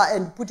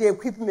put the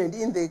equipment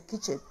in the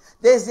kitchen.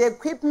 There's the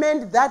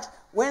equipment that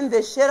when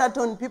the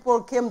Sheraton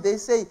people came, they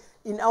say,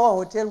 in our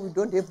hotel, we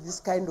don't have this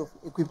kind of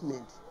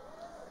equipment.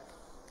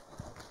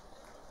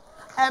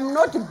 I'm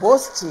not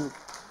boasting,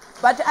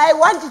 but I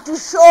wanted to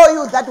show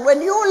you that when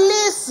you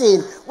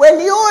listen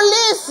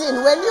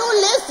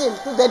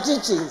to the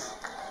teachings,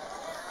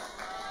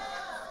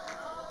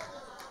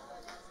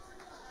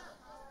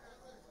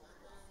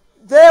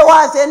 there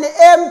was an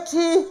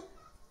empty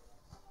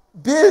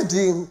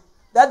building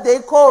that they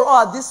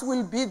call, this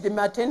will be the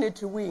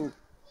maternity wing.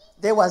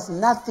 There was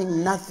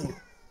nothing.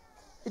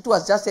 It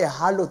was just a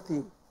hollow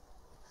thing.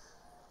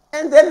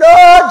 And the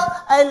Lord,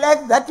 I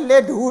like that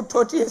lady who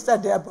taught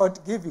yesterday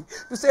about giving,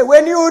 to say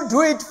when you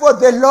do it for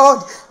the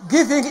Lord,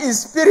 giving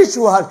is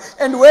spiritual.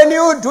 And when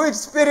you do it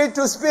spirit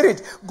to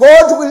spirit,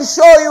 God will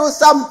show you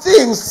some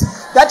things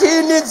that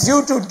He needs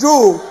you to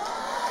do.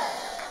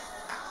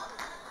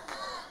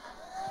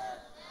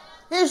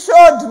 He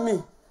showed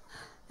me.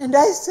 And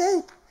I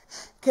said,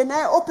 can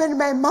I open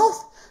my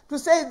mouth to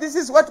say this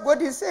is what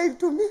God is saying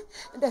to me?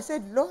 And I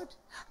said, Lord,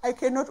 I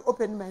cannot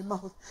open my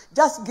mouth.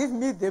 Just give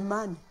me the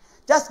money.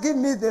 Just give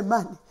me the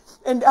money.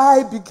 And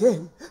I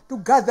began to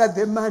gather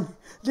the money,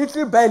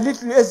 little by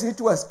little as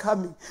it was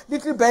coming,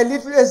 little by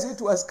little as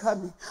it was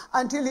coming,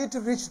 until it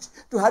reached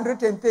to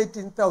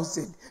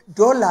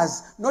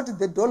 $113,000. Not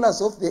the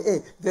dollars of the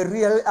air, the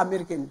real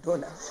American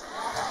dollars.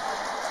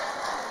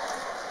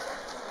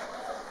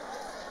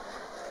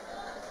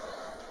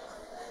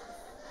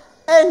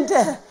 And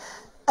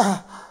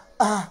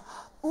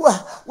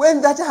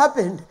when that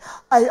happened,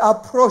 I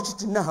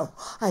approached now.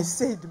 I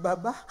said,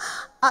 Baba,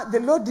 the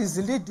Lord is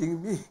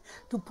leading me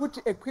to put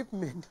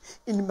equipment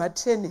in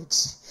maternity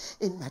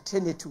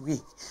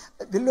wing.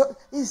 The Lord,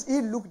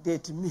 he looked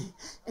at me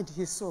and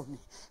he saw me.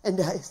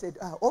 And I said,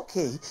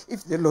 okay,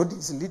 if the Lord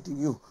is leading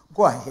you,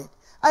 go ahead.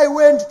 I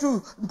went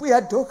to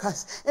Mbuya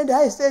Doctors and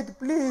I said,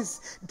 please,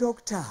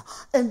 doctor,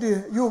 and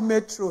you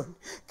matron,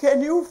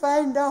 can you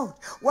find out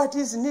what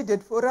is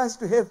needed for us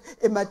to have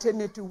a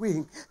maternity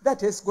wing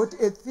that has got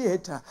a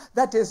theater,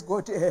 that has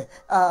got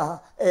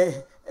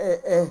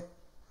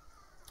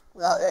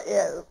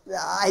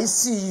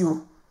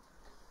ICU?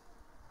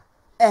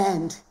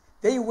 And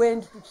they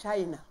went to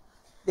China.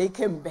 They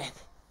came back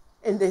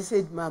and they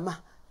said, Mama,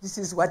 this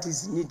is what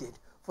is needed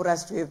for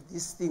us to have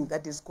this thing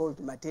that is called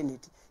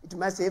maternity. It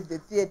must have the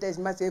theater, it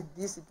must have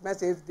this, it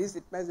must have this,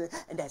 it must have...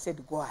 And I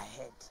said, go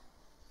ahead.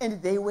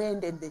 And they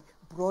went and they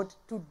brought...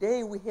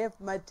 Today we have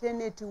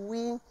maternity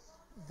wing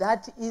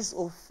that is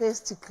of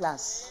first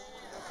class.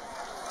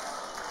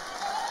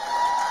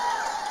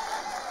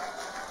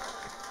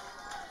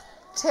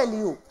 Tell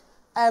you,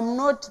 I'm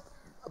not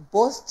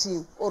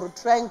boasting or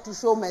trying to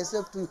show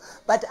myself to you,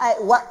 but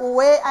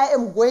where I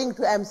am going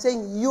to, I'm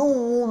saying, you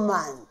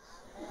woman,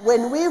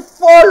 when we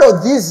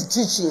follow these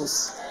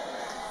teachings,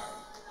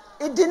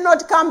 it did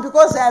not come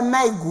because I am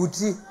my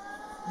Guti.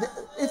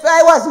 If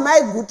I was my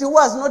Guti who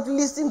was not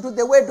listening to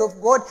the word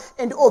of God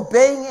and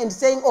obeying and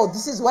saying, oh,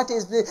 this is what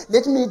is,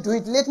 let me do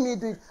it,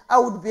 I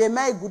would be a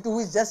my Guti who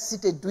is just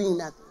seated doing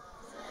nothing.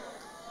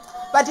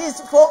 But it's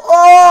for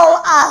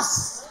all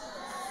us.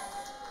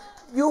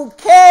 You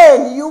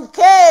can.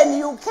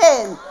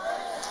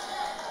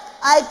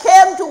 I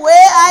came to where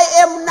I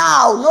am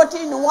now, not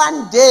in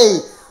one day,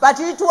 but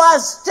it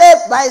was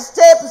step by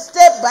step.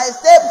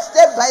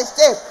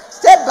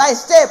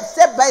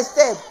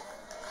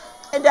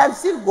 And I'm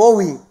still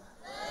going.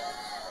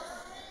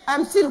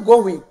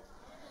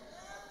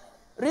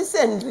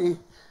 Recently,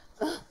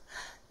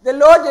 the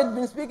Lord had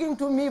been speaking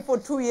to me for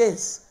 2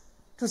 years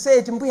to say,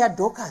 at Mbuya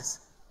Doctors,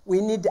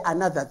 we need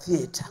another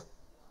theater,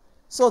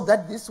 so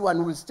that this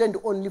one will stand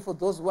only for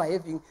those who are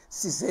having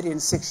cesarean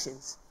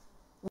sections.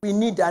 We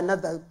need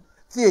another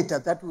theater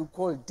that we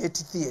call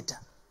dirty theater.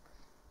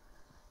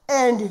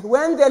 And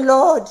when the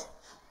Lord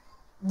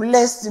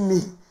blessed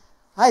me,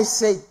 I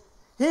said,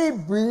 he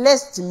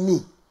blessed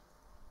me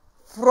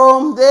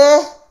from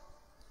the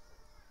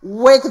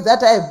work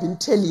that I have been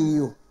telling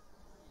you.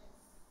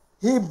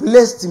 He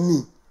blessed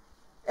me.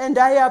 And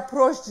I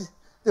approached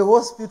the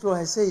hospital.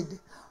 I said,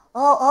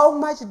 how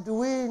much do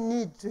we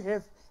need to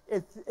have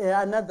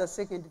another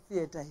second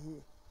theater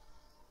here?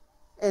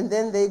 And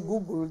then they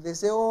Google, they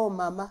say, oh,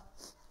 Mama,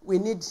 we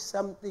need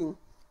something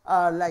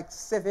like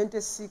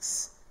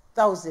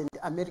 76,000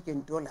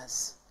 American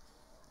dollars.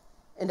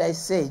 And I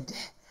said,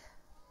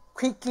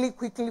 quickly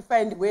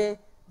find where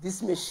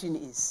this machine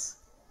is.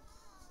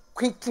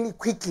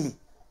 Quickly,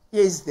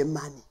 here is the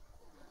money.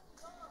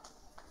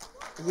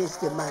 Here's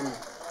the money.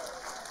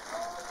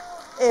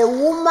 A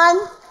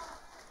woman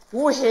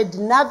who had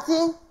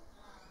nothing,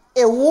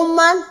 a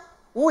woman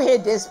who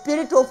had a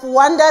spirit of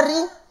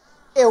wandering,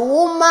 a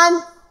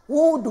woman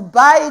who would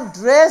buy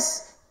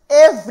dress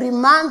every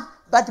month,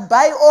 but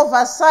buy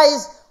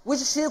oversized,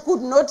 which she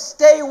could not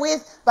stay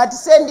with, but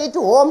send it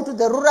home to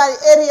the rural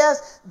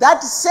areas.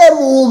 That same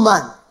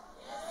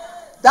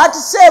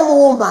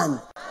woman,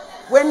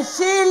 when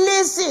she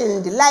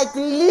listened like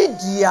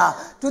Lydia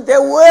to the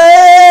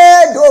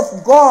word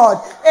of God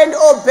and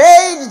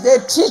obeyed the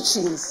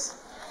teachings,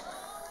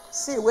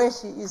 see where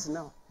she is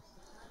now.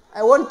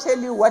 I won't tell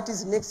you what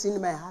is next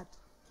in my heart.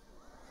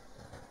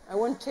 I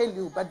won't tell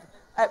you, but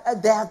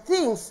there are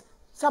things.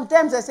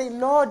 Sometimes I say,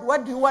 Lord,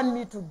 what do you want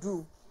me to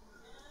do?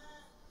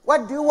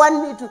 What do you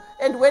want me to?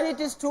 And when it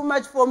is too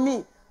much for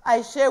me,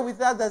 I share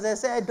with others. I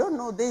say, I don't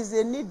know, there is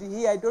a need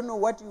here. I don't know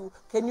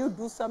can you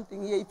do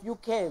something here if you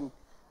can?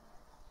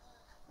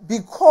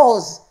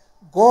 Because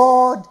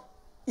God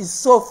is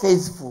so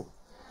faithful.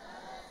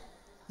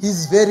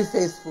 He's very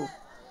faithful.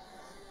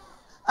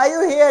 Are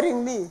you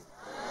hearing me?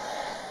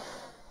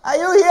 Are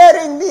you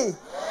hearing me?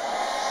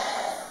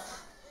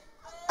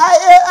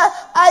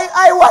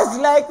 I was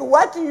like,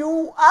 what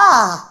you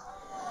are.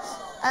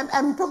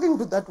 I'm talking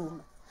to that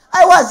woman.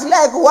 I was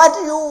like, what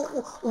you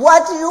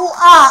are.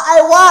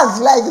 I was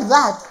like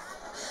that.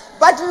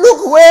 But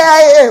look where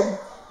I am.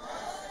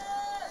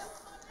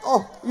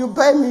 Oh, you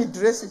buy me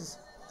dresses.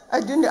 I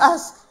didn't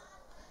ask.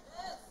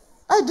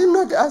 I did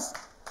not ask.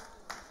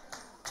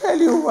 Tell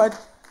you what.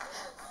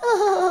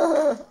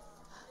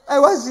 I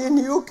was in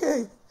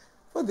UK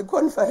for the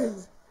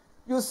conference.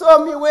 You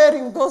saw me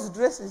wearing those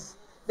dresses.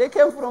 They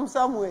came from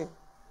somewhere.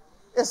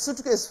 a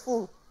suitcase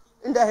full,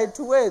 and I had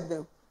to wear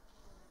them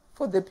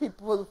for the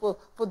people, for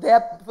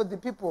the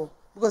people,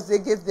 because they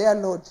gave their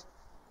load.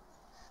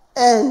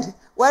 And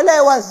while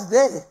I was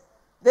there,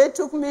 they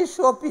took me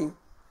shopping.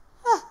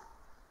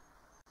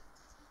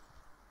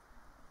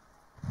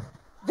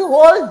 The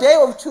whole day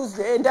of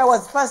Tuesday, and I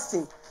was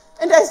fasting.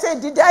 And I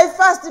said, did I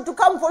fast to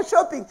come for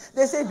shopping?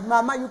 They said,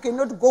 Mama, you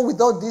cannot go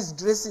without these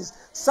dresses.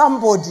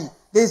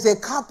 There's a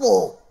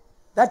couple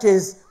that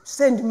has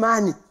sent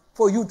money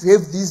for you to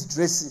have these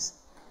dresses.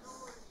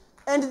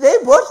 And they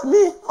bought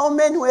me. How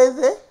many were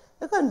there?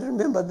 I can't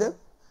remember them.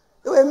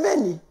 There were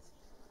many.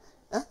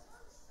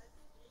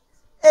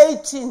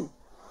 18.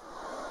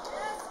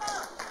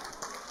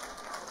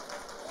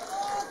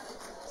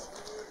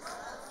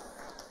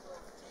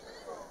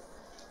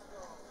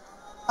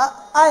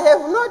 I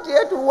have not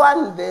yet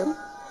won them.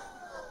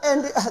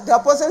 And the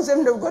apostle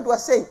of God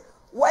was saying,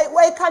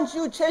 why can't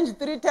you change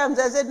 3 times?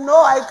 I said,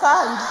 no, I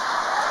can't.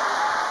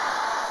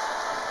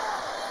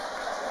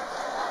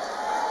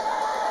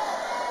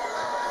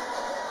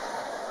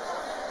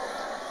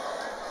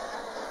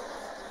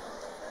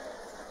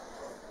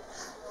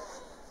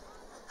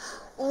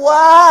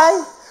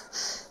 Why?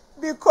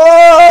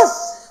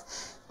 Because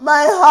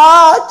my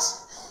heart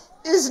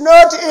is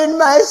not in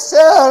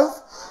myself.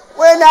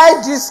 When I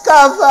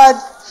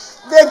discovered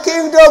the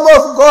kingdom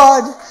of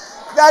God,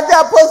 that the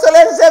apostle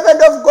and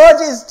servant of God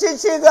is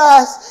teaching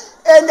us,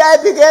 and I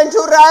began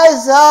to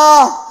rise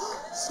up,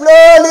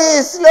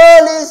 slowly,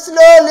 slowly,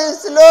 slowly,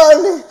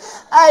 slowly.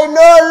 I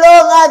no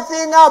longer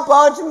think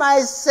about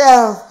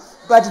myself,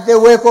 but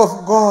the work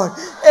of God.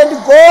 And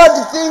God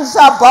thinks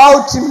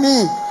about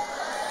me.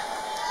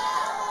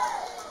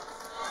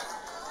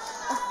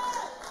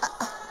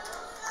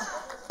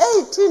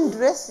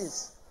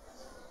 Dresses.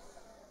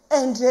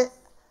 And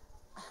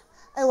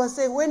I was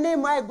saying, when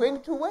am I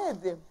going to wear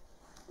them?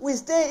 We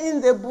stay in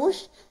the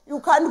bush.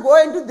 You can't go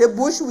into the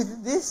bush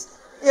with this.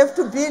 You have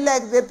to be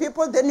like the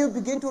people. Then you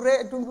begin to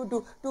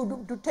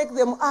take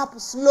them up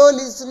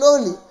slowly,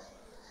 slowly.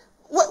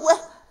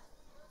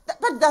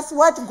 But that's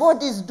what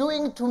God is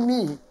doing to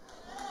me.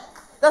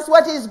 That's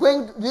what He is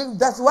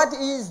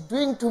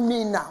doing to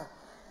me now.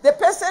 The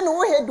person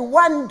who had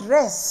one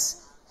dress.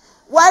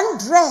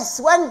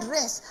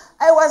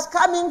 I was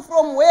coming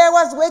from where I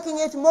was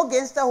working at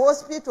Morgenster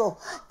Hospital,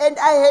 and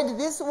I had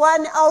this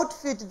one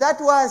outfit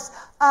that was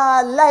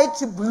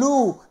light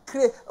blue,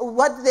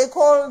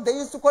 they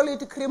used to call it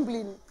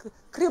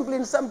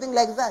crimblin, something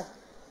like that.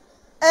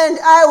 And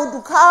I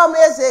would come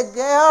as a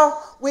girl,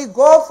 we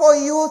go for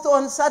youth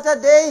on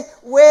Saturday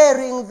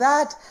wearing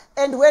that,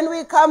 and when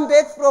we come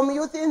back from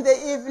youth in the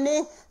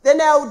evening, then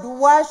I would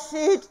wash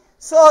it,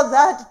 so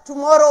that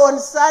tomorrow on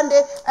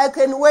Sunday I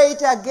can wear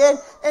it again.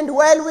 And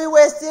while we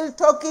were still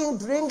talking,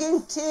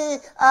 drinking tea,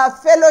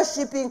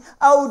 fellowshipping,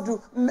 I would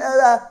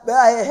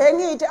hang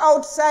it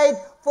outside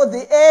for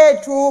the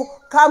air to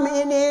come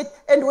in it.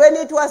 And when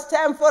it was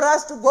time for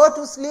us to go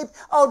to sleep,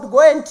 I would go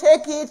and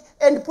take it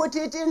and put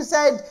it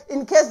inside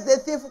in case the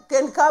thief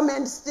can come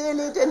and steal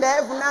it and I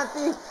have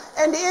nothing.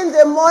 And in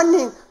the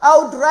morning, I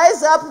would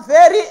rise up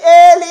very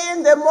early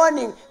in the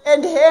morning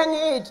and hang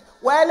it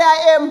while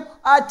I am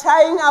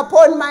tying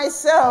upon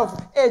myself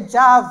a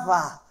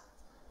Java.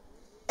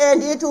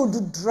 And it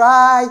would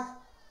dry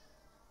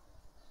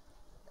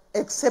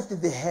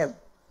except the hem.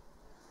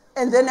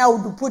 And then I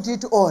would put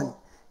it on.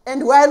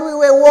 And while we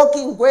were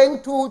walking,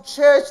 going to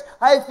church,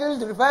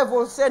 Highfield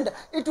Revival Center,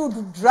 it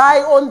would dry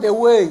on the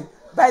way.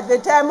 By the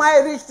time I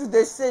reached to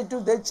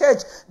the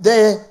church,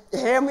 the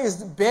hem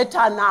is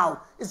better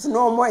now. It's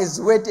no more as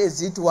wet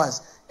as it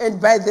was. And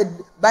by the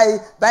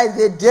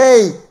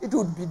day, it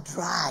would be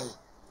dry.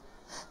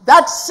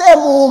 That same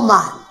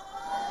woman,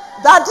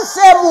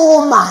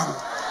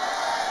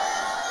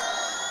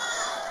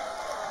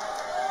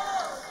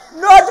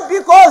 not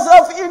because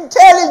of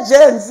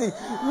intelligence,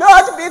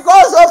 not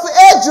because of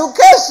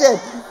education,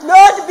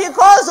 not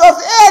because of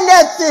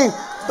anything,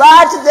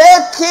 but the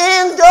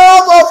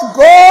kingdom of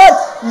God,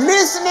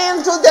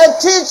 listening to the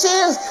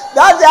teachings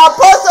that the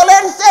apostle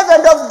and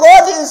servant of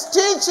God is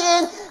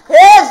teaching,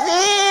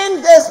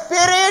 having the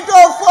spirit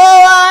of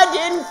forward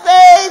in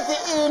faith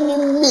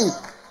in me.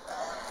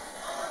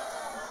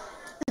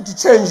 It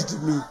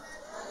changed me.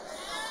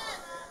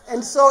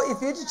 And so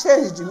if it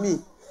changed me,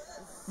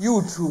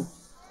 you too.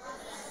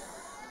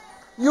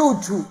 You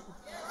too.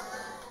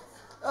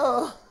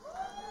 Oh.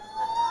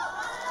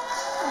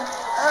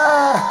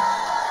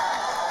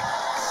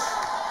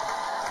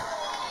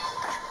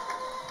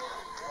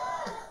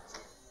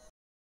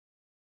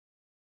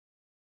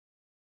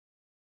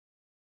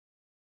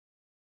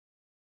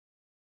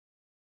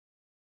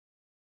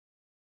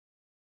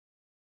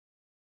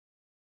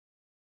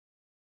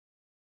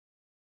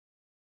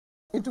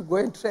 To go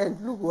and try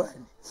and look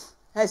one.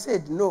 I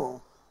said,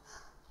 no.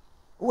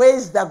 Where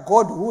is the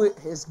God who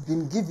has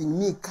been giving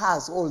me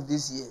cars all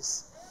these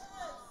years?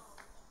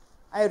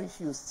 I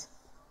refused.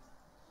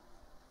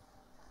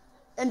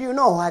 And you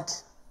know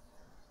what?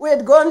 We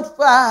had gone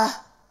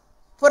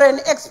for an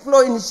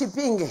exploit in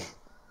Chipinge.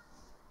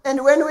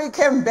 And when we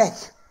came back,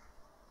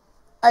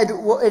 at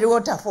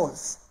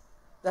Waterfalls.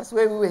 That's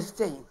where we were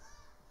staying.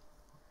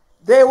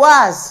 There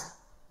was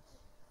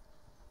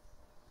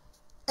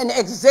an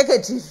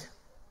executive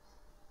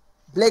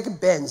black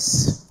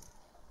Benz,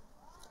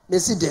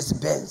 Mercedes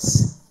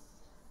Benz,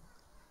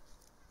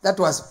 that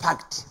was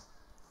packed.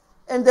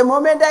 And the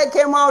moment I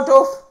came out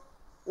of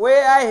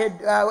where I had,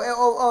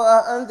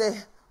 on the,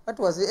 what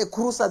was it, a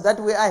cruiser that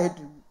way I had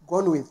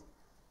gone with,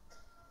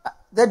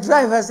 the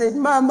driver said,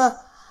 "Mama,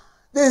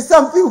 there's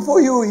something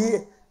for you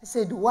here." I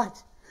said,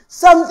 "What?"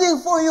 "Something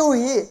for you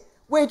here.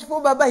 Wait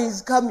for Baba,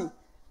 he's coming."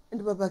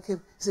 And Baba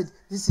came. He said,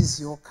 "This is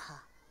your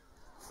car."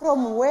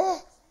 From where?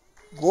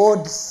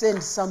 God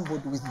sent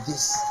somebody with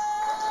this.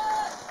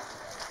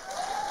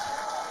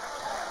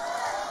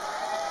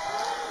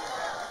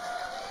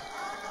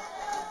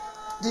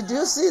 Did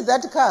you see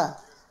that car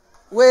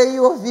where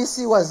your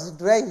VC was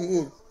driving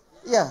in?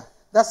 Yeah,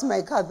 that's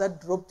my car that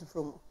dropped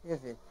from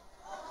heaven.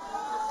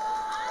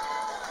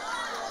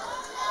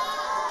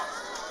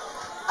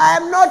 I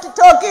am not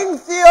talking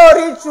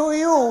theory to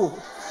you.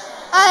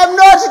 I am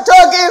not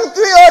talking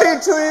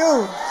theory to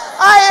you.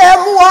 I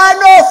am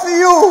one of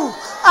you.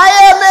 I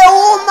am a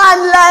woman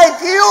like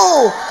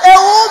you. A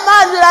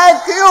woman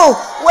like you.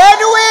 When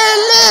we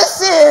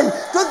listen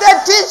to the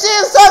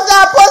teachings of the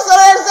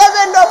apostle and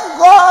servant of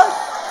God,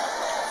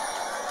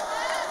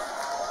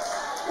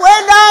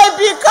 when I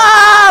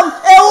become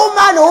a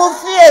woman who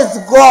fears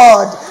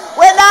God,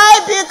 when I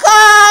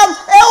become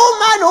a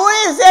woman who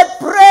is a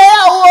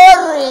prayer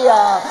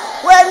warrior,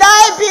 when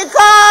I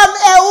become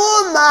a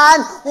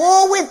woman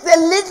who with the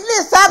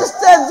little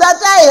substance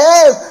that I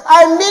have,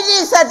 I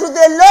minister to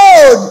the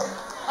Lord,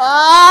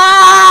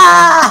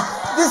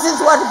 this is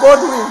what God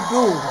will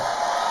do.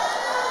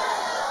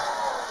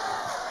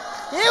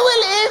 He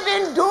will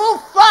even do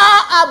far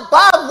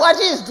above what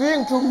he is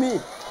doing to me.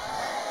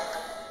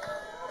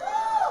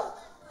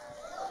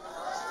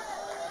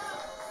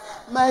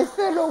 My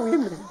fellow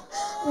women,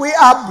 we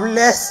are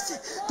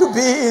blessed to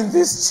be in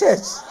this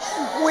church.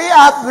 We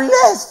are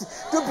blessed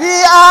to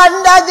be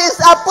under this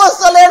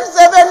apostle and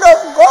servant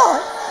of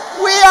God.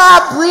 We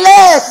are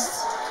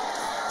blessed.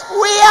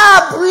 We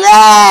are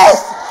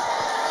blessed.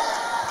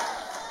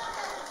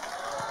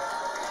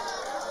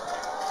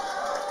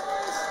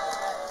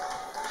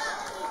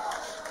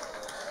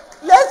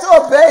 Let's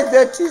obey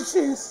the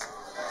teachings.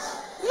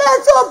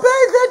 Let's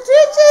obey the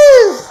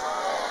teachings.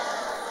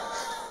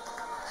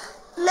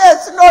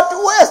 Let's not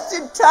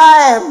waste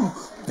time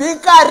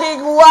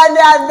bickering one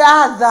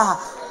another,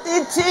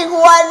 eating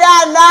one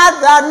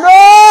another.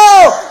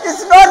 No,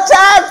 it's not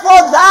time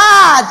for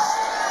that.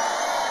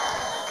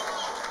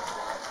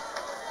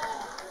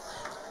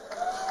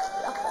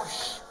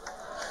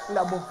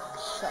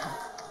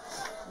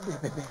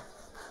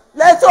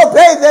 Let's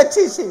obey the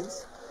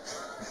teachings.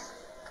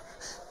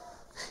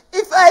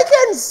 If I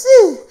can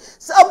see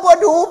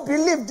somebody who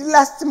believed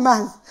last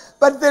month,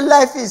 but the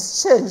life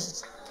is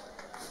changed.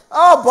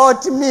 How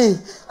about me?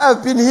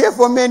 I've been here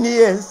for many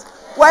years.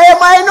 Why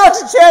am I not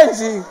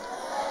changing?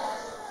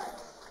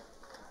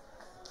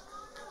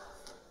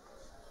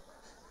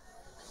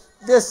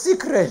 The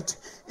secret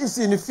is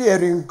in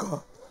fearing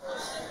God.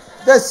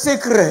 The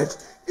secret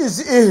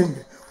is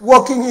in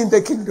walking in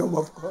the kingdom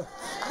of God.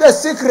 The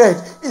secret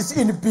is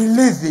in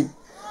believing,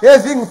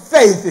 having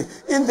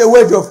faith in the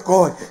word of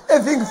God,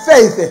 having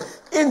faith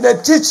in the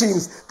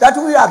teachings that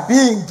we are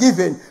being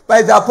given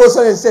by the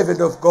apostle and servant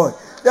of God.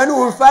 Then we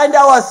will find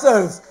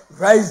ourselves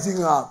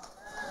rising up.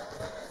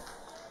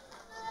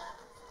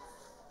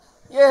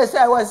 Yes,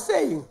 I was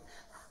saying,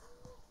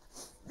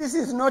 this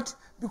is not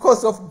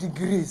because of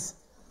degrees.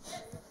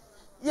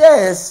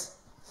 Yes,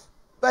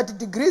 but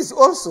degrees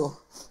also,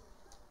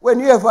 when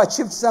you have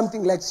achieved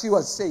something like she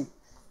was saying,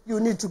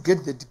 you need to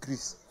get the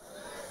degrees.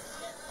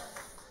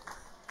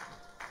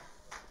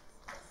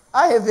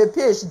 I have a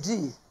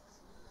PhD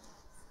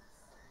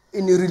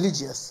in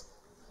religious.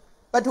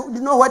 But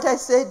you know what I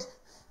said?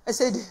 I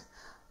said,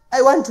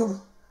 I want to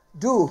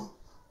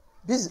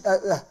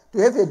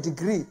have a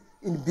degree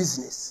in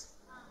business.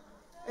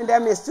 And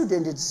I'm a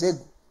student at Zegu.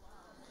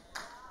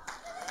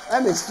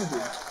 I'm a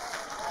student.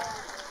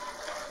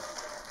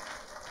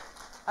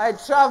 I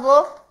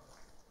travel.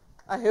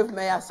 I have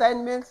my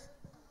assignments.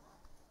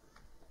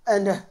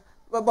 And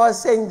Baba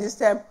was saying this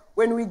time,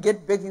 when we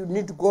get back, you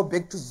need to go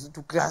back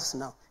to class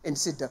now and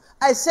sit down.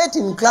 I sat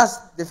in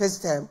class the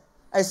first time.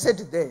 I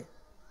sat there.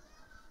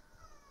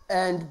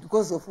 And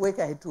because of work,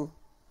 I had to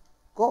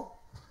go.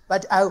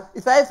 But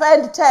if I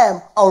find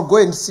time, I'll go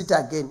and sit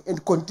again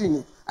and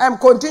continue. I'm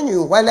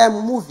continuing while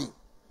I'm moving.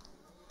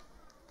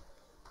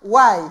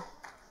 Why?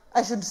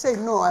 I should say,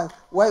 no,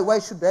 why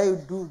should I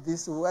do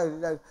this?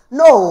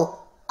 No,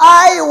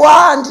 I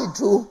want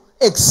to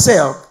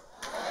excel.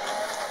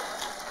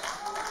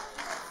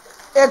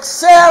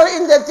 Excel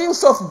in the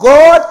things of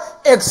God,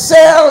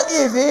 excel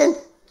even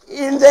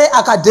in the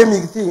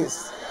academic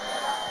things.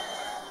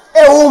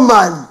 A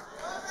woman.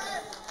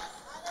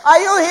 Are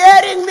you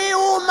hearing me,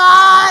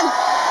 woman?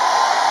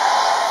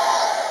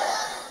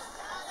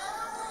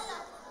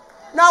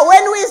 Now,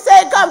 when we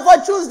say come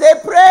for Tuesday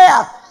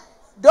prayer,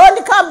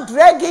 Don't come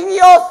dragging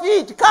your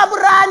feet. Come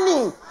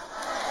running.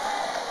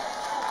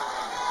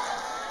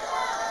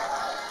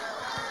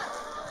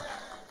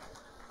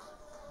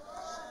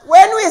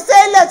 When we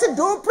say let's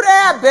do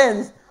prayer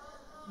bands,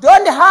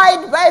 don't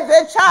hide by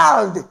the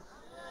child.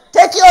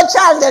 Take your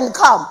child and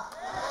come.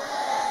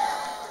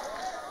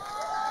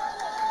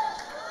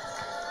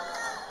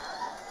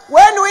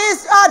 When we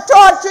are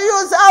taught to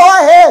use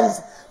our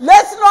hands,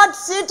 let's not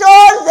sit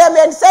on them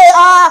and say,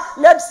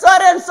 let so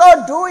and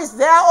so do is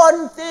their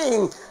own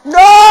thing.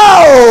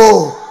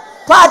 No!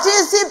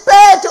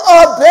 Participate,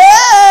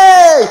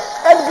 obey,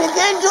 and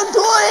begin to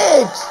do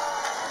it.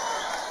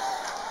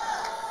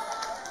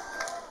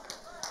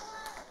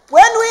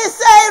 When we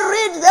say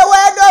read the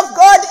word of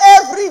God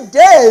every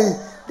day,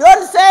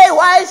 don't say,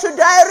 why should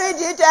I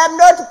read it? I'm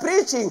not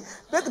preaching.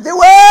 The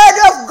word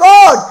of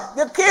God,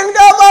 the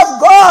kingdom of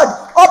God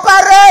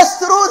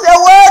operates through the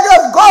word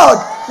of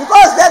God,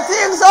 because the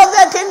things of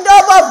the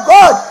kingdom of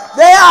God,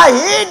 they are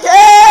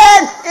hidden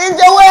in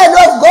the word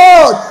of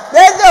God.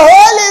 Then the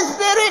Holy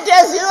Spirit,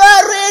 as you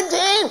are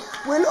reading,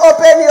 will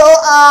open your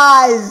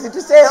eyes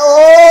to say,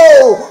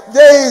 oh,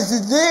 there is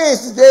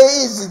this, there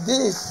is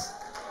this.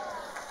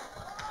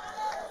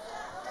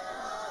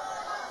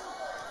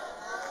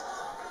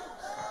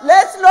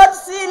 Let's not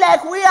see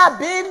like we are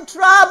being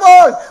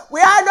troubled.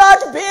 We are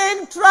not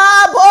being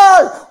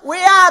troubled. We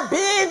are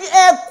being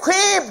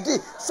equipped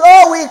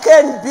so we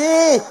can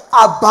be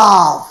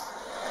above.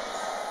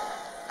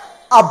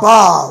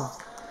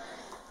 Above.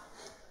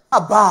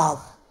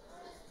 Above.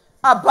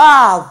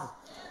 Above.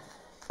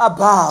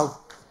 Above.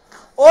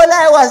 All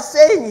I was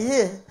saying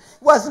here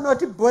was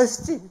not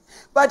boasting,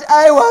 but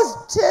I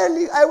was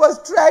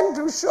trying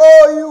to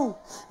show you.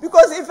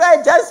 Because if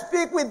I just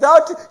speak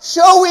without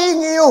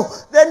showing you,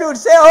 then you would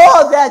say,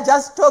 oh, they are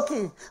just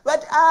talking.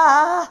 But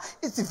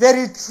it's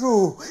very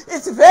true.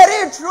 It's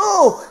very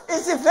true.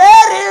 It's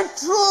very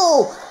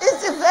true.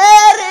 It's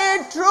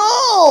very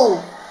true.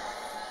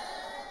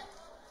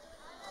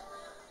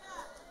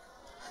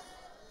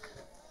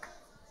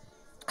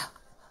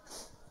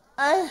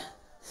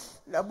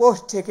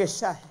 Take a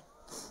shot.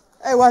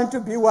 I want to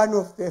be one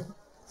of them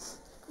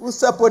who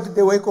support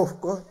the work of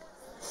God.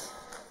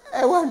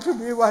 I want to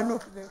be one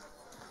of them.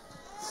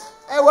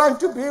 I want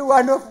to be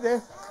one of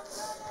them.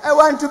 I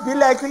want to be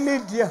like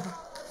Lydia.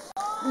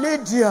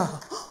 Lydia.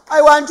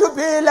 I want to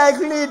be like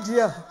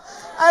Lydia.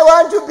 I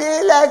want to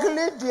be like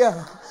Lydia.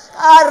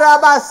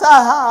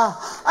 Arabasaha.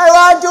 I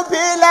want to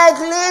be like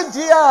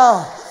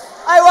Lydia.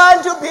 I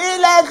want to be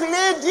like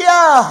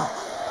Lydia.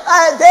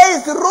 There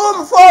is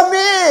room for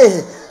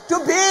me to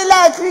be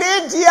like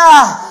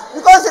Lydia,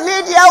 because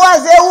Lydia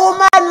was a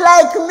woman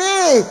like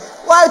me.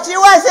 While she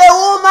was a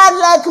woman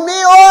like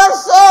me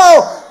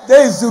also,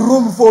 there is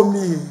room for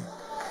me.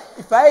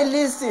 If I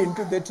listen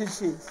to the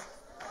teachings.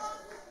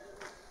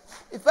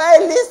 If I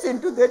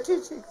listen to the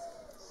teachings.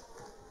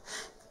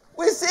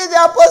 We see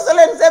the apostle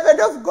and servant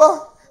of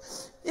God.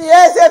 He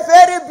has a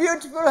very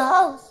beautiful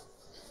house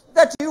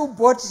that you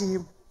bought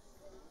him.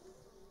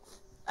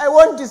 I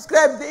won't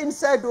describe the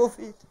inside of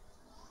it.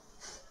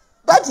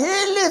 But he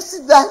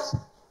lives that.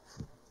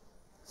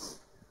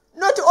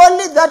 Not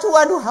only that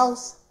one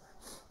house.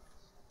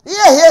 Here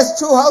he has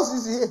two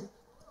houses here.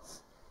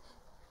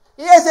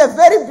 He has a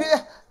very big,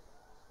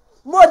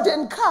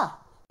 modern car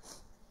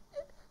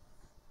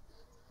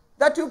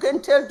that you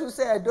can tell to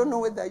say, I don't know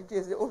whether it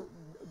is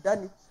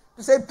done it,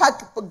 to say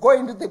park, go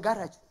into the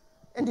garage,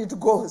 and it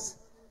goes.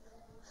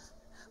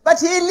 But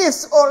he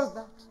lives all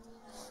that.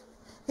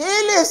 He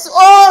lives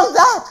all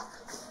that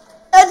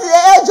at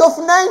the age of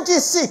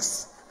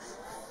 96.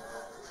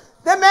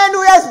 The man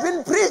who has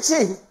been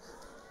preaching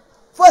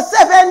for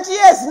 70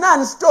 years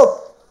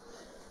non-stop.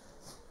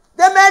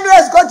 The man who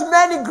has got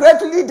many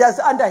great leaders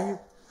under him.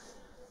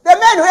 The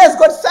man who has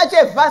got such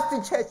a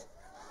vast church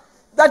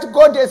that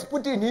God has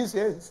put in his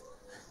hands.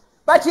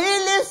 But he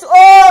leaves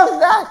all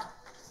that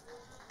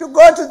to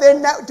go to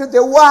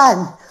the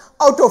one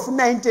out of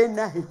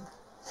 99.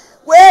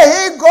 Where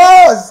he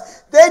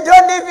goes, they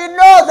don't even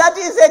know that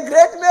he's a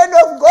great man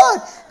of God.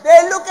 They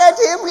look at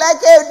him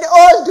like an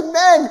old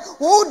man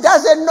who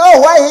doesn't know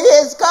why he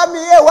has come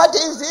here, what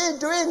is he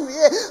doing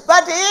here.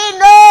 But he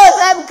knows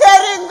I'm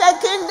carrying the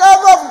kingdom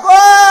of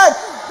God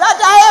that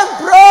I am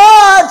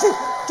brought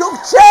to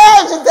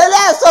change the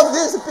lives of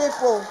these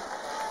people.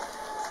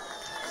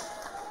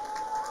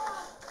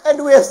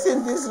 And we have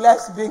seen these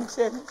lives being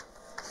changed.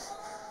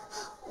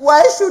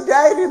 Why should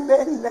I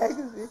remain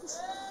like this?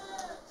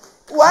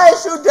 Why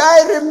should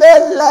I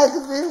remain like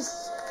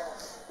this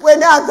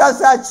when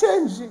others are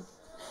changing?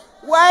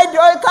 Why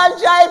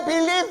can't I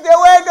believe the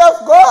word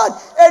of God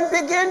and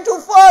begin to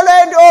follow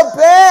and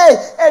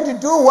obey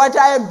and do what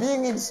I am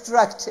being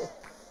instructed?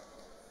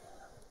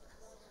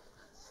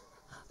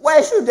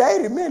 Why should I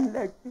remain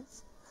like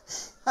this?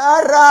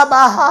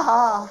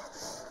 Rabaha,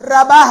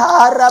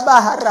 Rabaha,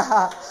 Rabaha,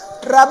 Rabaha,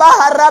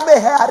 Rabaha,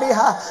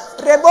 Rabaha,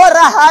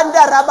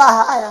 Reborahanda,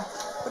 Rabahaya,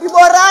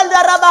 Riboranda,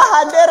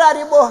 Rabahandera,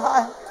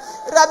 Riboha,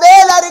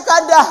 Rabela,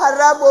 Rikanda,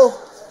 Harabo,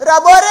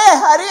 Rabore,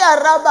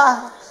 Haria,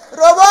 Rabah.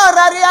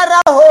 Robora ria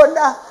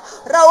rahona.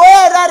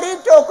 Rawera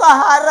ritoka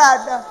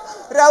harada.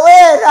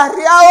 Rawera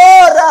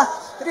riaora.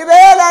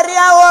 Ribela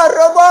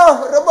riaora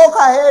robo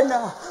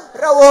kahena.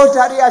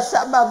 Rawota ria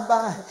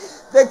shamamba.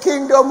 The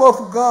kingdom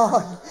of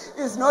God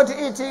is not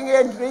eating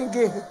and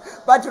drinking,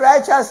 but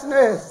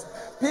righteousness,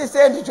 peace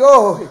and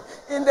joy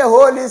in the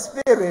Holy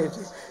Spirit.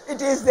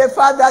 It is the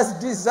Father's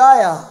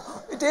desire.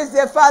 It is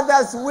the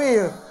Father's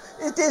will.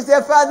 It is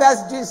the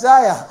Father's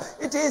desire.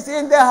 It is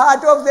in the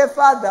heart of the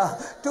Father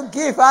to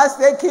give us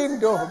the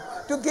kingdom,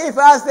 to give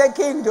us the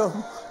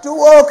kingdom, to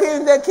walk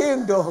in the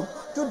kingdom,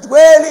 to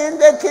dwell in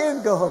the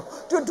kingdom,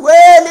 to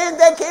dwell in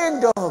the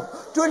kingdom,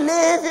 to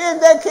live in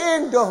the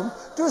kingdom,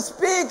 to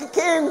speak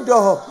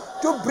kingdom,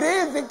 to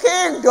breathe the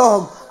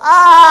kingdom,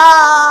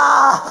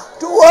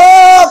 to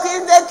walk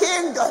in the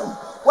kingdom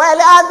while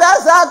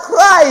others are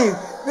crying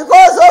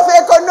because of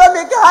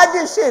economic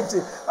hardships.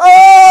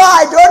 Oh,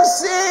 I don't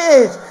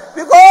see it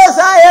because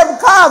I am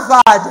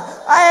covered.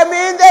 I am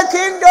in the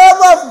kingdom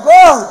of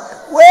God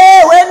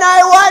where when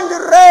I want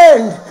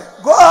rain,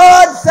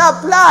 God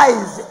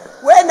supplies.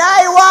 When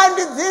I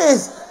want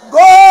this,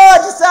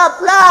 God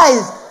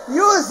supplies.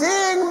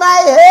 Using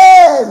my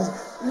hands,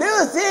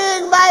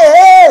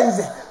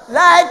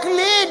 like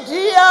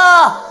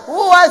Lydia, who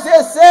was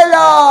a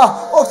seller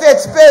of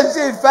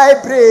expensive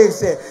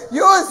fabrics.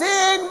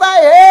 Using my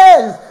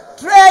hands,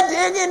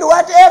 trading in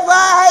whatever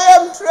I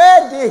am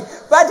trading,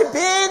 but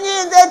being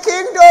in the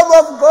kingdom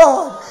of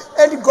God.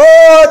 And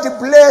God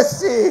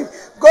blessing,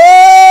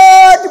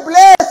 God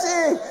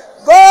blessing,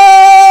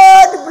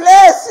 God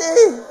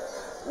blessing.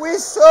 We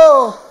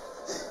saw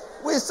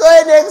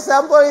an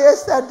example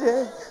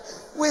yesterday.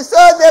 We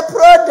saw the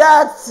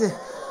products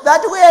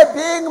that were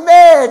being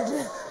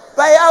made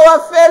by our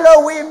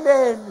fellow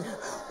women.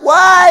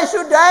 Why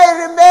should I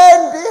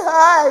remain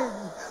behind?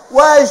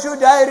 Why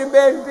should I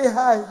remain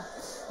behind?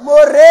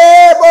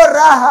 Morebo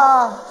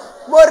raha,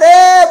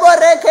 morebo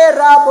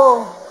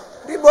rekerabo,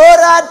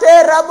 ribora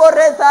terabo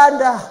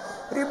retanda,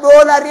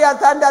 ribola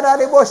riatanda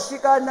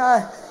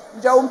riboshikana,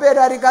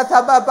 jaumbera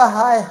rikatababa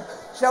hai,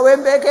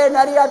 shawembeke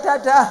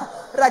nariatata,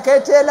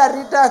 raketela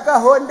ritaka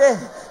honde.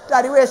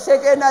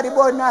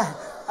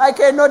 I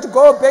cannot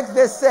go back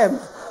the same.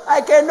 I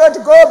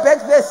cannot go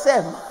back the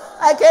same.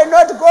 I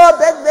cannot go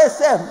back the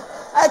same.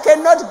 I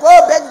cannot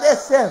go back the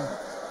same.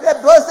 The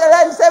apostle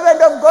and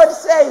servant of God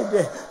said,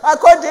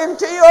 according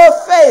to your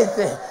faith,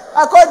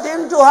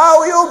 according to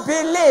how you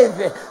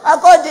believe,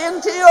 according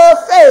to your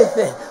faith,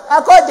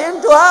 according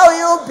to how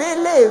you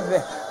believe,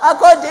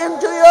 according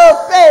to your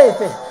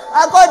faith,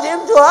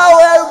 according to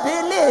how you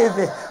believe,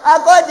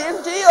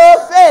 according to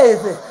your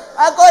faith,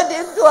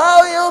 according to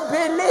how you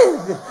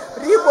believe.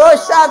 Ribo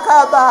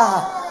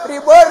shakaba,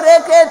 ribo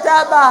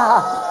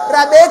reketaba,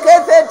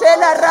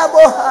 rabeketetela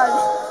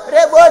rabohani,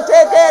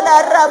 rebotekela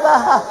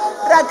rabaha,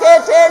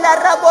 raketela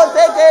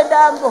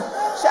rabotekedambo,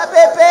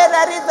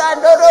 shapepela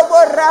rizandorobo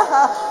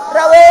raha,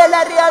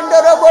 rawela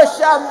riandorobo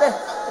shambe,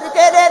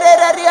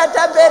 rikedera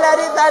riatabela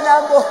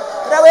rizanambo,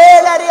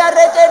 rawela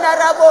riaretena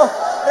rabo,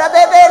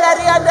 rabebela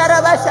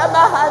riandaraba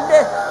shamahande,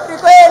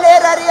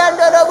 rikwelera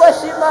riandorobo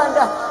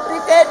shimanda,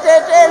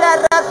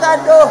 riketetela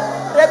rasando,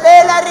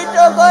 rebela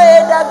ritoko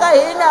enda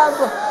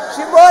kahinambo,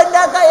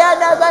 shibonda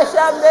kayana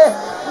bashambe,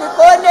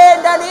 nikone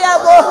ndani ya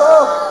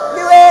boho,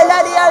 niwela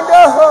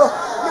riandoho,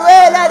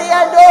 niwela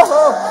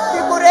riandoho,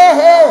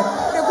 nikurehe,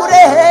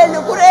 nikurehe,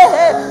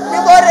 nikurehe,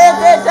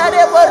 nikoreketa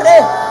rebore,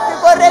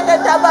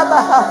 nikoreketa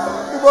babaha,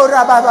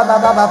 nibora baba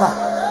baba baba,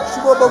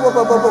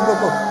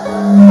 shibobobobobobobobo,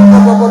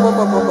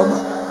 bobobobobobobobo,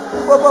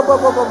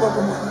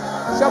 bobobobobobobobo,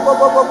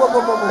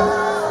 shabobobobobobobo,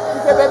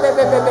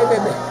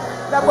 bebebebebebebe,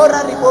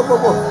 labora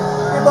ribobobo,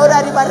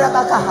 libora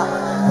ribarabakaha,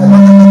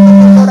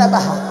 libora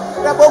baha,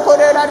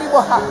 rabokorera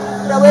riboha,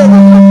 rawela,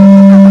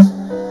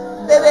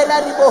 bebela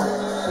ribo,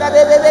 la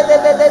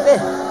bebebebebebe,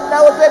 la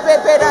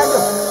opepeperando,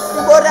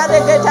 libora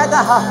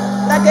reketagaha,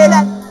 rakela,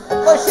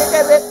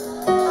 koshekebe,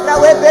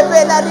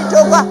 rawebebela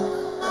ritoba,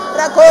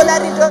 rakola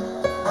rito,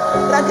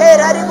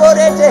 rakera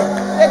riborete,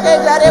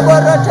 reketa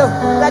reboroto,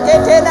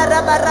 raketena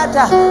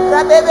rabarata,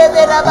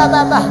 rabebebela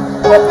bababa.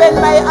 Open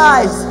my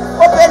eyes.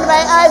 Open my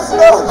eyes,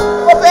 Lord.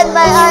 Open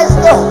my eyes,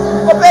 Lord.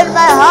 Open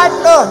my heart,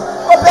 Lord.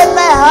 Open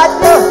my heart,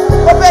 Lord.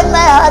 Open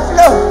my heart,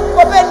 Lord.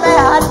 Open my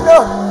heart,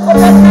 Lord.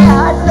 Open my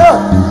heart,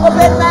 Lord.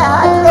 Open my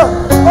heart, Lord.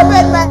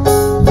 Open my.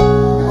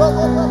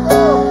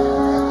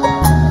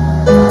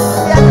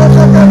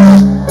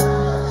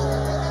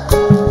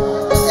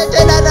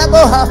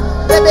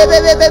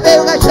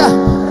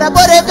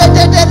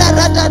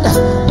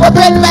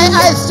 Open my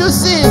eyes to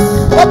see.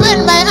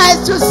 Open my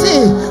eyes to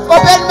see.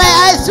 Open my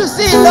eyes to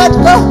see, Lord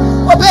God.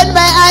 Open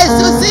my eyes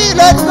to see,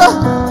 Lord God.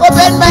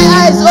 Open my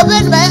eyes,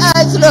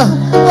 Lord.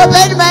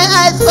 Open my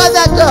eyes,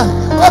 Father God.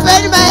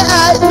 Open my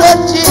eyes,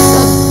 Lord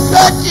Jesus.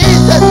 Lord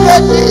Jesus,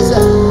 Lord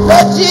Jesus.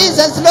 Lord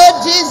Jesus, Lord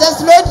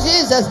Jesus, Lord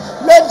Jesus.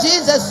 Lord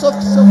Jesus,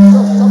 soft.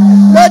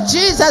 Lord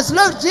Jesus,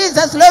 Lord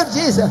Jesus, Lord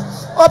Jesus.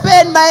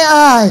 Open my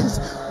eyes.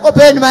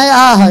 Open my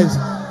eyes.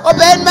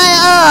 Open my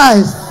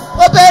eyes.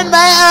 Open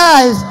my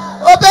eyes.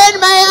 Open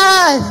my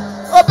eyes.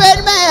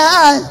 Open my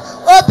heart.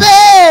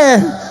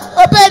 Open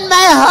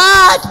my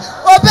heart.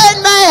 Open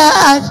my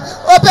heart.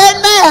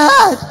 Open my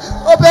heart.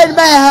 Open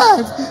my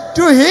heart.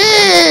 To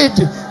heed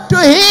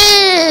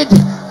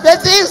the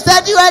things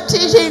that you are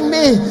teaching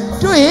me.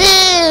 To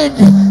heed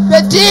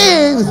the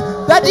things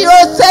that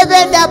your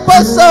servant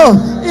apostle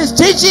is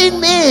teaching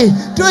me.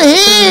 To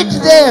heed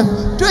them.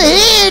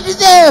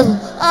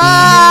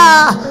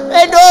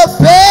 And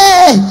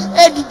obey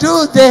and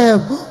do them.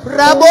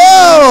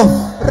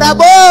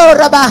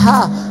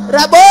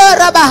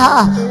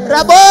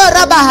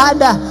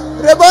 Rabahanda.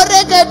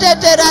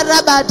 Reboreketera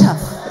rabata.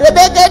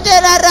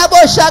 Rebeketera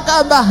rabo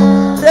shakamba.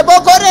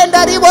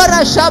 Rebokorenda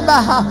ribora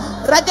shamba.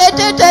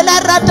 Raketela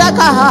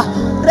ratakaha.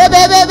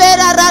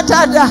 Rebebera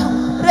ratada.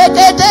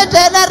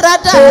 Reketela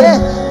ratahe.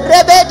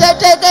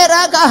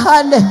 Rebetetera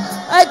gahane.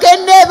 I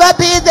can never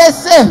be the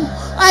same.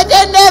 I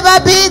can never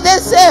be the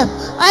same.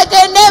 I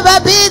can never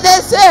be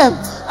the same.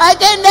 I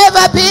can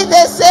never be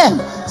the same.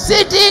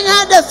 Sitting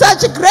under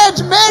such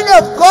great men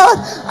of God,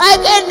 I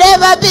can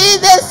never be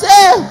the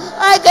same.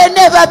 I can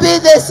never be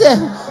the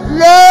same.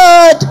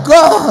 Lord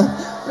God,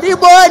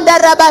 Ribonda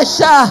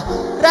Rabasha,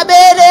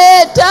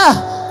 Rabereta,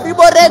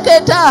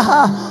 Riboreketa,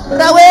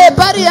 Rawe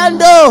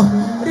Pariando,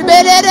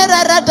 Ribere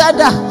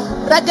Ratada,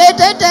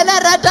 Rakete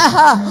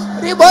Rataha,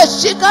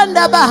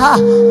 Riboshikanda Baha,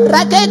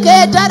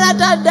 Rakeketa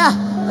Ratada,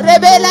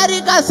 Rebela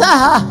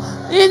Rikasaha,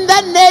 in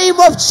the name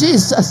of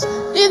Jesus,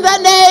 in the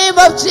name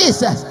of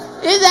Jesus.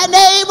 In the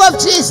name of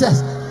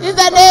Jesus, in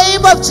the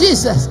name of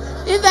Jesus,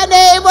 in the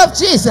name of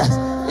Jesus,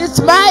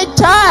 it's my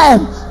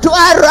time to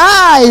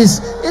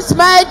arise. It's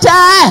my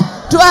time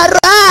to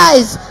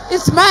arise.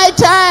 It's my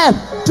time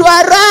to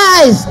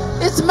arise.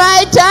 It's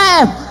my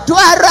time to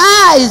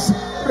arise.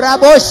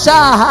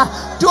 Rabosha,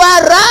 to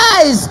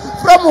arise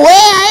from where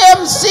I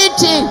am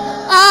sitting.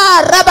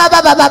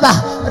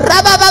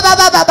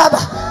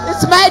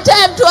 It's my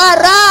time to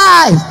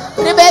arise.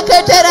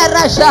 Rebeketera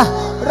Rasha,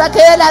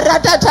 Rakela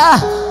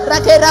Ratata.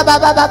 Rakera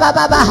baba baba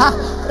baba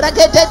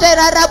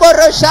raketera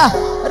raborosha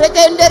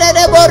rekendere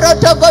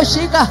reboroto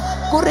koshika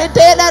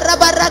kuretela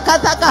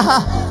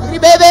rabarakataka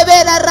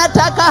ribebebela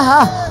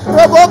rataka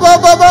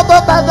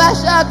robobobobo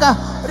babashaka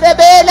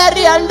rebela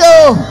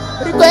riando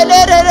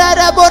ribelere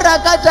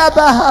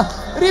raborakataba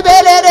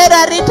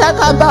ribelere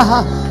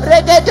ritakaba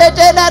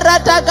reketela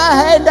rataka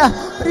henda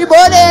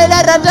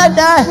ribolela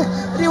ratanda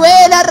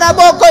riwela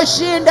raboko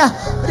shinda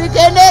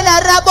rikenela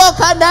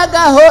raboka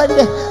naga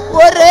honde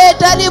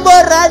Oreta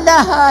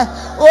liboranda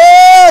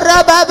oh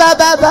rababa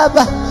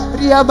baba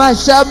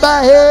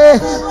riamashamba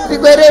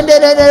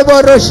riberendere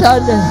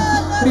boroshande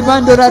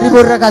ribandora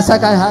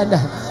riborakasaka handa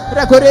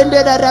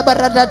rakorendera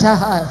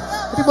rabaratata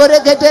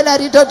riboreketela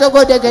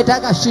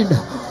ritotogodegeta kashinda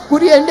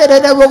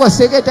kurienderera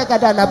bogoseketa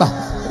kadalaba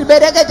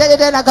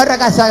ribereketela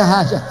karakasaka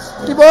hasha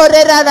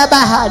riborera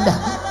rabahanda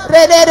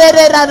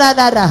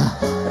rererererarara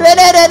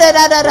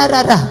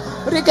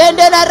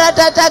rikendela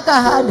ratata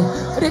kahanda.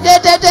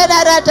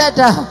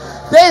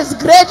 There's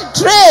great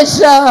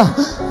treasure.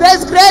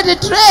 There's great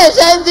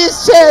treasure in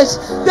this church.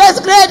 There's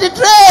great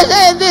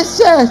treasure in this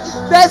church.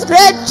 There's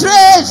great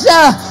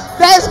treasure.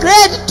 There's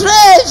great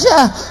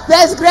treasure.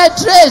 There's great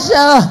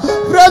treasure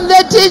from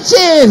the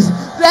teachings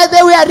that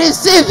we are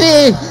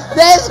receiving.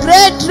 There's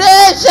great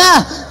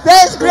treasure.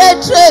 There's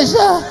great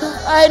treasure.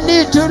 I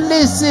need to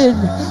listen.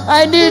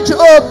 I need to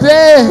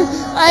obey.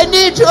 I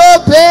need to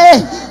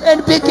obey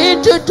and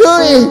begin to do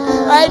it.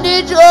 I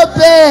need to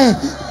obey.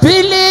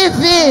 Believe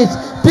it.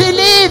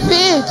 Believe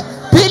it.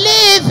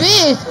 Believe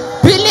it.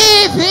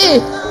 Believe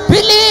it.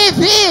 Believe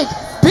it.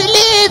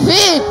 Believe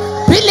it.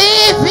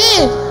 Believe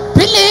it.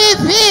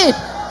 Believe it.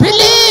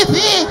 Believe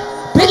it.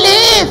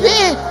 Believe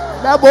it.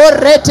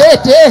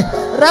 Laboretete.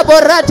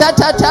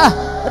 Raboratatata.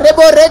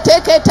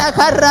 Reboreteke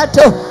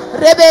takarato.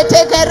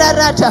 Rebeteke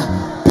rarata.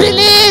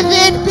 Believe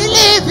it.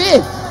 Believe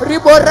it.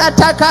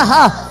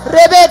 Riboratakaha.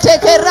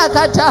 Rebeteke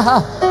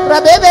rakataha.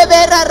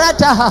 Rabebebera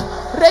rataha.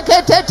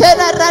 Reketete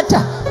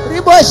rata.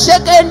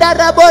 Riboshekenda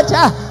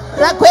rabota.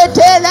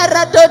 Rakwetela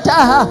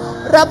ratotaha.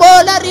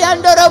 Rabola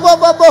riando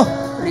rabobobo.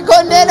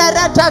 Rikondela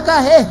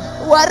ratakahe.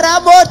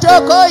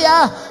 Waramoto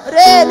koya.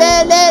 Re.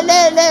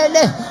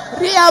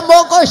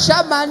 Riamoko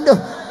shamando.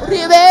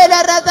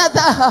 Rivela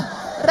ratataha.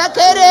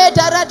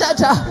 Rakereta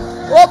ratata.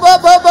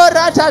 Obobobo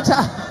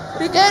ratata.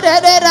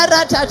 Rikerera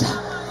ratata.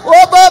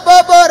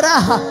 Obobobo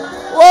raha.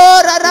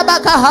 Ora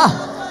rabakaha.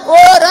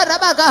 Ora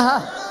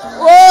rabakaha.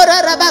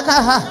 Ora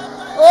rabakaha.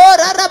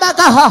 Ora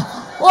rabakaha.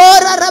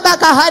 Ora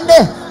rabakahande.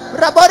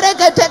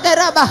 Raboreke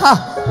tekerabaha.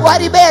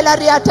 Waribela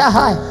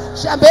riataha.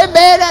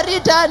 Shambembela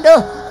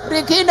ritando.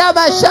 Rikina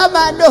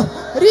mashamando.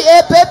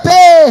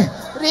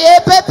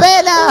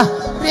 Riepepela.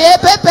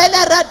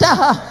 Riepepela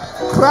rataha.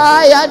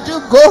 Cry unto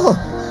God.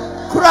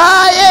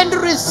 Cry and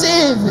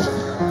receive.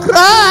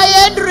 Cry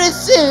and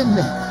receive.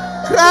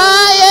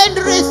 Cry and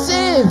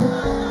receive.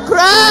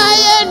 Cry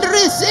and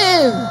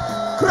receive.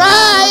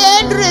 Cry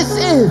and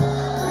receive.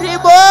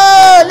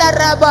 Ribola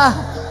raba.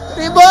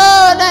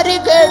 Ribola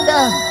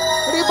rigenda.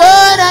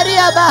 Ribola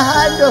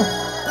riabahando.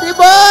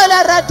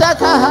 Ribola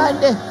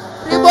ratakahande.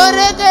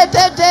 riboreke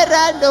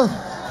teterando,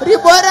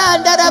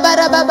 riboranda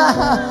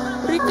rabarababa,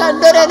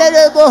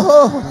 rikandorele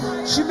boho,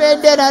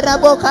 shimendera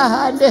raboka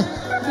hande,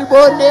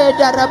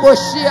 riboneda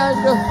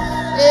raboshiando,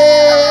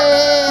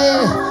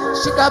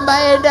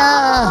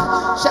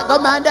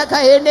 shikamanda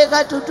kahende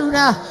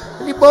katutuna,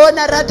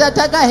 ribona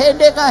ratata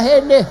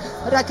kahende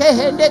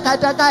rakehende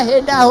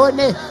katakahenda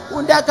hone,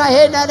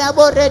 undakahenda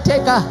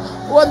naboreteka,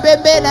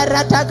 wombembela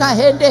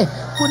ratakahende,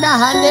 kuna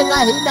hande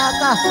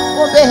kahinaka,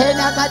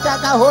 wombehena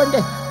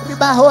katakahonde,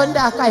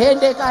 ribahonda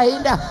kahende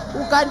kahinda,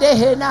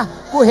 ukandehena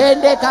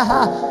kuhende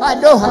kaha,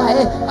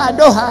 andohae,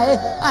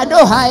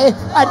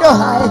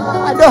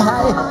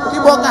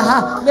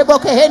 ribokaha,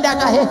 nebokehenda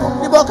kahe,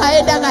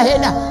 ribokahenda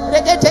kahena,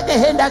 reketeke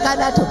henda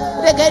kanato,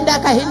 regenda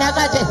kahina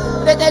kate,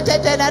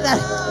 reketete nada,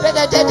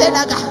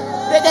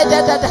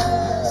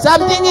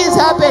 something is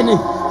happening.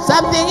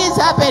 Something is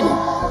happening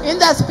in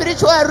the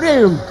spiritual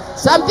realm.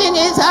 Something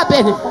is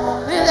happening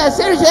in the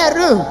spiritual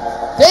realm.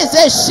 There's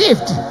a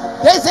shift.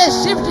 There's a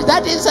shift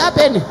that is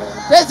happening.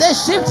 There's a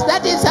shift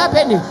that is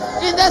happening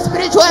in the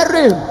spiritual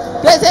realm.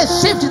 There's a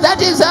shift that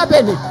is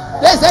happening.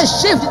 There's a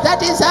shift that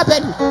is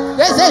happening.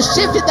 There's a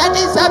shift that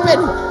is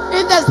happening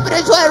in the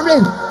spiritual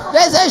realm.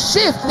 There's a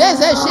shift. There's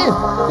a shift.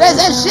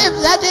 There's a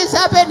shift that is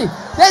happening.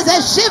 There's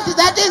a shift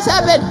that is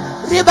happening.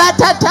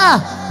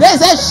 Ribatata. There's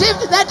a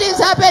shift that is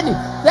happening.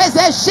 There's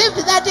a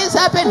shift that is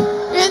happening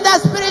in the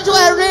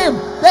spiritual realm.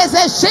 There's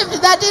a shift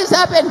that is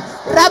happening.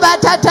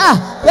 Rabatata.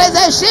 There's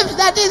a shift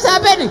that is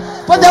happening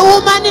for the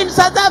woman in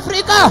South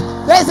Africa.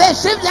 There's a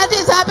shift that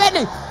is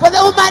happening for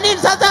the woman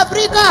in South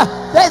Africa.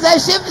 There's a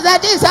shift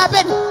that is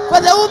happening for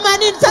the woman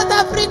in South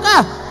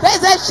Africa.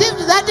 There's a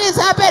shift that is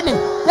happening.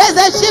 There's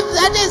a shift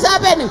that is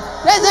happening.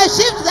 There's a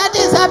shift that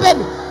is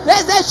happening.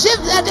 There's a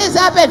shift that is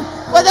happening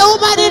for the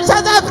woman in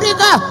South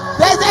Africa.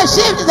 There's a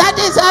shift that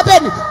is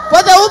happening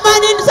for the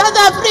woman in South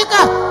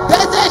Africa.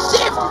 There's a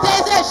shift.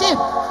 There's a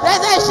shift.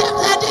 There's a shift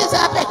that is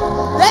happening.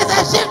 There's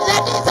a shift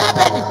that is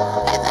happening.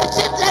 There's a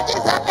shift that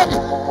is happening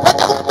for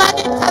the woman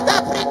in South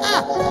Africa.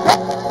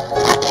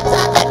 That is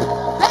happening.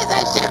 There's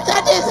a shift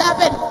that is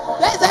happening.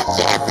 There's a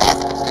shift.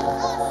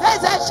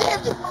 There's a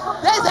shift.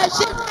 There's a shift. There's a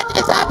shift that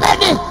is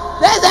happening.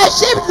 There's a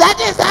shift that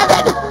is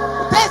happening.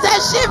 There's a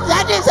shift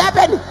that is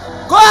happening.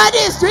 God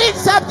is doing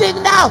something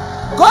now.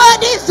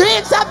 God is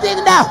doing something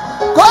now.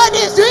 God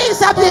is doing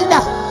something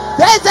now.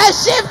 There's a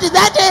shift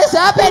that is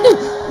happening.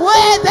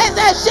 Where there's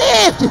a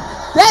shift.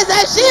 There's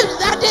a shift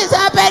that is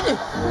happening.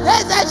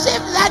 There's a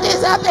shift that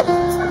is happening.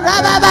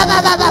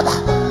 Rabababababa.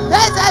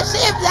 There's a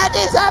shift that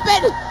is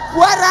happening.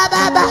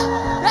 Warababa.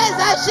 There's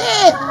a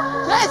shift.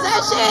 There's a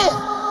shift.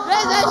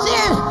 There's a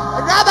shift.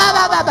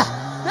 Rababababa.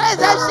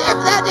 There's a shift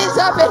that is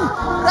happening.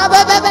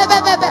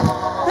 Rabababababa.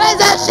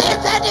 There's a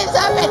shift that is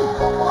happening.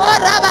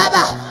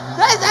 Warababa.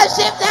 There's a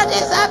shift that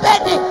is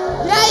happening.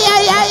 Yeah.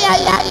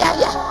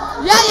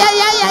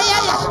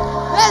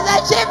 There's a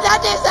shift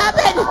that is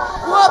happening.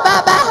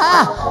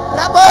 Wobabaha.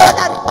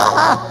 Rabona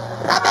Rabaha.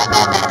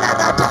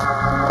 Rabebeberata.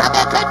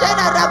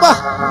 Rabeketena Rabo.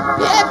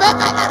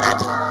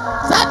 Yebekanarata.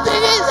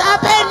 Something is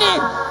happening.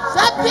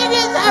 Something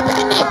is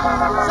happening.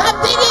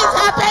 Something is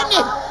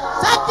happening.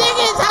 Something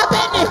is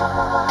happening.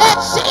 A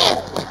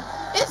shift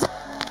is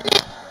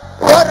happening.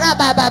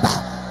 Warababa.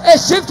 A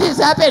shift is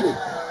happening.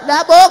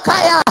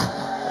 Labokaya.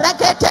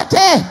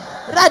 Raketete.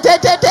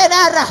 Ratetete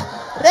nara.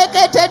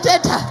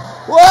 Reketeta.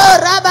 Oh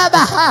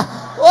Rababaha.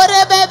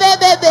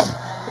 Orebebebebe.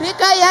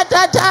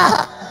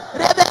 Rikayatata.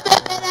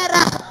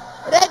 Rebebebera.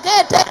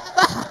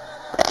 Reketeba.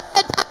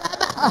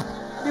 Reketaba.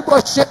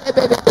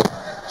 Liboshebebebe.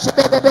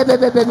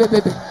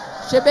 Shebebebebebebebe.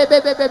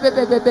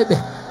 Shebebebebebebebe.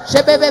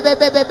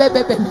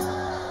 Shebebebebebebebe.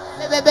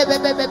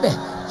 Shebebebebebebe.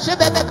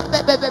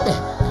 Shebebebebebebe.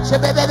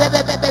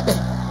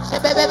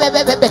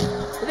 Shebebebebebebe.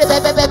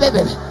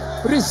 Shebebebebebebe.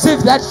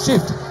 Receive that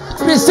shift.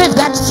 Receive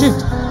that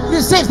shift.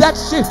 Receive that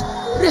shift.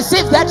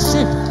 Receive that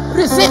shift.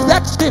 Receive that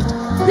shift.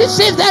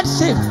 Receive that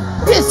shift.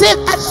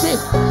 Receive that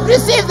shift.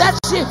 Receive that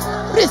shift.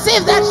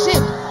 Receive that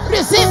shift.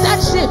 Receive that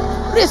shift.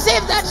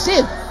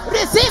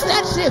 Receive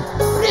that shift.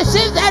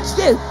 Receive that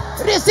shift.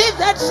 Receive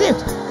that shift.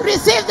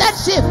 Receive that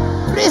shift.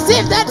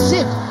 Receive that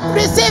shift.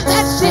 Receive that shift. Receive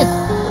that shift.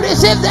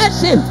 Receive that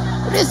shift.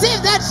 Receive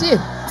that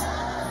shift.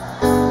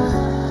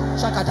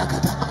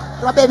 Shakatakata.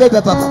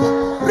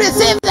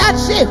 Receive that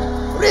shift.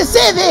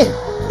 Receive it.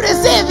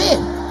 Receive it.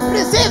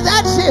 Receive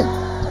that shift.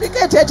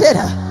 Receive that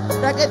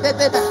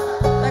shift.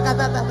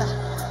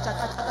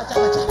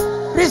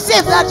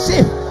 Receive that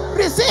shift.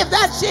 Receive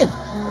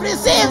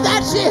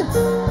that shift.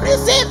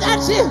 Receive that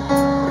shift.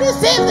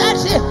 Receive that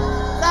shift.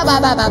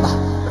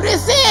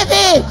 Receive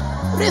it.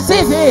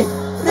 Receive it.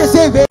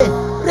 Receive it.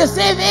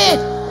 Receive it.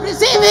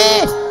 Receive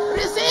it.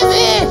 Receive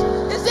it.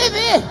 Receive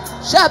it.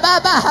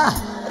 Shababaha.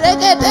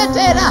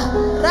 Regetetera.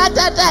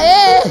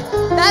 Ratatae.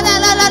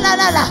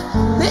 La.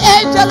 The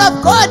angel of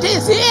God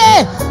is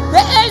here.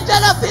 The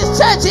angel of this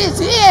church is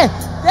here.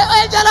 The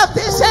angel of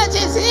this church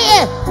is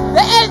here.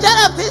 The angel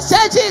of this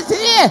church is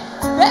here.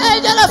 The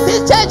angel of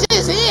this church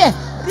is here.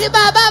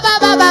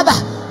 Ribababababa.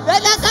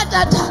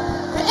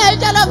 The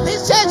angel of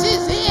this church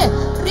is here.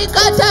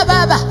 Rikata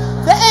baba.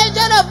 The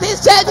angel of this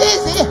church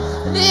is here.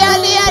 Near.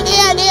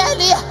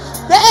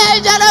 The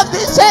angel of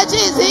this church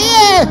is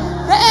here.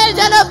 The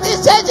angel of this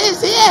church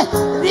is here.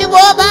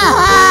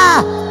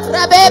 Ribobaha,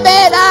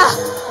 Rabebela,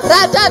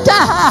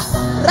 Ratata,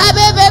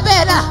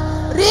 Rabebela,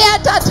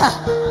 Riatata.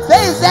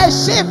 There is a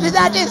shift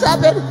that is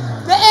happening.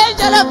 The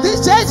angel of this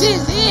church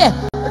is here.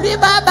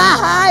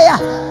 Ribabahaya,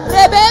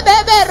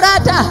 Rebebe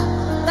Rata,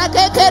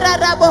 Rakekera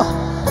Rabo,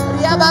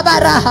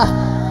 Riababaraha,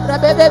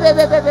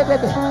 Rabebebe,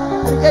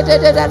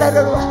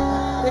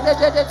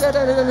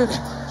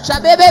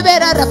 Shabebe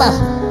Raba,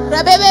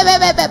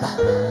 Rabebe,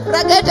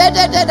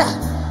 Rageteda,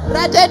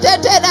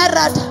 Ratetena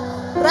Rata,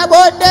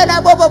 Rabonde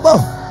Bobo,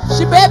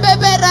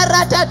 Shibebe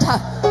Ratata,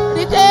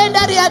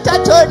 Ritenda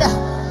Riatatona,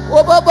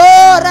 Obobo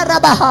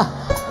Rabaha,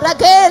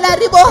 Rakela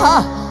Riboha,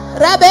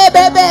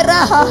 Rabebe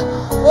Raha,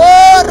 O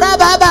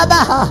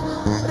Rababaha,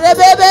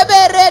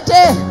 Rebebe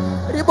Rete,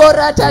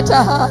 Riboratata,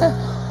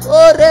 O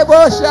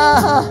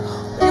Rebosha,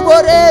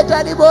 Riboreta,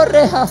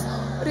 Riboreha,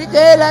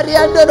 Rigela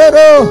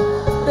Riandoro,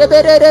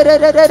 Rebere,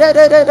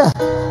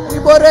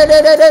 Ribore,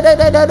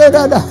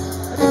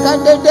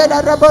 Ricandela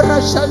Rabona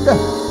Shanda,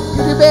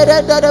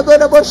 Riberenda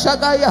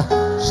Raboshagaya,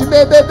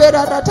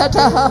 Shibebera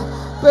Ratata,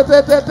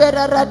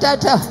 Bebebera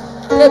Ratata,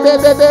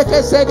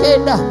 Rebebe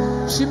Sekenda,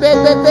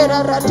 Shibebera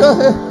Rato,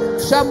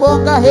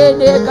 Shamonga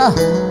Henega,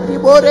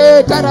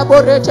 Ribore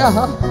Taraboreta,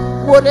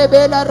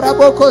 Morebela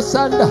Raboko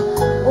Sanda,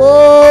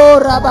 Oh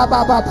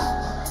Rabababa,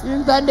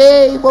 in the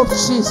name of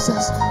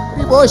Jesus,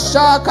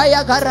 Riboshaka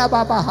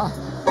Yagarababa,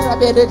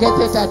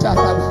 Rabeleketa.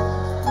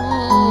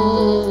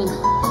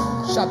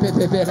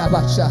 Shapepela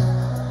Basha,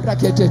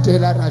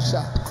 Raketela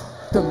Rasha,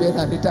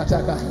 Tombela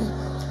Ritaka,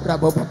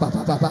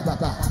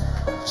 Rabobaba,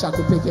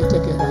 Shakupeke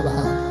Raba,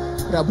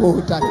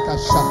 Rabota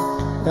Rakasha,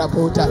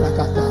 Rabota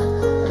Rakata,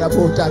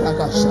 Rabota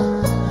Rakasha,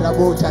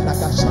 Rabota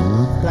Rakasha,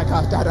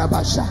 Rakata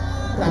Rabasha,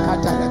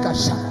 Rakata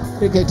Rakasha,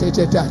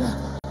 Rigeteta.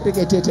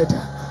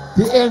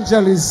 The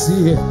angel is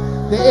here.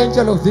 The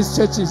angel of this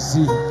church is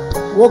here,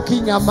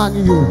 walking among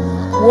you,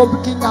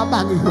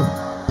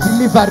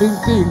 delivering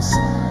things.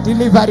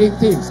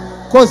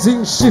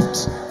 Causing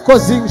shift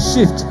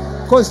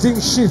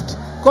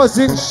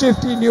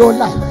in your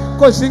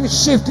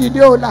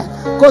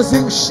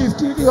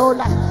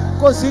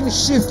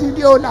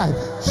life,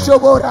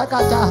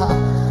 Shoborakataha,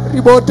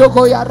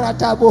 Ribotoko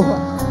Yarataboha,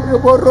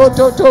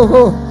 Roboroto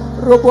Toho,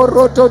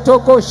 Roboroto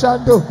Toko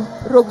Shando,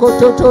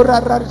 Rokototo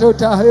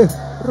Raratota,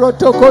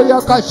 Rotoko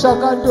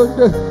Yakashakando,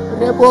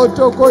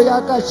 Rebotoko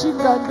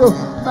Yakashikando,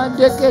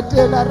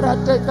 Mandekete la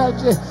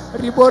Ratekaje,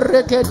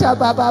 Riboreketa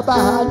Baba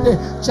Bahande,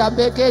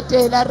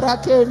 Chambekete la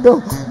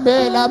Rakendo,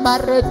 Mela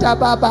Mareta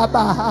Baba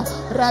Baha,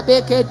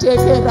 Rabekete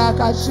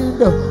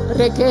Rakashindo,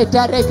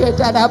 Reketa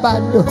la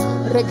Bando,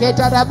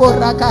 Reketa la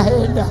Boraka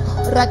Henda,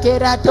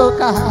 Rakera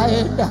Toka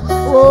Henda.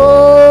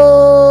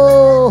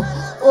 Oh,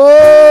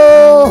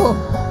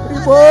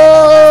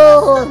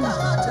 Ribon,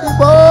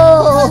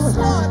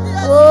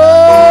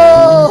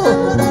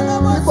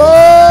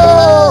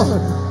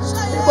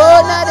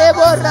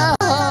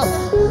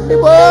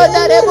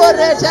 Ribona de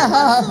borrecha,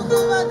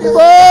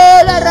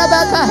 Ribola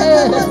Rabakahe,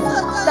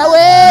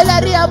 Lawela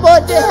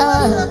Riaboteha,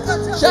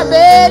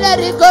 Shabela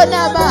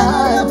Rigonama,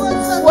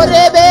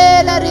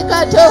 Worebela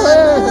Ricato,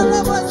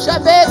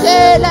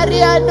 Shabela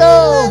Riando,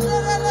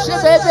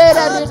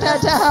 Shabela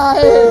Ritata,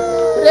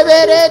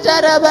 Rebereta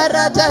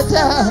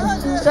Rabaratata,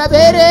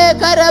 Rabere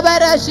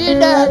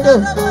Carabarashidado,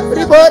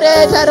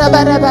 Riboreta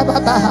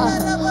Rabarababa,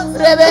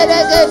 Rebele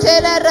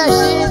Getela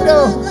Rashido,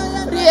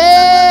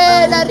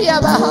 Riela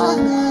Riabaha,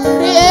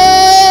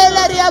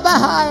 Riela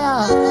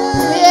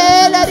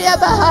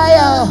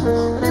Riabahaya,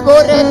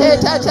 Riborete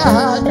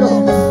Tatano,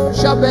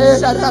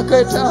 Shabela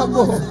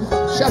Raketamo,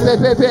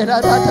 Shabebera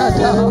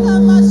Ratata,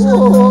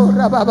 Oh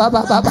Rabababa,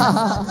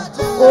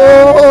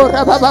 Oh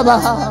Rabababa,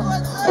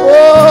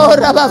 Oh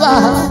Rababa,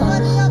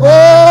 Oh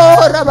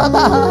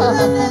Rababa,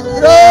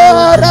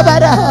 Oh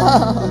Rabara,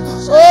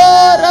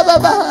 Oh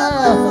Rababa.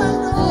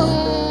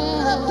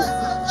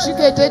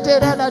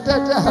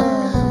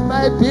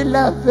 My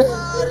beloved,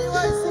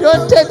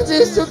 don't take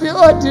this to be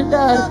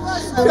ordinary.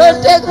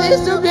 Don't take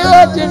this to be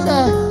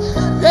ordinary.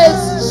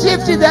 There's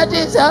shift that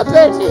is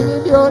happening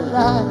in your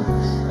life.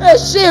 A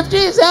shift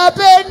is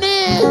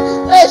happening.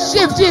 A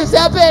shift is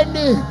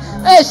happening.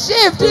 A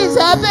shift is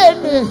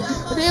happening.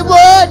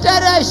 Ribota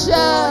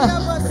Rasha,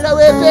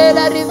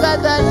 Rawepela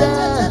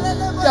Ribadana,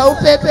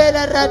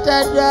 Taupepela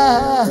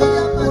Ratada,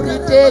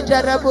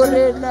 Uriteta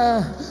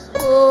Raborena.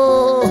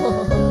 Oh,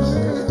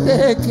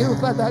 thank you,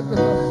 Father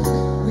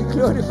God. We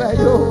glorify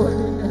your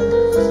holy name.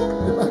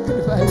 We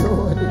magnify your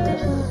holy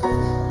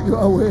name. You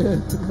are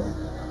worthy, Lord.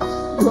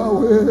 You are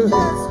worthy.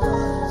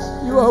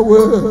 You are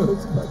worthy,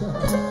 Father.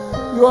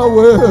 You are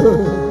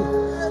worthy.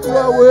 You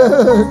are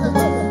worthy,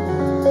 Father.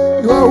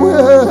 You are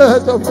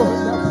worthy of all.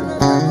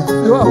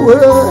 You are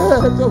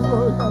worthy of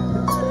all.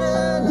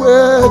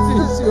 Worthy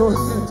is your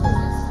name.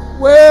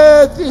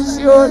 Worthy is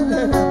your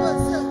name.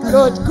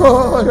 Lord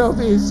God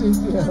of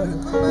Israel,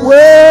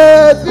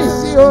 worthy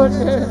is your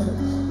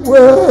name,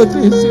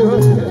 worthy is your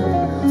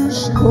name.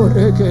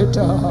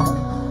 Shiboreketa,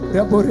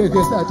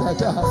 Raboreketa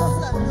Tata,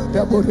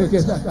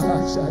 Raboreketa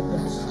Shada.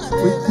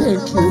 We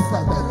thank you,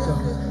 Father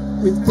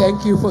God. We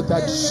thank you for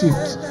that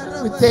shift.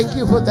 We thank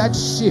you for that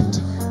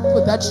shift.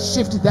 For that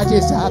shift that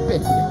is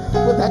happening.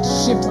 For that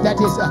shift that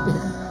is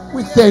happening.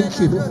 We thank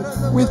you.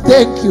 We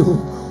thank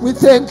you. We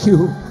thank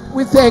you.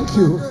 We thank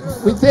you.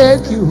 We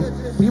thank you.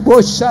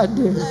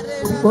 Riboshande,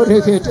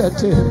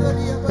 Riboreketate,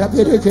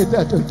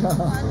 Rabereketata,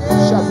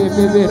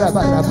 Shabebe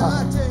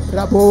Rabaraba,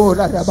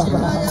 Rabola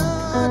Rababa,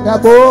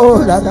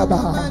 Rabola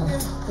Rabba,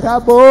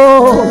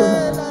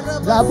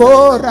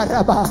 Rabora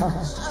Rabba,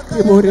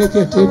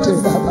 Riborekete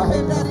Rabba,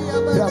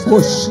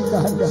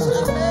 Raboshiganda,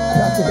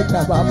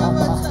 Raketa Baba,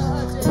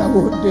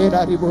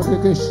 Rabondera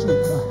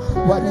Riborekeshika,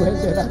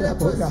 Waruendera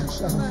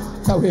Raborasha,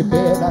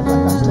 Tawebera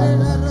Rakata,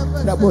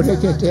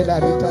 Raboreketela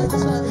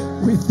Ritata.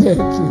 We thank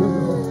you,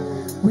 Lord.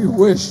 We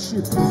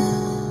worship you.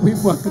 We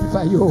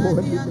magnify your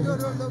holy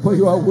name. For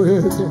you are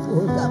worthy of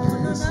all that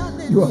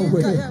praise. You are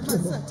worthy,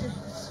 Lord.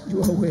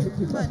 You are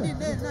worthy, Father.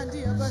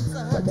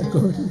 Father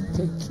God, we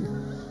thank you.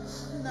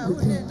 We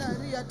thank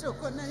you.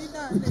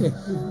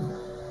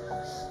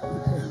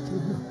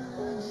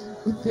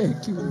 We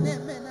thank you. We thank you.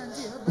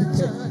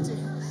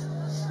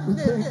 We thank you. We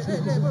thank you.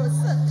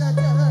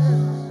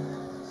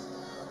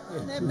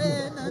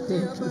 We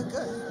thank you.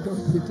 Lord,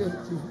 we thank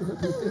you.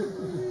 Lord, we thank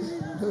you.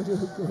 Lord,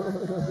 oh God,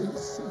 oh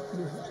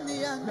merciful.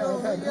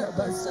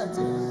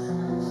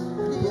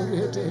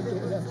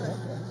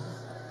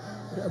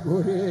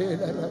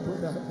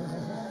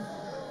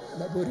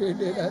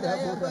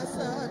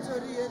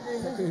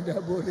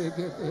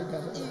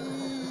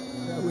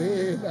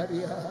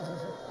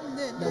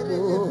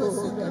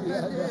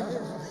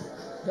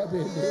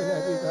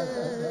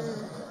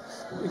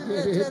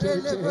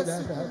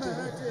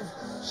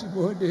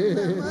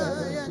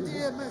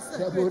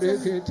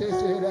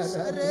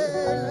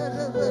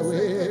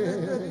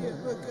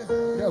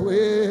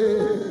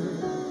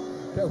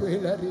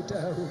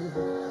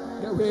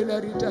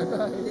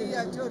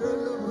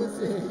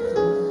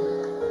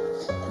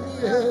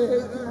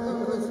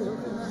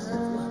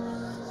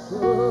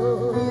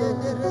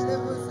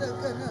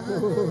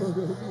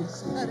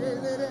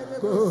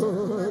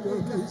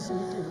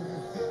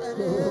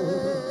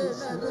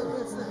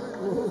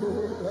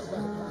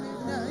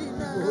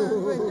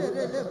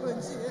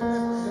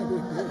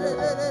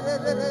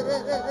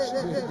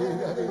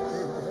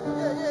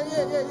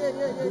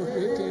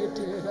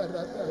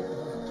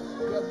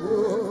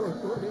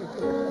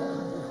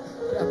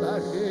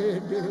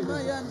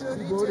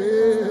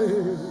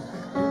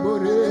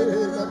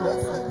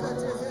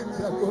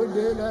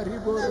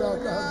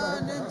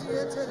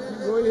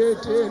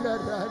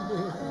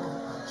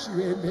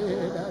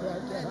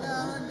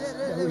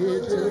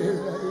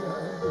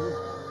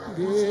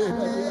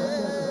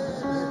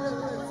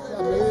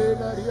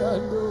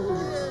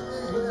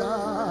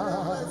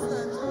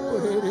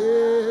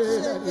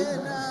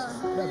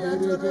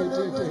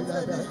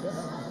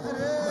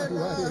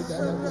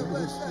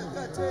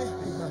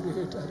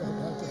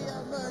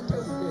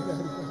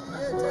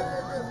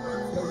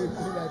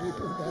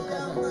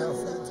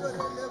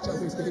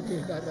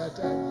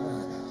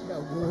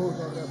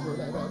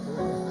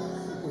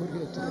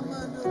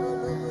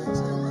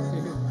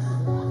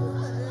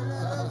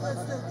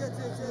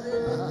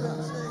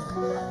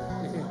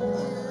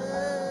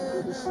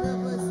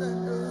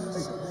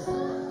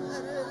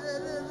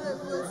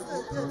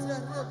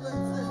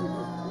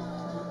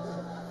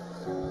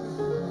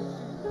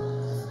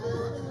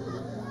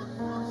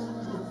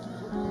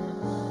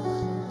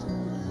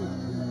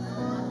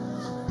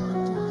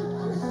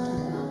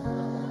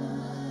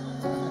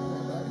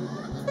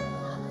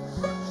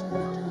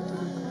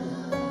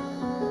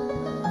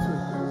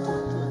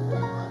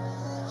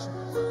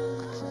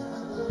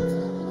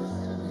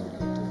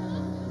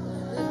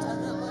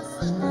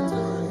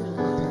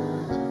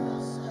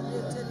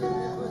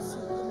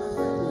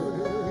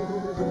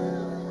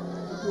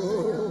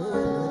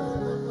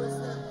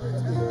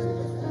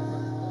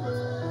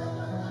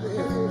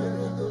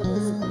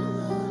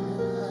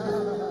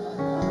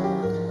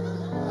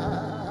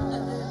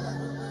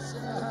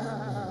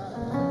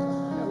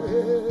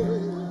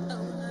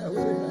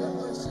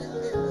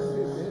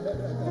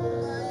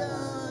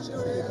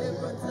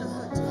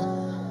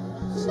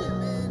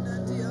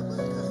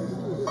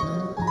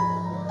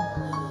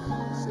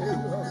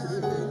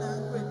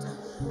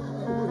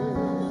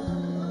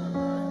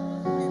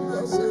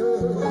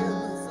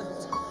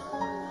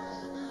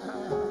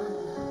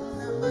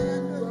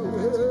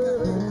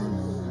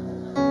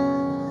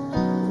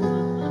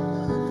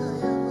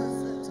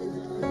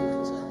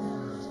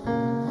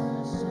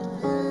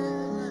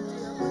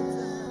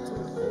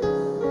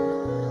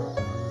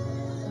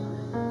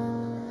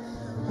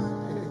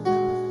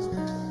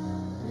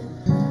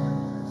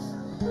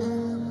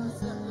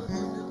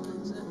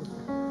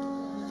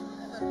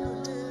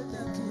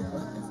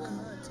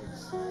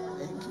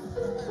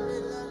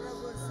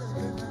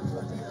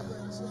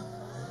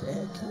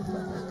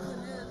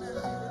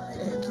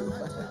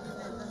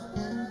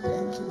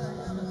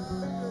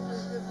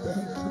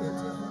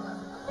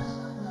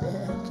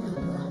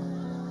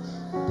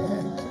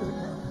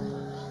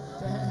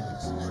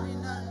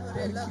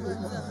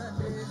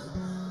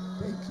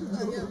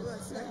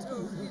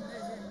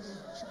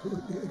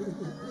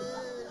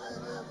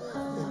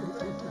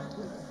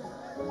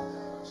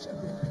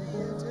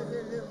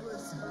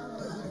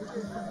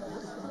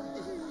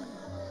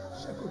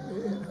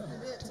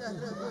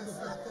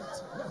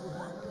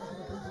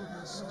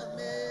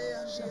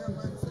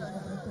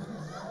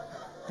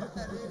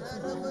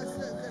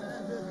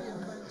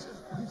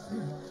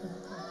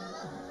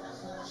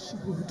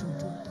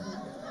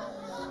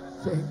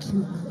 Thank you,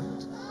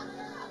 Lord.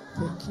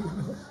 Thank you,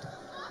 Lord.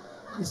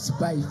 It's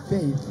by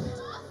faith.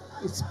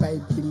 It's by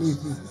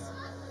believing.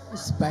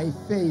 It's by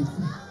faith.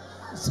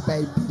 It's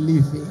by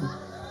believing.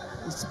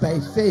 It's by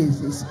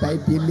faith. It's by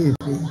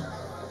believing.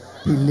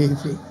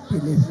 Believing.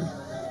 Believing.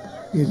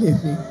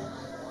 Believing.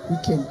 We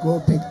can go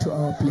back to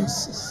our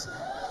places.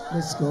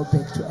 Let's go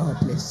back to our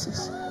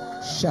places.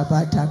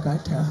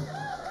 Shabbatakata.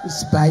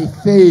 It's by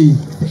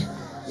faith.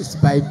 It's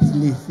by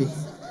believing.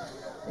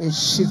 A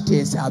shift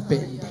has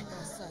happened.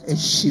 A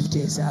shift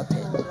has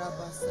happened.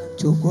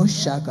 To go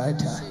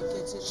Shakata.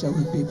 Shall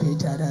we be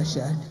better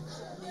Rashan?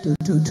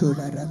 To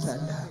la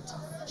Ratanda.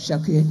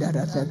 Shakenda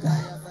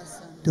Ratagai.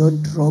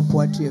 Don't drop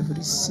what you have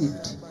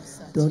received.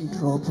 Don't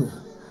drop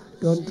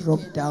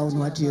down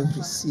what you have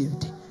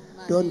received.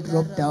 Don't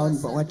drop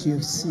down what you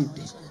have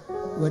received.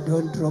 But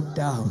don't drop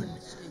down.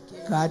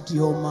 Guard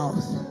your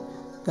mouth.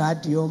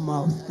 Guard your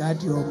mouth.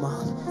 Guard your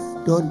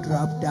mouth. Don't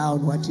drop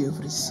down what you have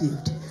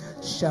received.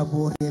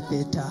 Shabore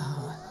beta.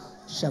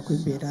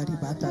 Shakwibera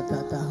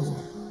ribatataho.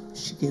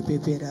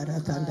 Shikebera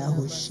ratanda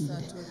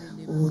hoshinde.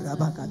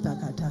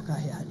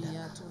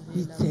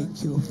 We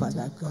thank you,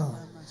 Father God.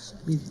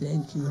 We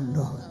thank you,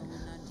 Lord.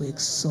 We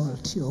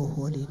exalt your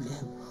holy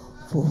name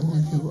for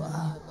who you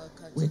are.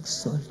 We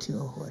exalt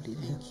your holy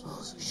name.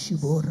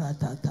 Shibora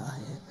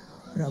tatahe.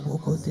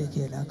 Raboko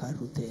tekela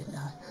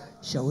karutena.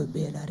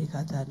 Shawebela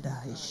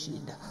rikatanda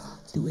eshinda.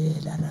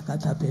 Tuela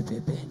rakata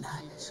pepepena.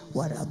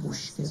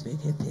 Waramushke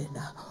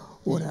beketena.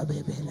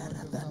 Urabebela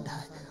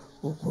ratanda.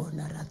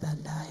 Ukona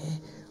ratanda.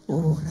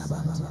 Oh,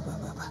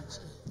 rababa.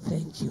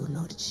 Thank you,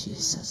 Lord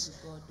Jesus.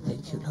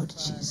 Thank you, Lord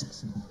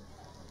Jesus.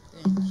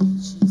 Thank you,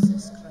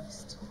 Jesus Christ.